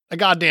is a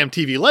goddamn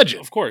TV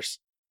legend. Of course.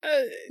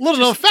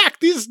 Little known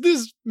fact, these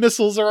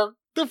missiles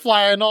they're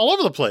flying all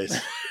over the place.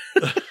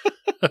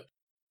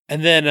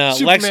 And then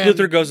Lex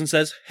Luthor goes and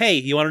says, "Hey,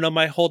 you want to know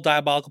my whole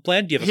diabolical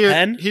plan? Do you have a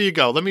pen? Here you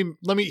go. Let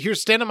me here,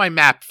 stand on my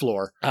map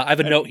floor. I have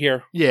a note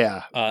here.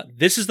 Yeah.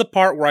 This is the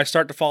part where I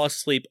start to fall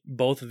asleep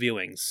both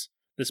viewings.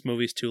 This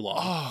movie's too long."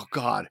 Oh,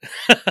 God.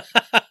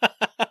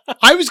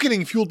 I was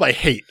getting fueled by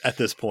hate at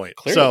this point.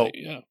 Clearly,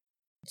 yeah.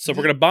 So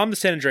we're going to bomb the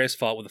San Andreas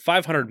Fault with a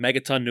 500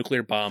 megaton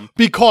nuclear bomb.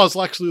 Because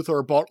Lex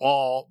Luthor bought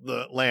all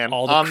the land.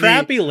 All the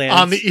crappy land.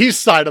 On the east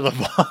side of the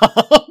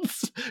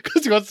bombs.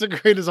 Because he wants to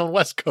create his own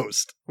West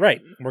Coast. Right.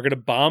 We're going to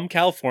bomb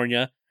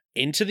California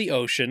into the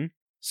ocean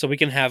so we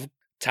can have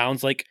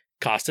towns like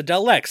Costa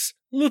del Lex,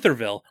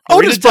 Lutherville,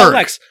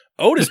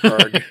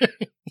 Otisburg.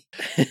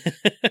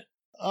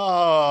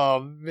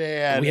 Oh,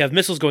 man. And we have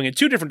missiles going in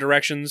two different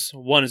directions.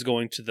 One is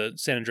going to the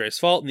San Andreas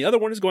Fault, and the other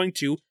one is going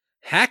to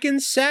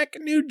Hackensack,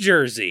 New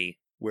Jersey.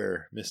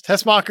 Where Miss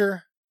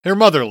Tessmacher, her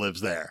mother lives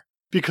there.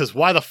 Because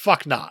why the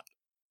fuck not?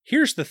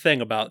 Here's the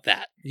thing about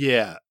that.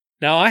 Yeah.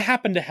 Now, I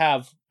happen to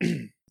have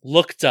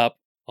looked up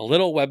a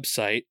little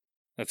website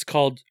that's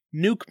called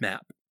Nuke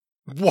Map.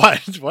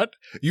 What?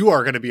 You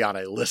are going to be on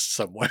a list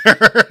somewhere.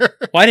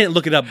 Well, I didn't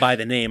look it up by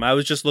the name. I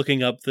was just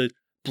looking up the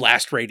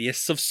blast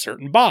radius of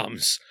certain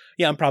bombs.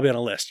 Yeah, I'm probably on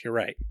a list. You're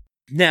right.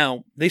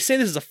 Now, they say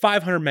this is a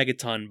 500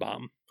 megaton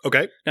bomb.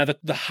 Okay. Now,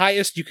 the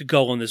highest you could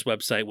go on this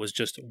website was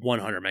just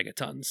 100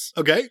 megatons.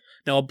 Okay.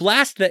 Now, a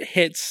blast that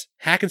hits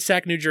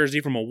Hackensack, New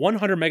Jersey from a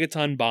 100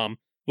 megaton bomb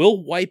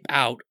will wipe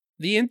out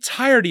the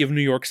entirety of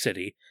New York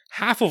City,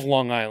 half of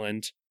Long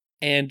Island,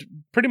 and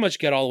pretty much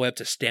get all the way up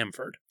to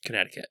Stamford,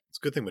 Connecticut. It's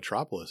a good thing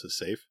Metropolis is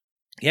safe.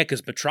 Yeah,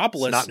 because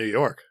Metropolis it's not New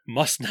York.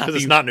 Must not be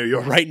it's not New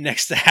York. Right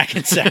next to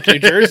Hackensack, New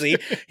Jersey.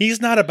 He's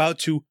not about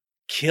to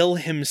kill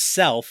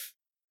himself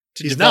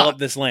to develop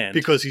this land.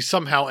 Because he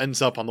somehow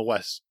ends up on the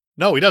west.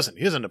 No, he doesn't.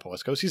 He isn't up on the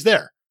West Coast. He's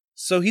there.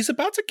 So he's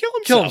about to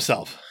kill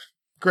himself.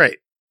 Great.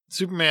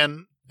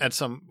 Superman, at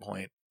some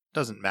point,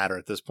 doesn't matter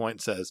at this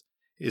point, says,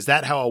 "Is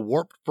that how a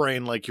warped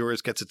brain like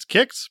yours gets its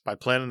kicks? By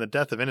planning the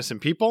death of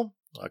innocent people?"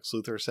 Lex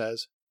Luthor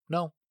says,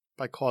 "No,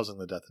 by causing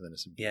the death of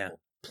innocent people." Yeah.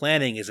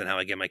 Planning isn't how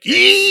I get my kicks.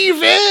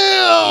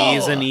 Evil!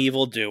 He's an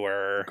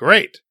evildoer.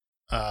 Great.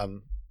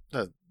 None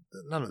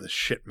of this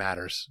shit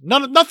matters.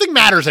 Nothing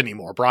matters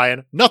anymore,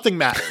 Brian. Nothing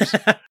matters.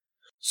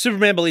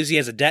 Superman believes he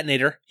has a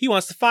detonator. He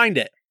wants to find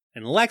it.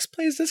 And Lex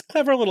plays this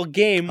clever little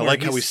game. I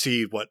like how we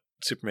see what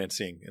Superman's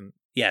seeing. And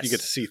yes. You get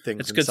to see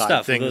things it's inside good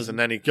stuff. things. And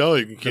then you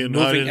can't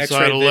hide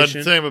inside a lead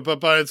thing.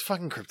 But it's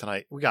fucking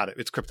kryptonite. We got it.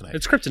 It's kryptonite.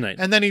 It's kryptonite.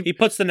 And then he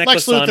puts the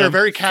necklace Lex Luthor on him,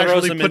 very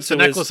casually puts the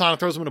necklace on and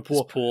throws him in a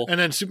pool. And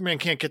then Superman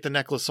can't get the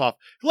necklace off.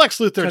 Lex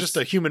Luthor, just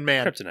a human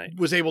man, kryptonite.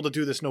 Was able to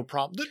do this no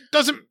problem.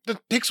 That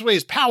takes away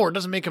his power.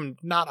 Doesn't make him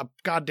not a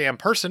goddamn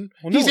person.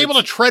 Well, he's able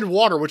to tread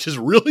water, which is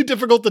really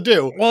difficult to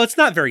do. Well, it's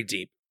not very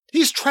deep.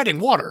 He's treading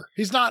water.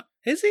 He's not.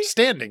 Is he?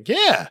 Standing.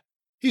 Yeah.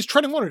 He's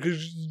treading water because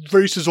his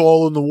face is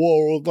all in the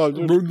wall.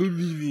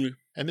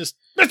 And this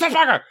Mr.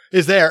 Fucker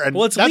is there. And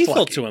well, it's that's lethal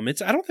lucky. to him.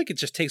 I don't think it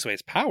just takes away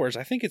his powers.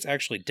 I think it's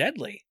actually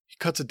deadly. He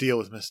cuts a deal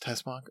with Miss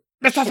Tessmacher.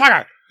 Mr.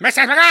 Fucker!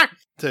 Mr. Fucker!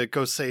 To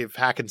go save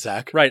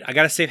Hackensack. Right. I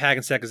got to save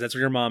Hackensack because that's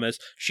where your mom is.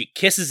 She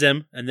kisses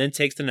him and then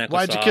takes the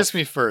necklace off. Why'd you kiss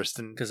me first?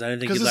 Because I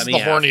didn't think you'd let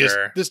me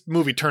after. This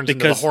movie turns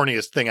into the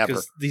horniest thing ever.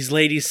 Because these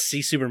ladies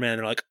see Superman and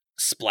they're like,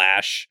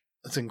 splash.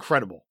 That's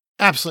incredible.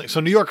 Absolutely. So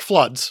New York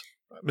floods.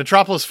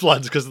 Metropolis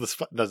floods because of this.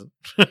 Doesn't.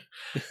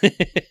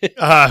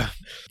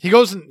 He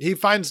goes and he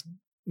finds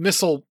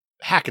missile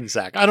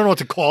Hackensack. I don't know what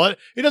to call it.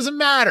 It doesn't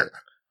matter.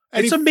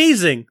 And it's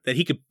amazing that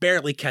he could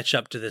barely catch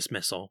up to this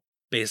missile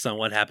based on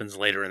what happens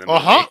later in the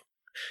movie.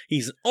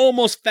 He's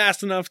almost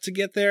fast enough to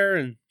get there.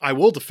 And I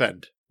will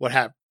defend what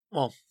happened.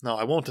 Well, no,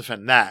 I won't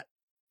defend that.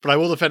 But I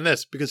will defend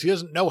this because he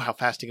doesn't know how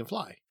fast he can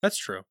fly. That's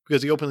true.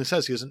 Because he openly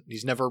says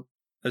he's never.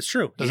 That's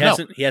true.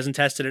 He hasn't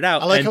tested it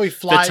out. I like how he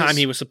flies. The time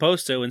he was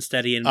supposed to,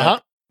 instead he ended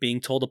up being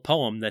told a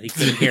poem that he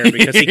couldn't hear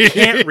because he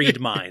can't read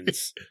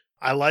minds.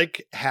 I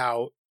like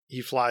how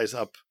he flies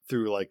up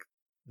through like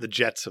the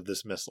jets of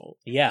this missile.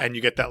 Yeah. And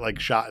you get that like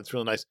shot. It's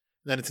really nice.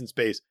 And then it's in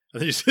space.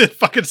 And then you see the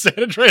fucking San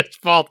Andreas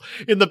Fault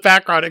in the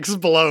background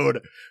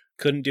explode.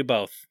 Couldn't do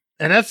both.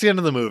 And that's the end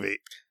of the movie.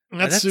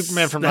 And that's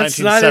Superman from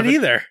 1970. That's not it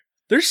either.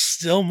 There's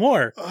still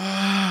more.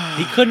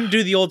 He couldn't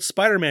do the old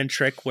Spider-Man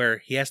trick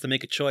where he has to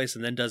make a choice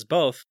and then does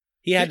both.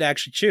 He had to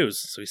actually choose.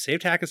 So he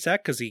saved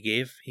Hackensack because he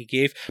gave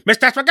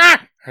Mr.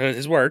 Spaghetti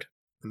his word.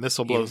 The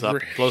missile blows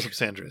up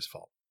San Andreas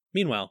Fault.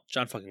 Meanwhile,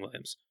 John fucking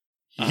Williams.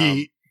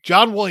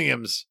 John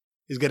Williams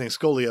is getting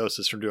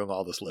scoliosis from doing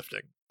all this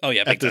lifting. Oh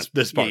yeah, at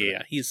this part.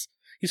 Yeah, he's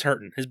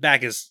hurting. His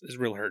back is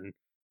real hurting.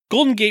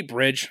 Golden Gate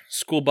Bridge,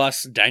 school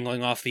bus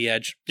dangling off the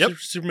edge. Yep.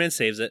 Superman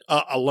saves it.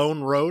 A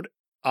lone road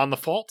on the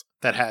fault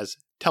that has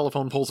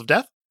telephone poles of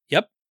death.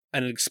 Yep.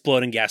 And an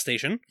exploding gas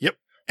station. Yep.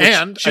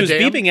 And she was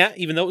beeping at,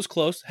 even though it was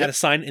close. Had a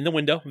sign in the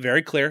window,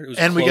 very clear. It was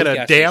and we get a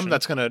dam station.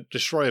 that's going to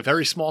destroy a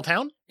very small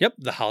town. Yep,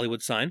 the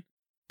Hollywood sign.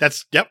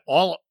 That's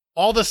all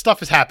this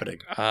stuff is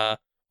happening.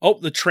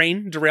 The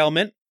train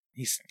derailment.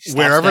 He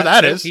wherever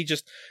that is. He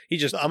just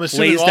I'm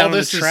assuming all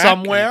this is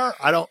somewhere.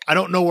 I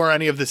don't know where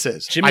any of this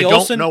is. Jimmy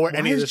Olsen, don't know where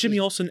any of this is. Jimmy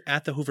Olsen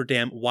at the Hoover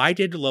Dam? Why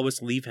did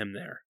Lois leave him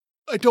there?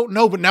 I don't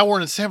know, but now we're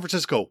in San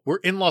Francisco. We're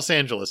in Los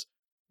Angeles.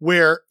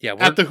 We're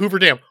at the Hoover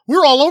Dam.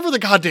 We're all over the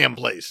goddamn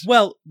place.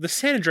 Well, the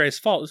San Andreas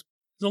Fault is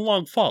a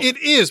long fault. It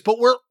is, but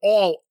we're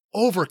all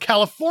over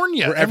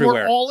California. We're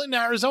everywhere. We're all in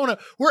Arizona.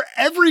 We're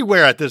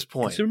everywhere at this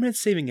point. And Superman's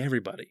saving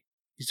everybody.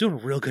 He's doing a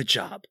real good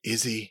job.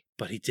 Is he?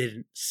 But he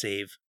didn't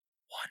save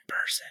one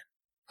person.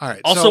 All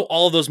right. Also,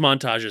 all of those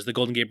montages, the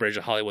Golden Gate Bridge,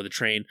 the Hollywood, the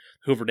train,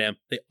 Hoover Dam,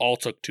 they all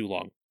took too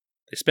long.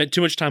 They spent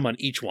too much time on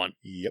each one.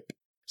 Yep.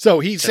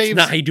 So That's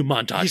not how you do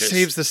montages. He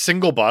saves the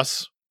single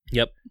bus.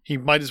 Yep. He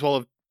might as well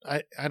have.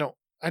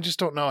 I just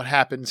don't know what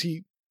happens.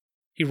 He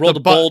rolled a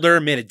boulder,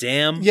 made a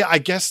dam. Yeah, I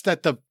guess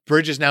that the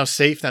bridge is now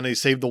safe. Then he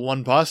saved the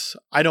one bus.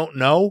 I don't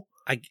know.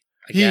 I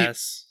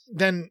guess.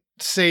 Then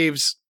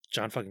saves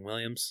John fucking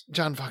Williams.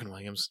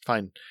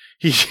 Fine.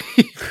 He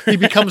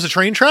becomes a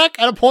train track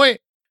at a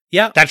point.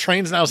 Yeah. That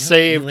train's now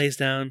saved. He lays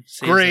down.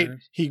 Great. That.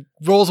 He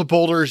rolls a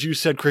boulder, as you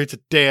said, creates a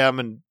dam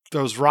and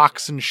throws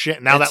rocks and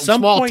shit. Now that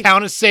small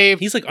town is saved.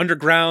 He's like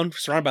underground,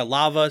 surrounded by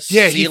lava.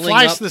 Yeah, he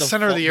flies to the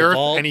center of the earth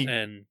and he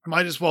and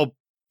might as well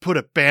put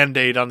a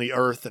Band-Aid on the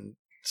earth and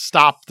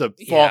stop the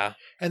fall. Yeah.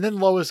 And then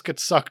Lois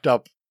gets sucked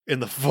up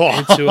in the fall.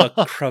 Into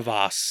a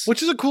crevasse.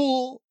 Which is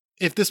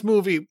if this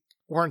movie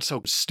weren't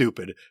so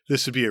stupid,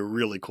 this would be a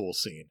really cool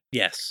scene.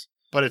 Yes.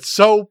 But it's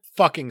so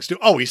fucking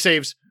stupid. Oh, he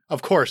saves,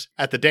 of course,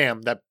 at the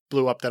dam that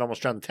blew up that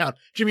almost drowned the town.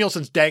 Jimmy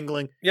Olsen's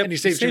dangling, and he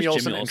saves Jimmy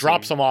Olsen and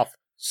drops him off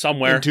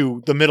somewhere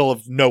into the middle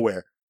of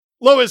nowhere.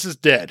 Lois is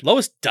dead.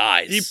 Lois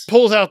dies. He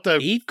pulls out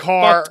the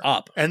car,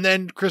 up. And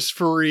then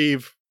Christopher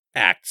Reeve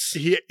acts.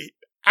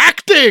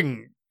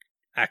 Acting.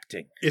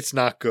 It's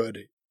not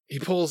good. He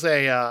pulls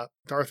a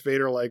Darth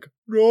Vader like,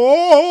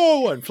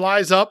 no, and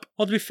flies up.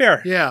 Well, to be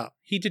fair, yeah,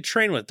 he did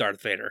train with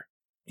Darth Vader.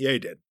 Yeah, he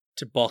did.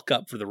 To bulk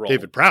up for the role.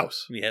 David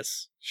Prowse.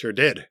 Yes. Sure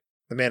did.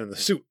 The man in the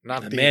suit,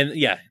 not the man.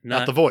 Yeah,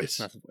 not the voice.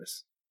 Not the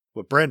voice.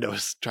 What Brando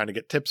is trying to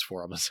get tips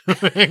for, I'm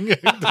assuming,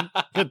 to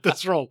get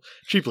this role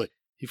cheaply.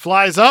 He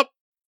flies up.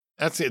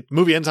 That's it. The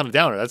movie ends on a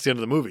downer. That's the end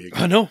of the movie.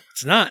 Oh no,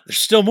 it's not. There's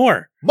still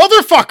more.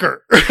 Motherfucker.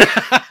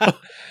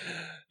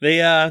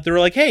 They were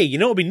like, hey, you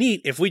know what would be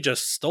neat if we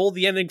just stole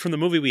the ending from the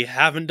movie we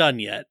haven't done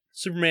yet,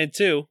 Superman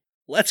 2.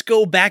 Let's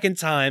go back in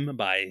time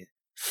by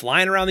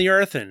flying around the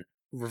Earth and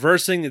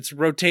reversing its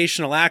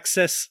rotational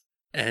axis,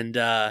 and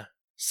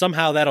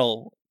somehow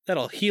that'll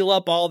heal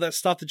up all that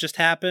stuff that just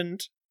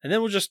happened, and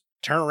then we'll just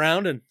turn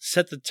around and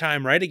set the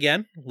time right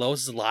again.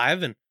 Lois is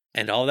alive,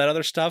 and all that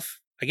other stuff,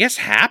 I guess,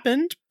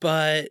 happened,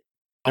 but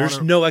there's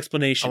no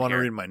explanation. I want to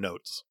read my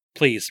notes.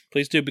 Please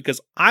do,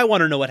 because I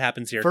want to know what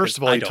happens here. First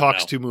of all, he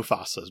talks to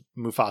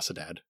Mufasa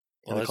Dad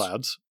in the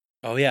clouds.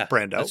 Oh yeah,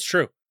 Brando. That's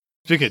true.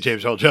 Speaking of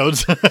James Earl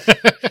Jones,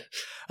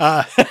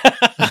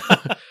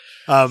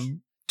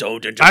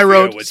 don't interfere. I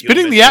wrote, with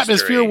spinning the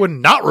atmosphere would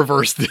not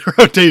reverse the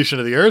rotation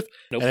of the Earth,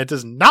 and it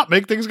does not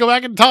make things go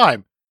back in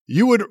time.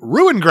 You would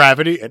ruin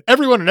gravity, and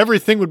everyone and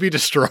everything would be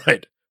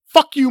destroyed.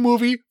 Fuck you,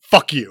 movie.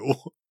 Fuck you.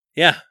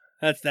 Yeah,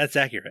 that's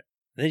accurate.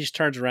 And then he just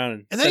turns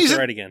around and sets it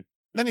right again.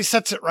 Then he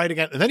sets it right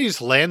again, and then he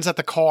just lands at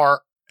the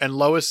car, and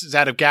Lois is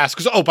out of gas.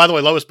 Because, oh, by the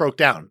way, Lois broke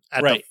down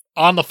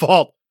on the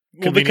fault.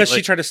 Well, because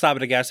she tried to stop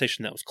at a gas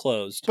station that was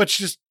closed. But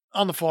she just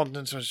on the fault, and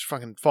then so she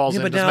fucking falls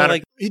in. But doesn't now,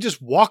 matter. He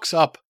just walks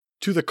up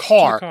to the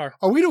car.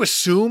 Are we to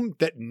assume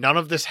that none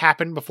of this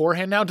happened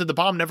beforehand now? Did the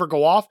bomb never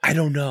go off? I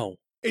don't know.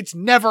 It's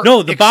never...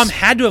 No, the bomb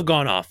had to have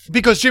gone off.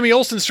 Because Jimmy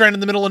Olsen's stranded in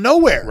the middle of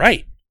nowhere.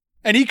 Right.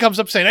 And he comes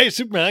up saying, hey,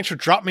 Superman, thanks for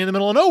dropping me in the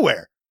middle of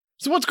nowhere.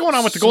 So what's going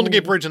on with the Golden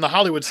Gate Bridge and the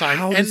Hollywood sign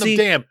and the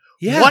dam?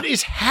 Yeah. What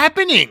is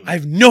happening? I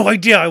have no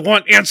idea. I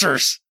want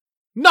answers.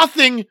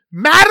 Nothing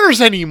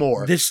matters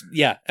anymore.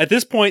 At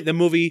this point, the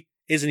movie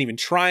isn't even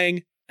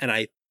trying, and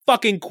I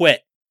fucking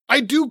quit. I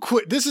do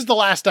quit. This is the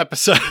last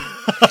episode.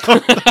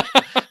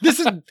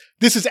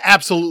 This is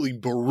absolutely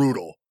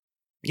brutal.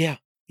 Yeah,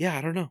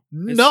 I don't know.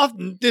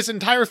 Nothing. This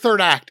entire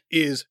third act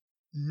is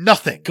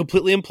nothing.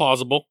 Completely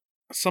implausible.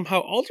 Somehow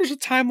alters a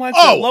timeline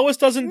so Lois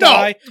doesn't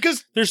die.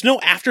 Because there's no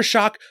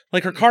aftershock.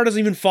 Like, her car doesn't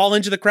even fall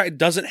into the crack. It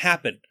doesn't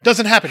happen.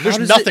 There's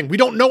nothing. We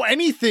don't know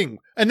anything.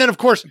 And then, of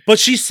course... But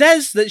she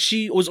says that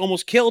she was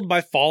almost killed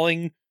by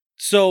falling,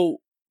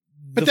 so...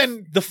 But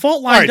then... The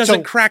fault line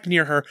doesn't crack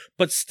near her,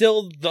 but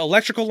still the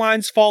electrical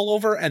lines fall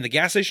over and the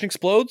gas station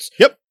explodes?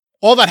 Yep.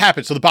 All that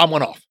happened, so the bomb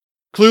went off.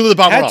 Clearly the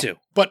bomb went off.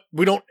 But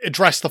we don't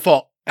address the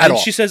fault at all.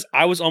 And she says,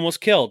 I was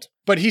almost killed.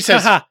 But he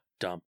says... Haha.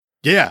 Dumb.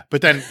 Yeah,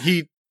 but then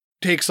he...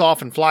 takes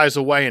off and flies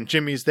away, and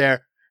Jimmy's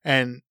there,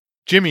 and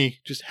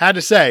Jimmy just had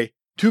to say,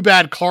 too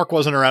bad Clark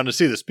wasn't around to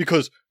see this,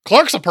 because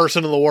Clark's a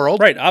person in the world.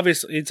 Right,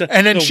 obviously. It's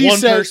and then she one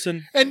says,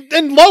 person. And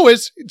then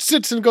Lois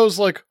sits and goes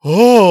like,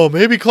 oh,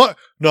 maybe Clark.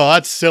 No,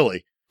 that's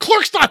silly.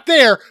 Clark's not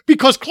there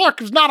because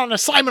Clark is not on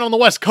assignment on the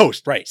West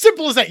Coast. Right.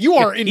 Simple as that. You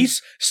are in...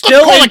 He's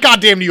still call it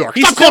goddamn New York.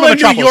 He's Stop still calling in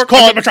Metropolis. New York.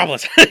 Call it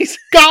Metropolis.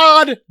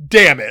 God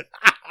damn it.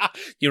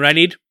 You know what I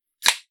need?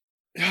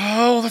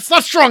 Oh, that's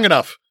not strong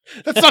enough.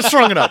 That's not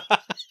strong enough.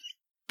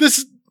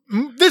 This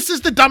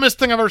is the dumbest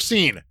thing I've ever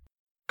seen.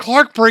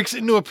 Clark breaks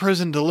into a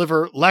prison to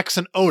deliver Lex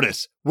and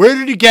Otis. Where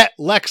did he get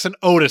Lex and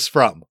Otis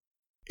from?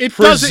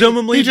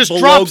 Presumably he just below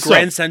drops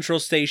Grand them. Central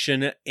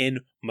Station in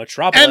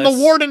Metropolis. And the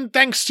warden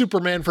thanks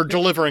Superman for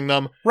delivering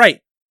them.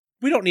 Right.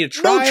 We don't need a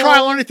trial. No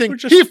trial or anything.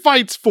 He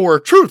fights for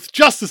truth,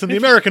 justice, and the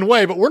American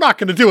way, but we're not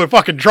going to do a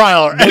fucking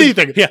trial or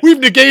anything. Yeah. We've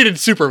negated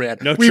Superman.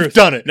 We've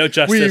done it. No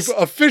justice. We've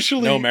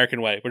officially... No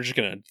American way. We're just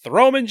going to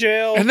throw him in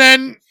jail. And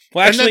then...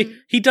 Well, actually,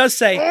 he does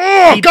say...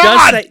 Oh,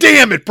 God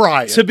damn it,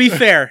 Brian! To be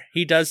fair,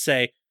 he does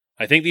say,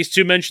 I think these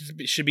two men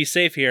should be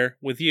safe here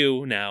with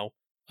you now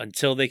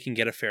until they can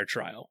get a fair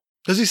trial.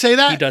 Does he say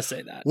that? He does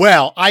say that.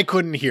 Well, I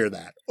couldn't hear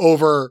that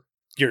over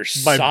your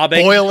my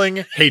sobbing,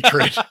 boiling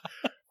hatred.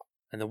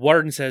 And the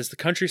warden says, the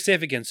country's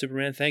safe again,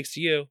 Superman, thanks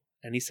to you.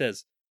 And he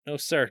says, no,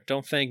 sir,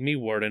 don't thank me,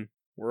 warden.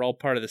 We're all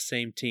part of the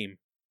same team.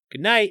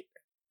 Good night.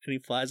 And he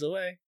flies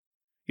away.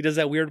 He does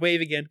that weird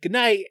wave again. Good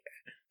night.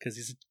 Because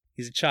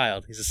he's a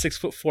child. He's a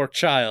 6'4"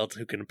 child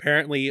who can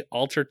apparently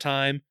alter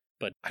time,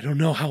 but I don't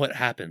know how it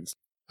happens.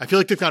 I feel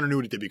like Dick Donner knew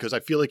what he did because I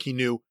feel like he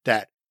knew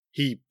that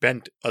he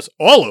bent us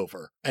all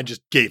over and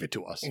just gave it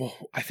to us. Well,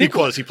 I think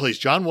because he plays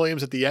John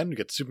Williams at the end, you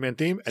get the Superman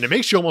theme, and it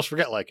makes you almost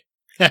forget, like,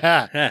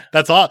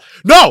 that's all.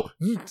 No!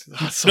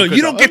 So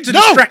you don't get to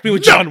distract me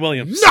with John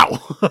Williams. No!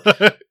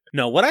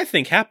 No, what I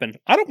think happened,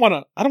 I don't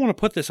want to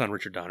put this on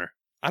Richard Donner.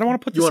 I don't want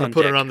to put this on Dick. You want to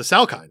put it on the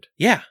Sal kind?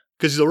 Yeah.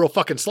 Because he's a real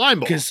fucking slime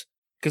ball.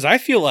 Because I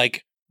feel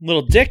like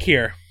little Dick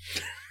here,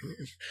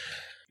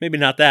 maybe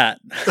not that.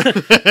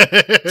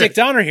 Dick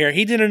Donner here,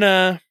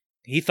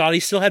 he thought he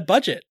still had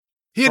budget.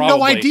 He had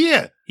no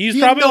idea. He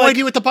had no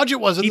idea what the budget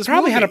was in this movie. He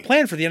probably had a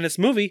plan for the end of this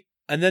movie,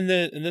 and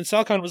then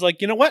Salcon was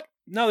like, you know what?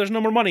 No, there's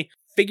no more money.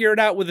 Figure it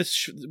out with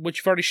what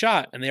you've already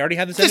shot, and they already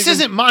had this. This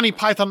isn't Monty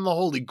Python and the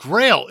Holy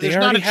Grail. There's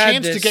not a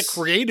chance to get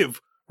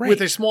creative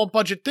with a small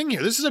budget thing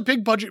here. This is a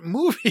big budget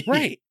movie,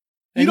 right?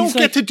 You don't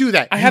get to do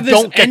that. I have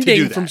this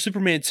ending from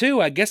Superman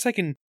 2. I guess I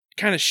can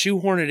kind of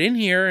shoehorn it in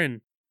here,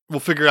 and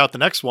we'll figure out the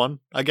next one.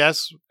 I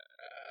guess.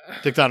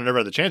 Dick Donner never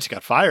had the chance. He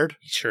got fired.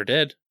 He sure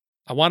did.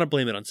 I want to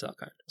blame it on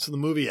Salkind. So the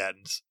movie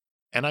ends,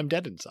 and I'm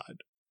dead inside.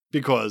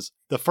 Because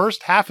the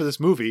first half of this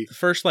movie... The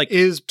first,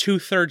 is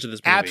 2/3 of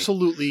this movie.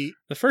 Absolutely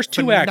the first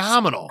two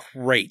phenomenal. Acts,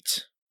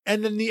 great.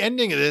 And then the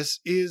ending of this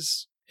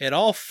is... It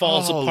all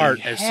falls apart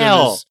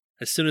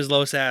as soon as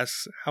Lois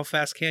asks, how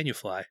fast can you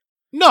fly?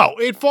 No,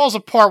 it falls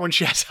apart when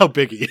she asks how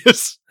big he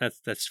is.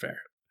 That's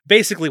fair.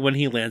 Basically, when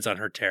he lands on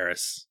her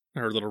terrace,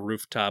 her little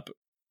rooftop,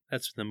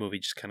 that's when the movie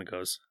just kind of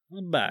goes,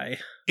 bye.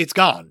 It's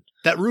gone.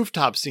 That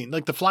rooftop scene,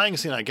 like the flying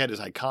scene I get is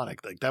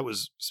iconic. Like that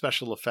was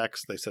special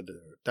effects. They said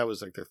that was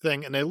like their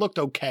thing, and they looked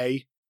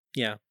okay.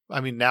 Yeah.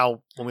 I mean,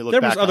 now when we look back,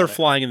 there was other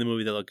flying in the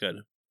movie that looked good.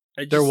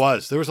 There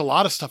was a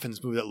lot of stuff in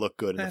this movie that looked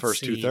good in the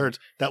first 2/3.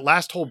 That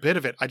last whole bit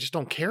of it, I just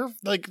don't care.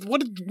 Like,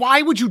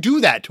 why would you do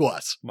that to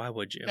us? Why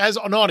would you? As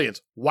an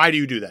audience, why do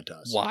you do that to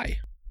us? Why?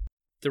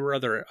 There were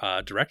other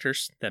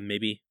directors that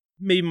maybe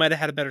might have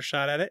had a better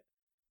shot at it.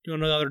 Do you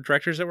want to know the other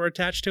directors that were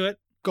attached to it?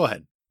 Go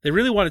ahead. They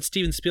really wanted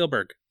Steven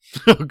Spielberg.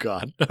 Oh,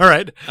 God. All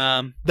right.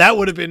 That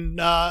would have been,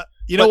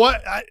 you know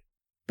what?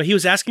 But he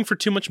was asking for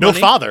too much money. No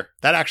Father.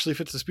 That actually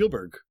fits the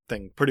Spielberg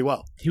thing pretty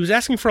well. He was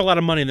asking for a lot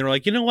of money, and they were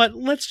like, you know what?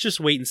 Let's just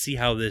wait and see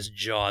how this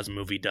Jaws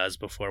movie does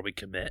before we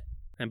commit.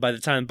 And by the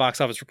time box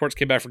office reports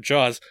came back from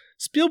Jaws,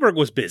 Spielberg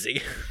was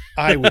busy.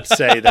 I would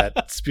say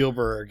that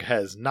Spielberg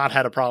has not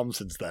had a problem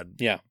since then.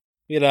 Yeah.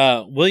 We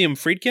had William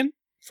Friedkin?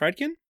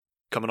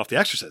 Coming off The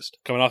Exorcist.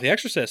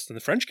 And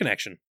The French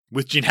Connection.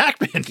 With Gene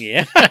Hackman.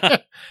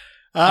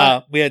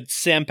 Yeah. We had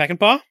Sam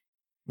Peckinpah.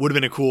 Would have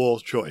been a cool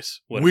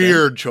choice.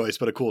 Weird choice,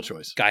 but a cool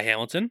choice. Guy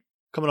Hamilton.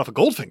 Coming off of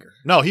Goldfinger.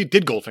 No, he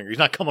did Goldfinger. He's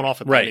not coming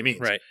off it by any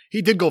means. Right.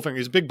 He did Goldfinger.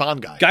 He's a big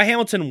Bond guy. Guy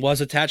Hamilton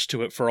was attached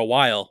to it for a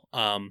while.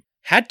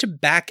 Had to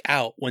back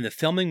out when the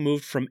filming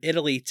moved from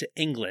Italy to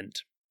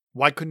England.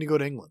 Why couldn't he go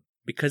to England?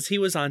 Because he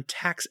was on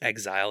tax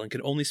exile and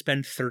could only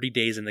spend 30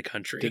 days in the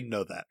country. Didn't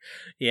know that.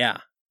 Yeah.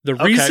 The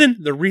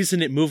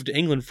reason it moved to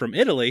England from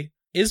Italy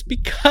is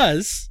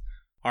because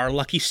our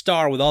lucky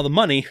star with all the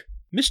money,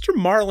 Mr.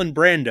 Marlon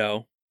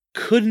Brando,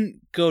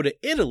 couldn't go to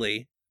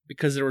Italy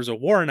because there was a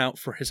warrant out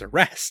for his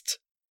arrest.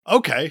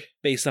 Okay.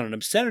 Based on an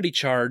obscenity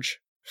charge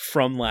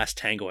from Last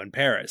Tango in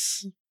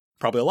Paris.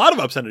 Probably a lot of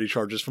obscenity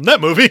charges from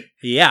that movie.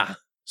 Yeah.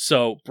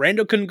 So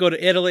Brando couldn't go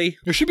to Italy.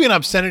 There should be an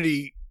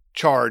obscenity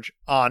charge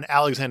on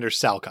Alexander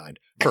Salkind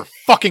for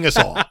fucking us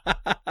all.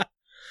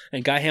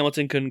 And Guy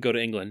Hamilton couldn't go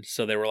to England.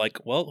 So they were like,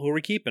 well, who are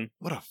we keeping?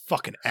 What a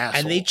fucking asshole.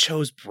 And they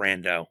chose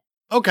Brando.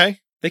 Okay.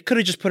 They could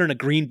have just put in a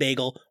green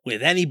bagel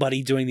with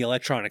anybody doing the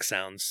electronic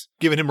sounds.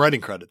 Giving him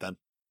writing credit then.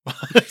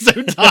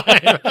 Same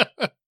time.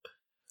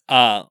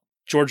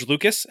 George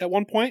Lucas at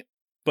one point.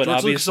 But George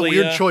obviously, Lucas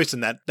is a weird choice in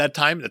that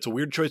time. That's a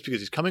weird choice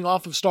because he's coming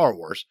off of Star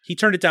Wars. He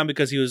turned it down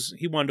because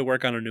he wanted to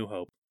work on A New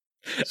Hope.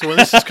 So when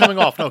this is coming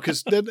off, no,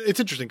 because it's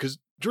interesting because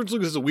George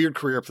Lucas has a weird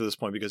career up to this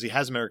point because he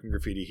has American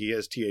Graffiti, he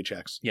has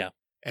THX. Yeah.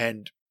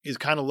 And he's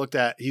kind of looked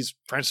at, he's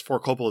Francis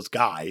Ford Coppola's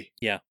guy.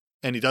 Yeah.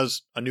 And he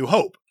does A New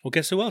Hope. Well,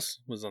 guess who else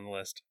was on the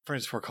list?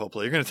 Francis Ford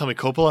Coppola. You're going to tell me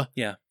Coppola?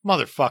 Yeah.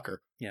 Motherfucker.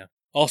 Yeah.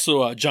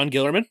 Also, John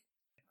Gillerman,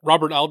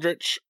 Robert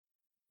Aldrich,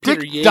 Dick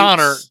Peter Yates,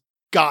 Donner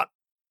got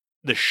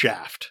the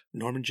shaft.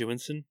 Norman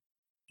Jewison,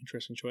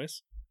 interesting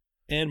choice,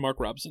 and Mark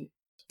Robson.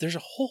 There's a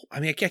whole,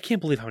 I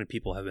can't believe how many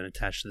people have been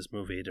attached to this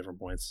movie at different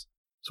points.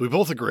 So we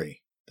both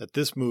agree that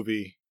this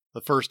movie,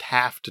 the first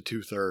half to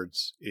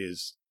 2/3,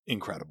 is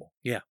incredible.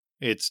 Yeah.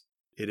 It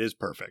is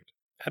perfect.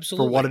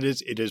 Absolutely. For what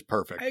it is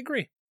perfect. I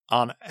agree.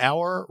 On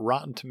our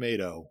Rotten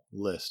Tomato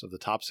list of the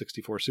top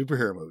 64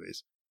 superhero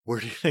movies, where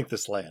do you think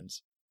this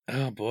lands?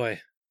 Oh boy.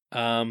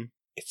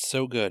 It's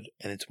so good,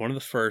 and it's one of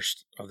the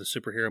first of the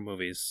superhero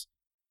movies,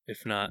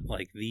 if not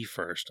like the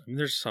first. I mean,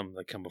 there's some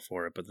that come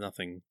before it, but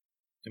nothing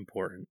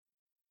important.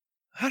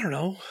 I don't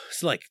know.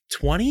 It's like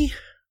 20?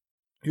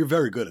 You're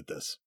very good at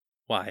this.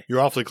 Why?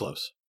 You're awfully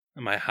close.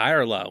 Am I high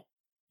or low?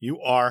 You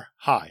are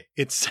high.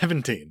 It's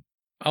 17.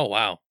 Oh,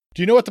 wow.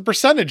 Do you know what the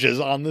percentage is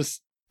on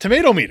this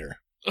tomato meter?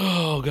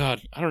 Oh,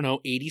 God. I don't know.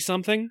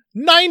 80-something?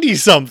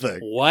 90-something.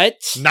 What?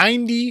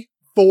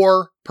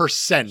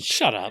 94%.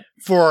 Shut up.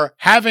 For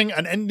having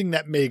an ending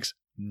that makes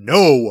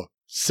no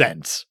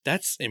sense.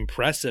 That's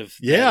impressive.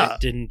 Yeah. That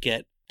it didn't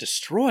get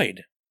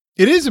destroyed.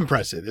 It is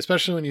impressive,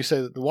 especially when you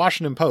say that the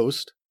Washington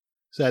Post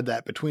said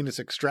that between its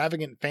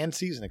extravagant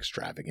fancies and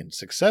extravagant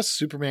success,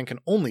 Superman can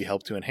only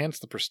help to enhance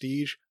the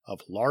prestige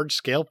of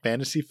large-scale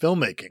fantasy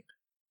filmmaking.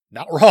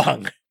 Not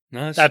wrong.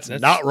 No, that's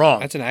not wrong.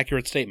 That's an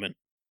accurate statement.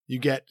 You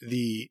get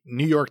the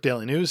New York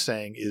Daily News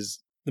saying is...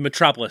 The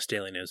Metropolis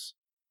Daily News.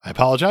 I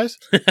apologize.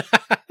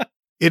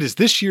 It is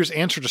this year's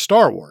answer to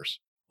Star Wars.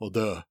 Well,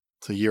 duh.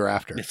 It's a year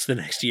after. It's the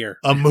next year.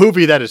 A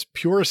movie that is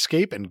pure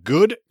escape and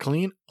good,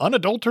 clean,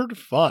 unadulterated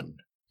fun.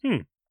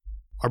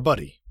 Our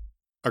buddy.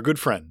 Our good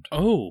friend.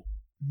 Oh,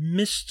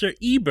 Mr.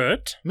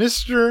 Ebert.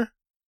 Mr.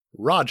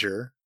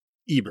 Roger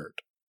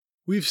Ebert.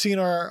 We've seen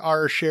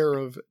our share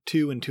of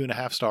 2 and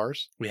 2.5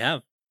 stars. We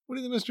have. What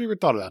do you think Mr. Ebert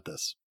thought about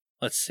this?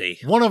 Let's see.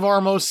 One of our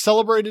most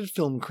celebrated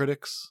film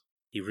critics.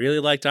 He really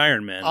liked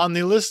Iron Man. On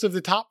the list of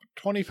the top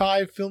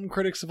 25 film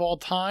critics of all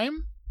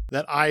time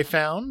that I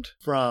found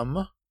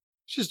from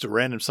just a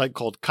random site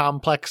called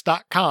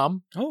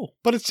complex.com. Oh.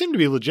 But it seemed to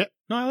be legit.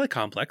 No, I like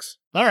Complex.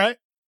 All right.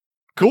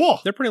 Cool.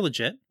 They're pretty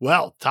legit.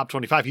 Well, top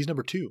 25, he's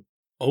number 2.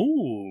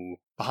 Oh.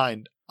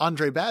 Behind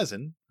Andre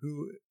Bazin,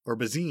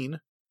 Bazin,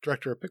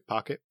 director of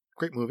Pickpocket.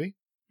 Great movie.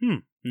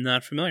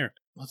 Not familiar.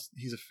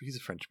 He's a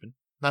Frenchman.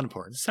 Not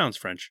important. Sounds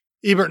French.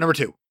 Ebert, number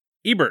 2.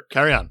 Ebert.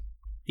 Carry on.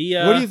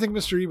 What do you think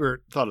Mr.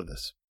 Ebert thought of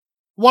this?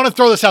 Want to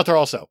throw this out there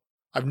also.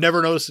 I've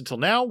never noticed until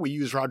now. We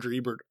use Roger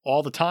Ebert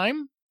all the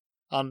time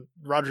on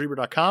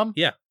rogerebert.com.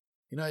 Yeah.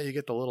 You know, you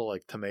get the little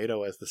like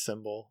tomato as the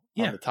symbol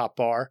Yeah. on the top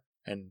bar,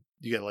 and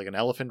you get like an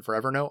elephant for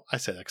Evernote. I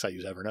say that because I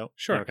use Evernote.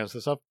 Sure. When it comes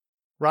to stuff.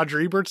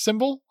 Roger Ebert's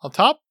symbol on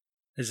top.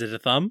 Is it a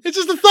thumb? It's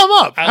just a thumb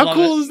up. I How love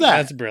cool it. is that?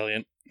 That's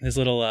brilliant. His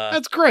little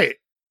That's great.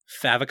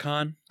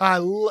 favicon.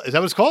 Is that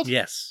what it's called?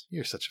 Yes.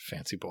 You're such a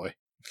fancy boy.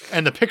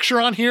 And the picture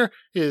on here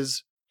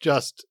is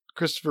just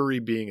Christopher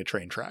Reeve being a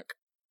train track.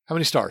 How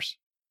many stars?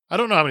 I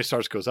don't know how many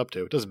stars it goes up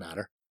to. It doesn't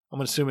matter.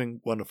 I'm assuming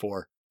 1 to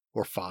 4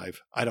 or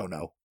 5. I don't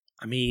know.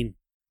 I mean,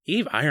 he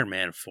gave Iron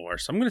Man a 4,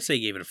 so I'm going to say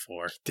he gave it a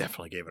 4.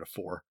 Definitely gave it a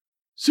 4.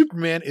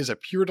 Superman is a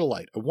pure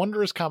delight, a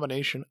wondrous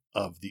combination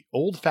of the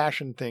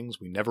old-fashioned things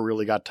we never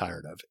really got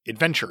tired of.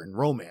 Adventure and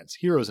romance,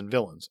 heroes and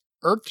villains,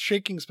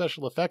 earth-shaking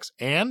special effects,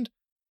 and,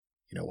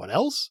 you know what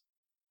else?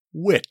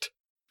 Wit.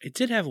 It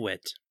did have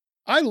wit.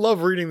 I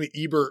love reading the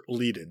Ebert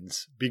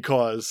lead-ins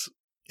because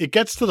it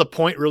gets to the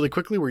point really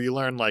quickly where you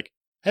learn like,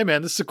 hey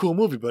man, this is a cool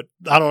movie, but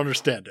I don't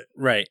understand it.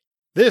 Right.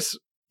 This,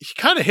 he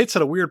kind of hits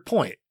at a weird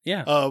point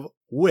of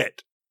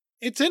wit.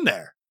 It's in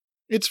there.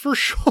 It's for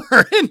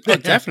sure in there. Oh,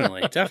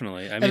 definitely. I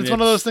mean, and it's one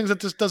of those things that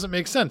just doesn't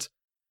make sense.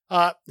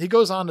 He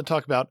goes on to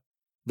talk about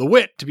the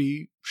wit, to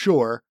be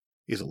sure,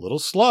 is a little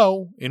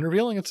slow in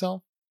revealing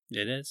itself.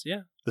 It is,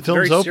 yeah. The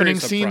film's Very opening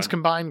serious up scenes front.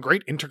 combine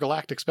great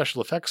intergalactic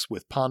special effects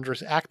with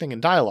ponderous acting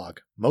and dialogue,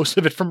 most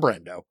of it from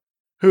Brando,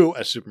 who,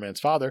 as Superman's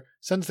father,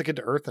 sends the kid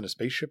to Earth in a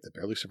spaceship that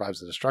barely survives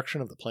the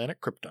destruction of the planet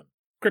Krypton.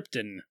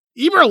 Krypton.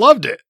 Ebert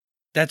loved it.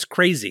 That's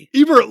crazy.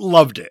 Ebert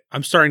loved it.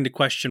 I'm starting to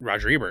question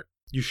Roger Ebert.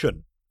 You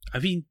shouldn't. I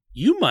mean,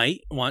 you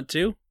might want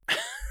to.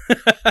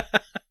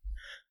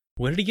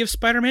 What did he give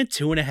Spider-Man?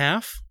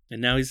 2.5?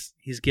 And now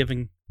he's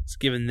given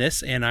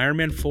this and Iron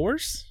Man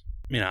 4s?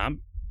 I mean,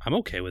 I'm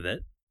okay with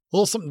it. A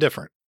little something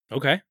different.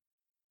 Okay.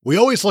 We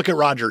always look at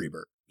Roger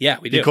Ebert. Yeah,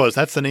 we do. Because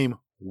that's the name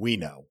we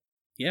know.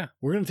 Yeah.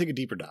 We're going to take a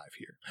deeper dive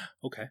here.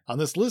 Okay. On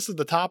this list of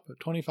the top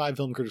 25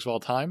 film critics of all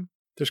time,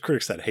 there's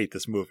critics that hate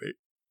this movie.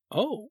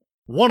 Oh.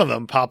 One of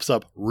them pops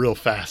up real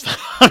fast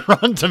on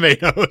Rotten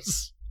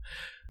Tomatoes.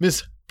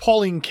 Miss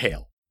Pauline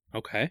Kael.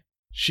 Okay.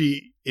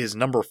 She is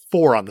number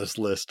 4 on this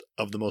list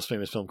of the most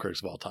famous film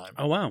critics of all time.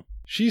 Oh, wow.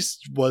 She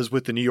was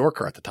with the New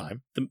Yorker at the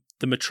time.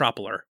 The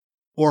Metropoler.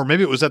 Or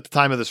maybe it was at the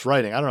time of this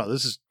writing. I don't know.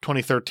 This is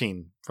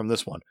 2013 from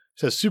this one.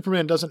 It says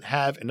Superman doesn't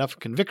have enough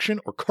conviction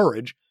or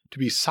courage to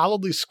be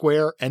solidly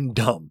square and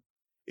dumb.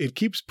 It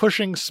keeps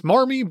pushing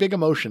smarmy big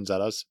emotions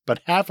at us,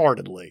 but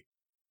half-heartedly.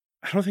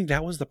 I don't think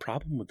that was the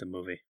problem with the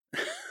movie.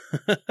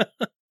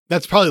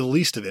 That's probably the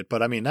least of it,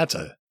 but I mean, that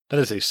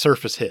is a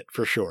surface hit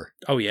for sure.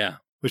 Oh, yeah.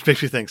 Which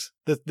makes me think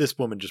that this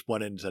woman just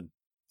went in and said,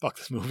 fuck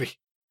this movie.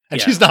 And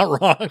Yeah. she's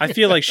not wrong. I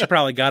feel like she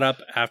probably got up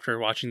after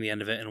watching the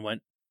end of it and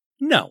went,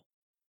 no,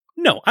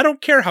 I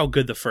don't care how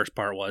good the first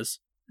part was.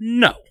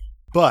 No.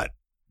 But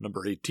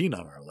number 18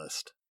 on our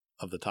list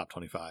of the top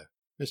 25,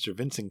 Mr.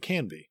 Vincent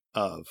Canby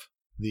of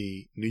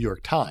the New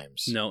York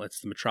Times. No, it's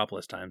the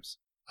Metropolis Times.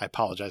 I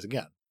apologize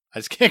again. I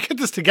just can't get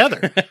this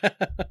together.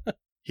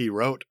 He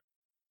wrote,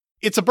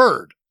 "It's a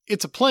bird.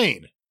 It's a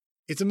plane.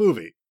 It's a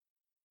movie."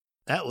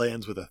 That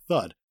lands with a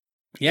thud.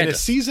 Yeah, In a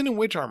season in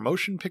which our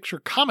motion picture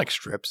comic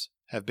strips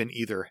have been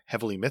either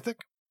heavily mythic,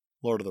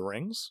 Lord of the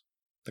Rings,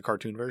 the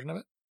cartoon version of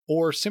it,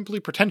 or simply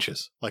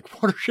pretentious, like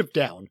Watership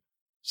Down,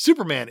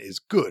 Superman is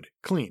good,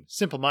 clean,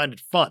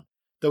 simple-minded fun,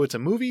 though it's a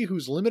movie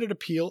whose limited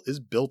appeal is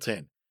built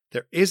in.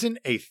 There isn't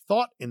a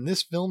thought in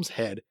this film's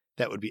head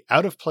that would be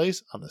out of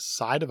place on the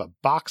side of a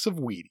box of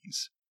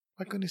Wheaties.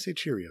 Why couldn't he say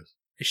Cheerios?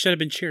 It should have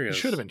been Cheerios. It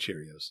should have been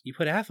Cheerios. You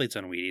put athletes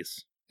on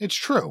Wheaties. It's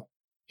true.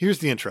 Here's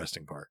the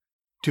interesting part.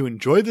 To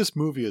enjoy this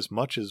movie as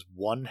much as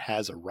one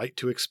has a right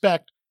to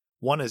expect,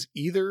 one is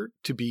either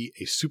to be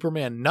a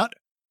Superman nut,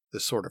 the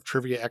sort of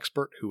trivia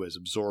expert who has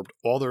absorbed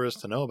all there is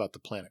to know about the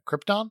planet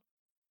Krypton,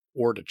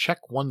 or to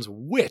check one's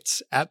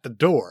wits at the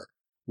door,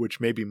 which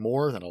may be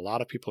more than a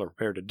lot of people are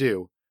prepared to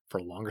do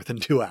for longer than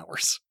 2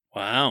 hours.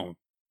 Wow.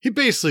 He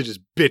basically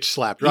just bitch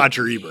slapped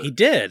Roger Ebert. He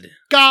did.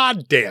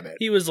 God damn it.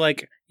 He was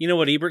like, you know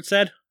what Ebert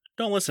said?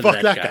 Don't listen Fuck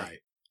to that guy.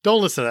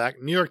 Don't listen to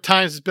that. New York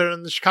Times is better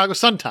than the Chicago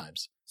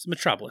Sun-Times. It's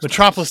Metropolis.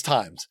 Metropolis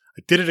Times.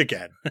 I did it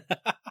again.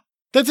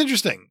 That's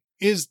interesting,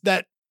 is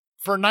that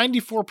for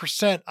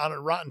 94% on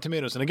Rotten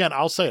Tomatoes, and again,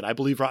 I'll say it, I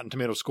believe Rotten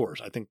Tomatoes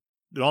scores. I think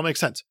it all makes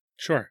sense.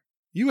 Sure.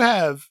 You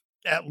have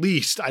at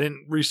least, I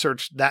didn't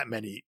research that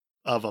many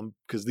of them,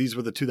 because these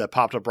were the 2 that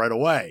popped up right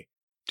away.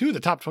 2 of the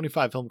top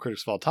 25 film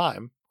critics of all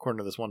time, according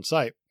to this one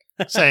site,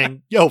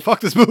 saying, yo, fuck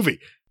this movie.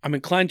 I'm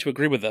inclined to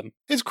agree with them.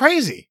 It's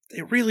crazy.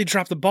 They really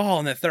dropped the ball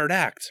in that third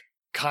act.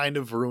 Kind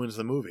of ruins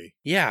the movie.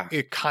 Yeah.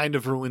 It kind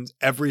of ruins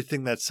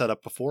everything that's set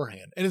up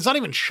beforehand. And it's not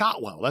even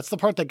shot well. That's the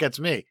part that gets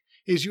me,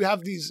 is you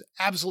have these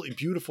absolutely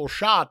beautiful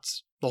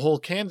shots. The whole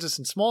Kansas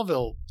and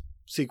Smallville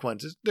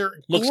sequences, they're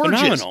Looks gorgeous.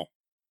 phenomenal.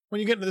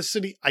 When you get into the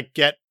city, I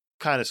get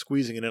kind of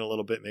squeezing it in a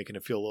little bit, making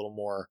it feel a little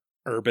more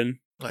Urban.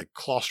 like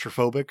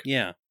claustrophobic.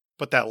 Yeah.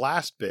 But that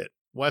last bit,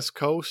 West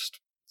Coast,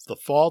 the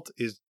fault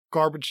is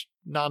garbage,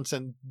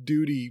 nonsense,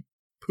 duty,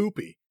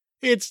 poopy.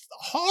 It's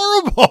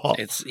horrible.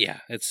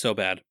 It's so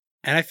bad.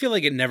 And I feel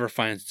like it never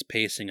finds its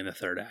pacing in the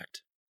third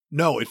act.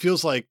 No, it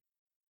feels like,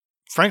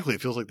 frankly,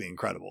 it feels like The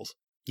Incredibles.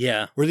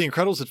 Yeah. Where The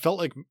Incredibles, it felt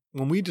like,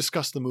 when we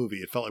discussed the movie,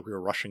 it felt like we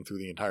were rushing through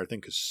the entire thing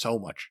because so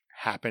much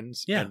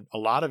happens. Yeah. And a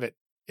lot of it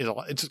is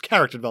it's a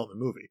character development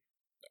movie.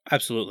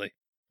 Absolutely.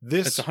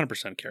 This It's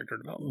 100% character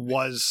development.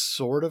 was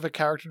sort of a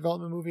character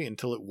development movie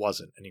until it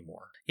wasn't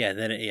anymore. Yeah,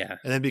 then And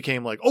then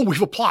became like, oh, we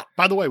have a plot.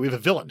 By the way, we have a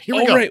villain. Here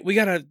we go. Right, we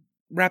gotta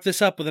wrap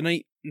this up with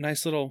a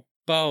nice little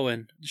bow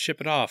and ship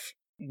it off.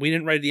 We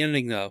didn't write the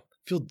ending though.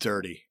 I feel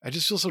dirty. I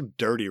just feel so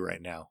dirty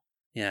right now.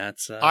 Yeah,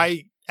 it's.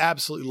 I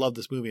absolutely love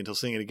this movie until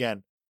seeing it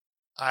again.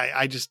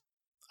 I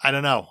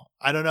don't know.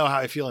 I don't know how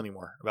I feel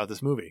anymore about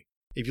this movie.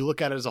 If you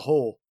look at it as a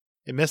whole,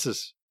 it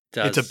misses.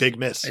 It's a big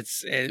miss.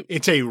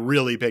 It's a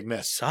really big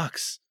miss.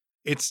 Sucks.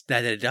 It's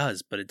that it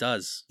does, but it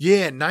does.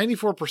 Yeah,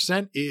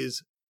 94%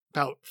 is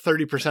about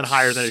 30%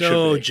 higher than it should be.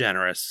 So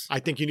generous. I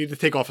think you need to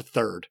take off a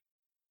third.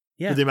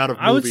 Yeah, for the amount of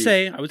I would movie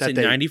say that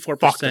they 94%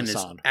 fucked us is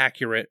on.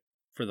 accurate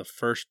for the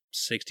first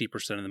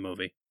 60% of the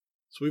movie.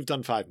 So we've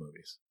done 5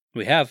 movies.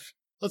 We have.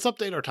 Let's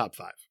update our top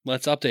 5.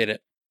 Let's update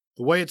it.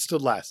 The way it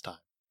stood last time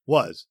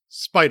was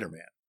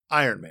Spider-Man,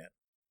 Iron Man,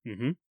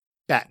 Mm-hmm.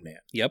 Batman,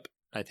 Yep.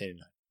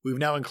 1989. We've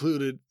now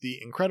included The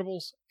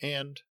Incredibles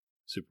and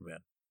Superman.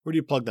 Where do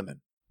you plug them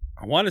in?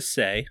 I want to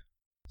say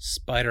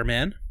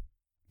Spider-Man,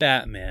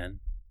 Batman,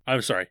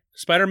 I'm sorry.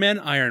 Spider-Man,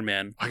 Iron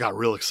Man. I got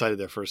real excited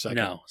there for a second.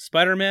 No.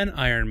 Spider-Man,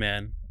 Iron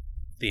Man,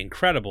 The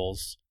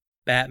Incredibles,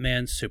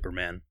 Batman,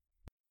 Superman.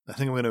 I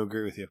think I'm going to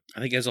agree with you. I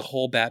think as a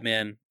whole,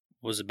 Batman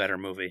was a better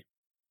movie.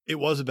 It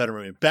was a better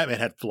movie. Batman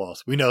had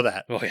flaws. We know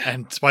that. Oh, yeah.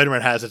 And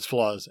Spider-Man has its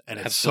flaws, and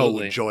it's Absolutely.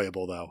 so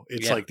enjoyable, though.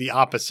 It's Yeah. like the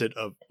opposite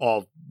of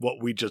all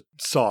what we just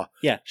saw.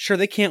 Yeah, sure,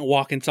 they can't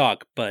walk and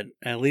talk, but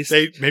at least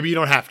Maybe you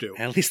don't have to.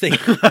 at least they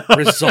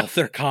resolve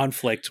their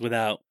conflict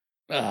without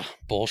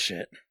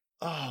bullshit.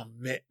 Oh,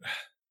 man.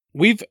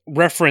 We've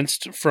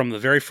referenced from the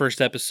very first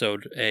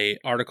episode a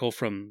article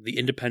from The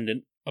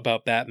Independent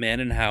about Batman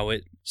and how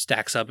it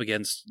stacks up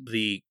against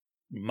the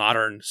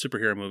modern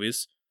superhero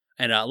movies.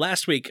 And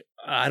last week,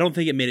 I don't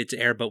think it made it to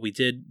air, but we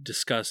did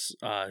discuss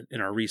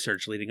in our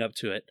research leading up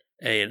to it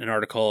an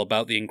article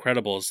about The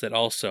Incredibles that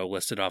also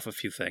listed off a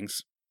few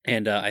things.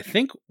 And I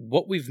think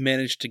what we've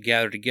managed to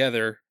gather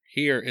together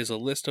here is a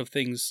list of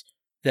things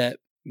that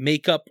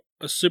make up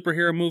a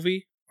superhero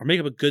movie or make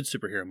up a good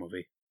superhero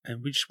movie.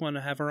 And we just want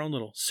to have our own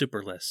little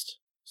super list.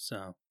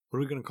 So, What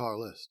are we going to call our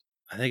list?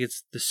 I think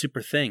it's the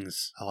super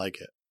things. I like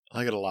it. I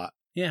like it a lot.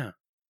 Yeah.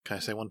 Can I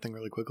say one thing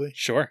really quickly?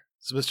 Sure.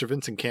 So Mr.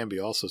 Vincent Canby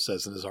also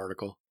says in his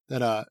article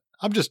that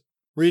I'm just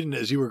reading it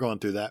as you were going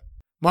through that.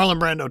 Marlon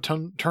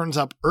Brando turns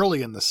up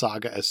early in the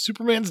saga as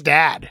Superman's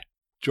dad,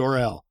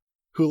 Jor-El,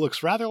 who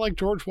looks rather like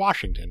George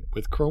Washington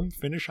with chrome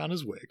finish on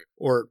his wig,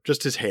 or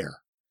just his hair.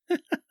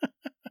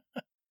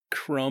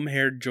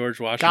 Chrome-haired George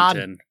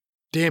Washington.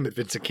 Damn it,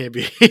 Vincent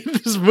Canby in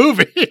this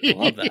movie. I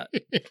love that.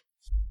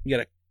 You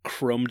got a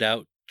chromed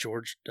out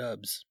George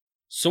Dubs.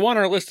 So on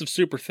our list of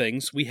super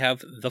things, we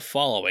have the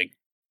following.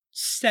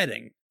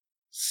 Setting,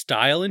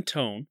 style and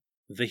tone,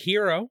 the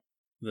hero,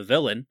 the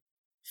villain,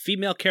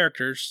 female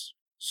characters,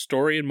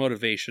 story and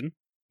motivation,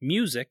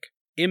 music,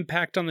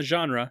 impact on the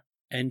genre,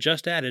 and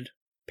just added,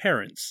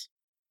 parents.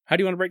 How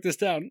do you want to break this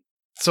down?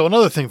 So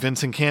another thing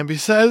Vincent Canby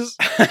says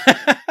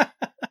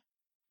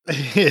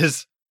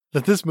is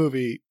that this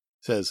movie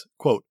says,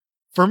 quote,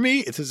 "For me,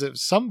 it's as if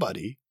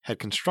somebody had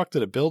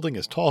constructed a building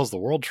as tall as the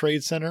World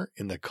Trade Center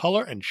in the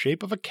color and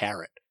shape of a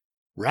carrot.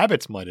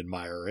 Rabbits might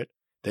admire it.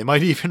 They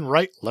might even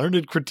write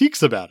learned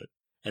critiques about it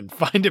and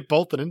find it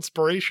both an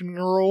inspiration and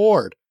a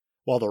reward,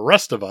 while the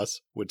rest of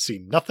us would see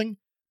nothing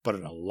but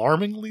an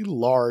alarmingly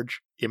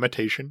large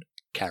imitation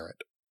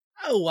carrot."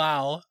 Oh,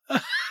 wow.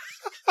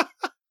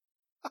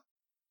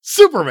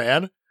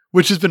 Superman,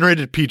 which has been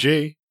rated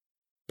PG,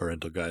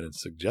 parental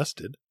guidance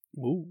suggested,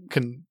 Ooh.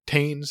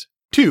 contains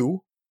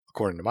 2,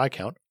 according to my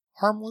count,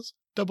 harmless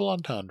double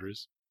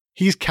entendres.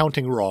 He's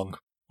counting wrong.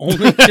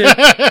 Only 2?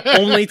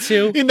 Only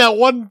 2? In that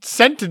one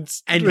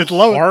sentence. And with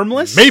low,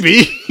 harmless?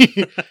 Maybe.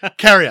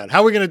 Carry on.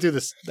 How are we going to do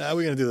this? How are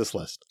we going to do this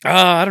list?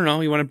 I don't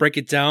know. You want to break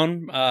it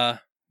down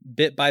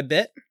bit by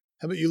bit?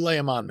 How about you lay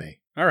them on me?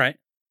 All right.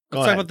 Go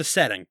Let's ahead. talk about the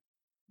setting.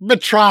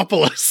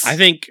 Metropolis. I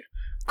think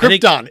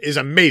Krypton is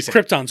amazing.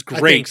 Krypton's I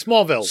great. think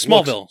Smallville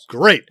looks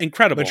great.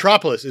 Incredible.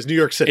 Metropolis is New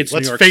York City. It's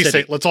Let's New York face City.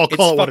 it. Let's all It's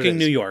call it what it fucking is.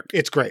 New York.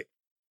 It's great.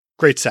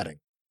 Great setting.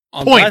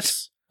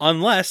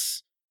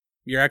 Unless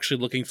you're actually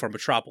looking for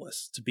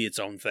Metropolis to be its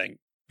own thing.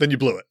 Then you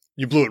blew it.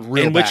 You blew it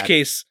real In bad. which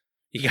case,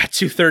 you got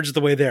 2/3 of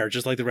the way there,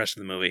 just like the rest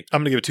of the movie.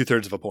 I'm going to give it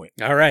 2/3 of a point.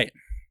 All right.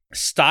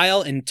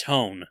 Style and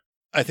tone.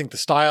 I think the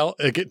style,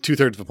 get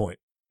 2/3 of a point.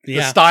 The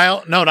Yeah.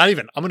 style, no, not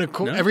even. I'm going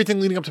to, No? everything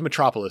leading up to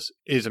Metropolis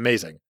is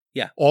amazing.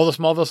 Yeah. All the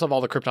Smallville stuff,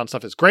 all the Krypton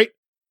stuff is great.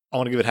 I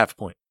want to give it half a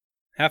point.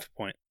 Half a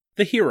point.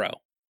 The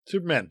hero.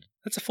 Superman,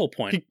 That's a full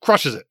point. he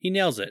crushes it. He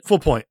nails it. Full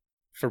point.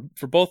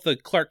 For both the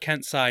Clark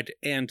Kent side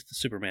and the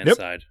Superman Yep.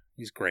 side.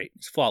 He's great.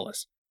 He's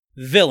flawless.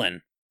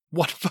 Villain.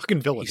 What a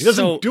fucking villain. He He's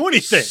doesn't do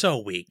anything. So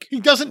weak. He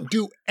doesn't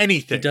do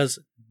anything. He does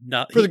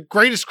not. For the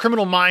greatest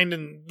criminal mind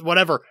and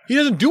whatever, he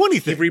doesn't do He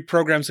anything.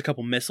 reprograms a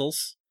couple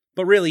missiles,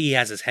 but really he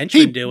has his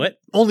henchmen do it.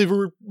 He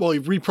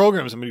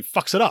reprograms them and he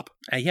fucks it up.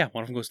 Yeah,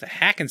 one of them goes to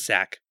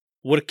Hackensack.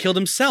 Would have killed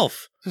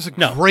himself. There's a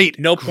No, great,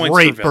 no points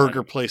great for villain.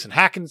 burger place in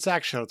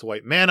Hackensack. Shout out to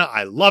White Manna.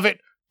 I love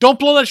it. Don't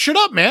blow that shit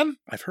up, man.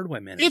 I've heard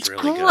White Man It's is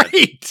really good.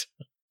 great.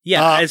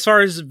 Yeah, as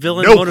far as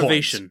villain No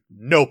motivation. points.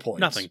 No points.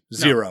 Nothing. No.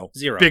 Zero.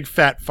 Zero. Big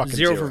fat fucking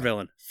Zero zero. for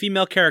villain.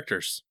 Female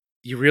characters.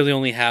 You really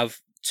only have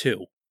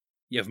 2.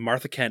 You have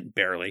Martha Kent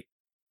barely.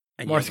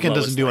 And you Martha have Kent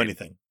Lois doesn't do Lane.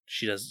 anything.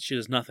 She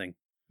does nothing.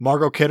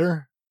 Margot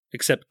Kidder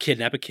Except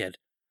kidnap a kid.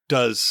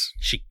 does.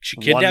 She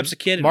kidnaps a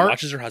kid and Mar-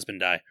 watches her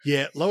husband die.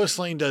 Yeah, Lois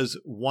Lane does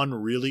one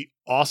really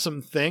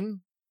awesome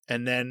thing,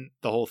 and then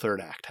the whole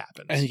third act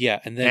happens.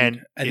 And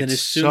then it's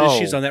as soon as so-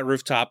 she's on that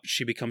rooftop,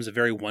 she becomes a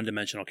very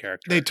one-dimensional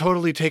character. They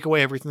totally take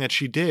away everything that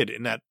she did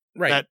in that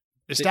They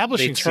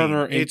establishing turn scene.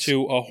 her It's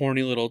into a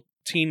horny little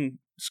teen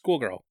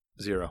schoolgirl.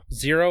 zero.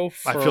 0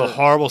 for... I feel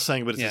horrible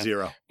saying, but it's Yeah. a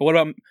zero. But what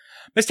about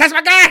Miss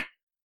Tasmaka?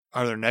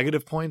 Are there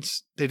negative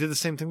points? They did the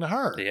same thing to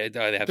her.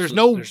 There's She's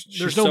no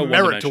so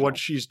merit to one-dimensional. what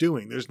she's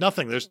doing. There's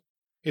nothing.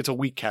 It's a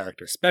weak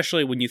character.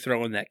 Especially when you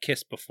throw in that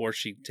kiss before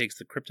she takes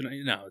the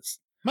kryptonite. No, it's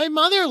My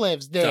mother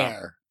lives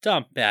there.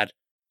 dumb, bad.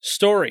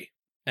 Story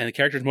and the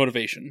character's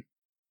motivation.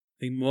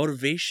 The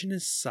motivation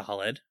is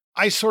solid.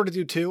 I sort of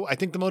do too. I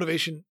think the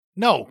motivation,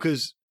 no,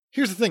 because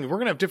Here's the thing. We're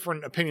going to have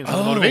different opinions on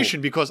the motivation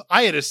because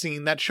I had a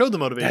scene that showed the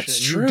motivation That's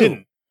and true. you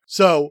didn't.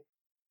 So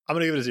I'm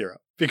going to give it a 0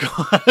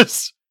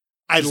 because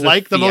I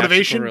like the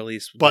motivation,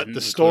 but the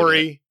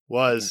story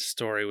was...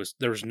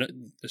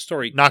 The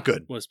story not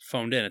good. Was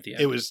phoned in at the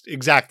end. It was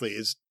exactly.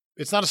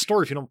 It's not a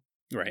story if you don't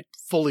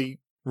fully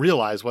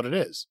realize what it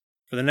is.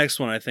 For the next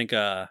one, I think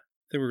we're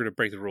going to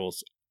break the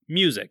rules.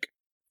 Music.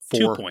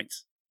 4 2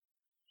 points.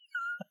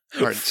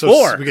 All right, so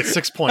 4. we get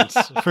 6 points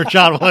for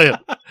John Williams.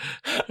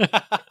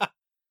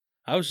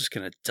 I was just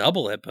going to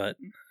double it, but...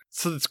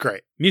 So that's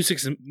great.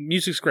 Music's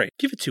great.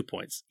 Give it 2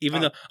 points.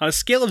 Even though, on a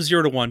scale of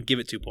 0 to 1, give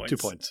it 2 points. 2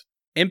 points.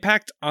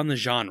 Impact on the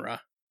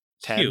genre.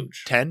 10.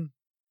 Huge. 10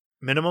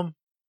 minimum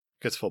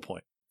gets full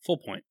point. Full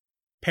point.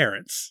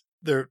 Parents.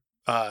 They're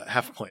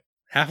half a point.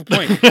 Half a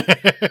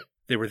point.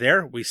 They were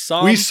there. We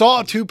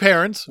saw 2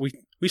 parents.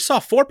 We saw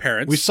 4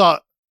 parents. We saw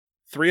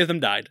 3 of them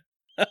died.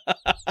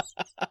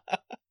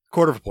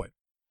 Quarter of a point.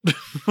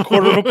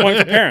 Quarter of a point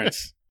for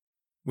parents.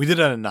 We did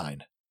it at a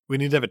 9. We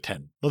need to have a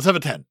 10. Let's have a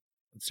 10.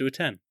 Let's do a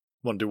 10.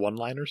 Want to do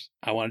one-liners?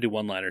 I want to do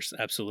one-liners.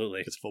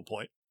 Absolutely. It's a full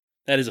point.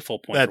 That is a full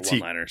point for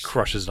one-liners.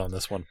 Crushes it on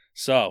this one.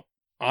 So,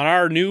 on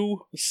our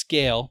new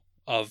scale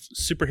of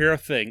super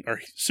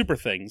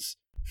things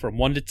from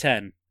 1 to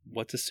 10,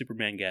 what does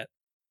Superman get?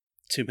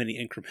 Too many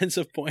increments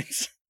of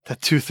points.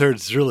 That 2/3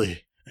 is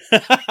really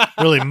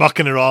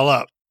mucking it all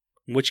up.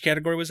 Which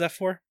category was that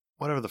for?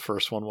 Whatever the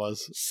first one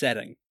was.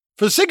 Setting.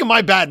 For the sake of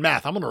my bad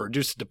math, I'm going to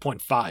reduce it to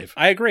 0.5.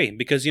 I agree,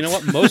 because you know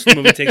what? Most of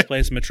the movie takes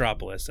place in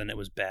Metropolis, and it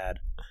was bad.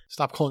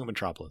 Stop calling it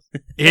Metropolis.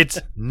 It's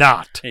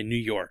not. In New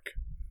York.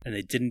 And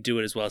they didn't do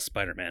it as well as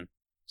Spider-Man.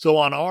 So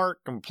on our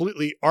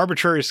completely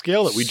arbitrary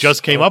scale that we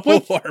just came up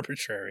with,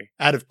 arbitrary.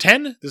 Out of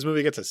 10, this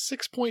movie gets a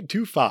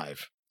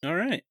 6.25. All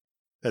right.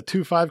 That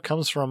 2.5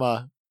 comes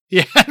from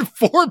he had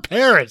 4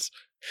 parents.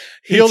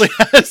 He only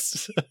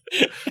has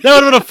that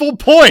would have been a full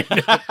point.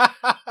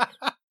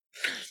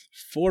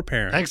 4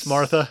 parents. Thanks,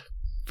 Martha,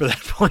 for that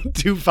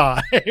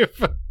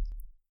 0.25.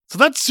 So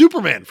that's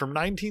Superman from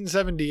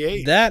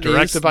 1978. That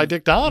directed by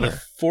Dick Donner.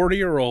 The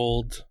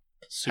 40-year-old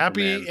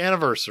Superman. Happy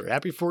anniversary.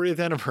 Happy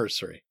 40th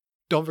anniversary.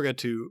 Don't forget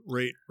to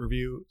rate,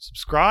 review,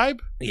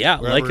 subscribe. Yeah,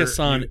 like us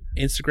on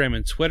Instagram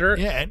and Twitter.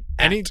 Yeah,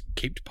 and at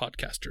Caped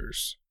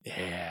Podcasters.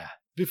 Yeah,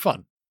 be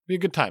fun. Be a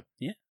good time.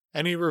 Yeah.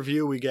 Any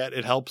review we get,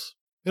 it helps.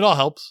 It all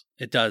helps.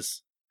 It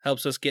does.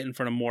 Helps us get in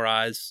front of more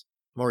eyes.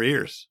 More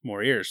ears.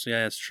 More ears.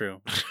 Yeah, that's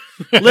true.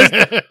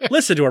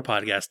 Listen to our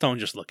podcast. Don't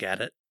just look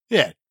at it.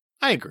 Yeah,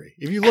 I agree.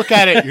 If you look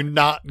at it, you're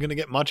not going to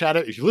get much out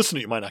of it. If you listen to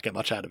it, you might not get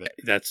much out of it.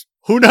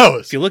 Who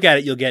knows? If you look at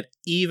it, you'll get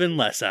even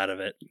less out of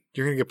it.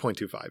 You're going to get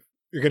 0.25.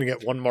 You're going to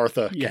get 1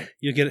 Martha. Yeah,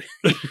 you get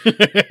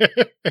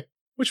it.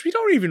 Which we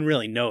don't even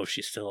really know if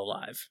she's still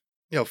alive.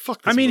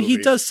 Fuck this movie. He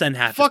does send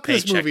half his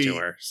paycheck to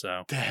her,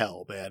 so. To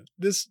hell, man.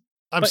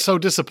 I'm so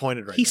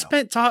disappointed right now. He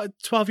spent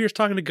 12 years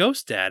talking to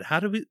Ghost Dad.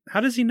 How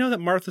does he know that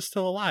Martha's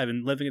still alive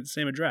and living at the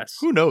same address?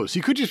 Who knows?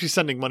 He could just be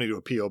sending money to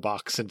a P.O.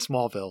 box in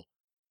Smallville.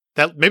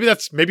 Maybe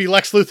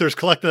Lex Luthor's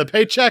collecting the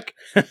paycheck.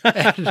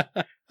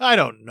 I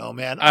don't know,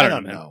 man. I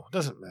don't know. It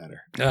doesn't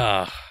matter.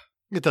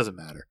 It doesn't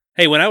matter.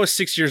 Hey, when I was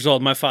 6 years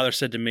old, my father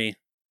said to me,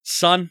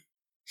 "Son,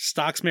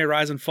 stocks may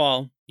rise and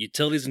fall.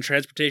 Utilities and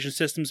transportation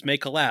systems may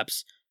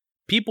collapse.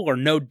 People are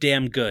no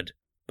damn good,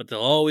 but they'll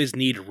always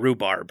need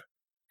rhubarb.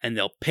 And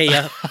they'll pay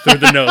you through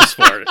the nose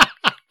for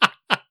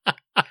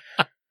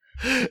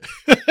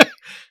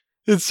it."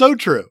 It's so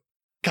true.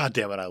 God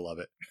damn it, I love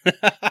it.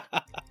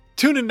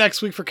 Tune in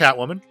next week for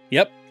Catwoman.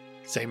 Yep.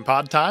 Same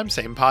pod time,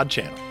 same pod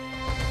channel.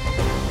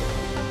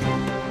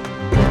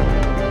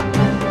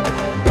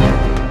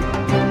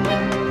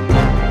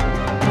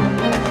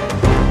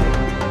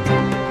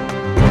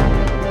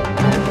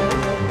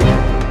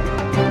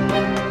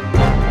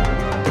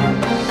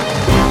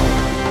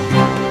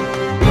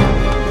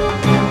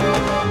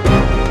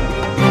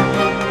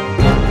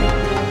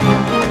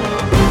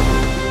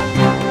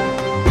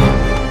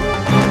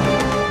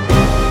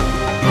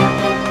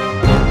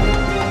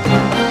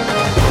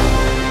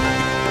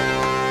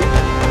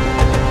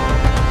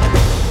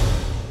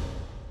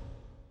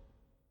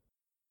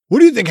 What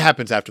do you think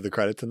happens after the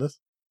credits in this?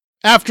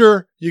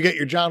 After you get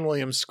your John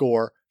Williams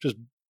score, just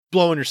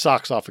blowing your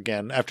socks off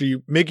again, after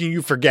making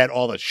you forget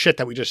all the shit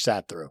that we just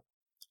sat through.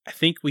 I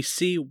think we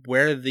see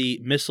where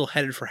the missile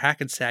headed for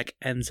Hackensack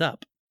ends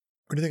up.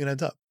 Where do you think it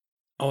ends up?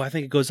 Oh, I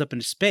think it goes up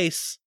into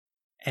space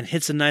and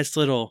hits a nice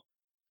little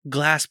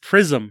glass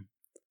prism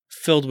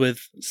filled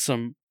with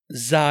some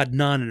Zod,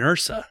 Non, and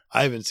Ursa.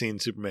 I haven't seen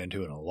Superman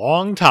 2 in a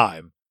long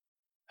time.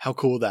 How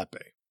cool would that be?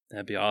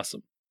 That'd be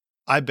awesome.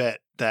 I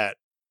bet that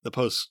the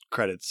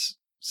post-credits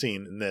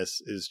scene in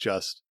this is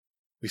just,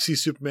 we see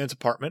Superman's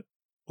apartment.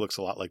 Looks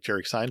a lot like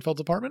Jerry Seinfeld's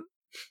apartment.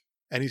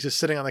 And he's just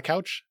sitting on the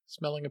couch,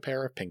 smelling a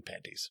pair of pink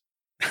panties.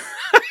 Do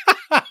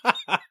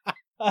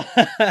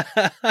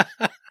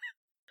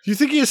you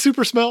think he has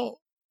super smell?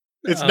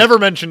 It's never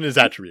mentioned in his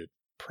attribute.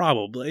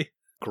 Probably.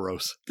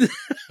 Gross. You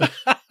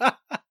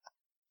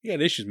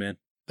got issues, man.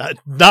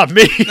 Not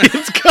me.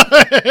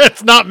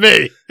 It's not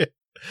me.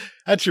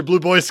 That's your blue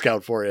Boy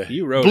Scout for you.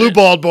 You wrote Blue it.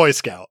 balled Boy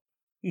Scout.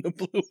 The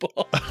blue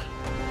ball.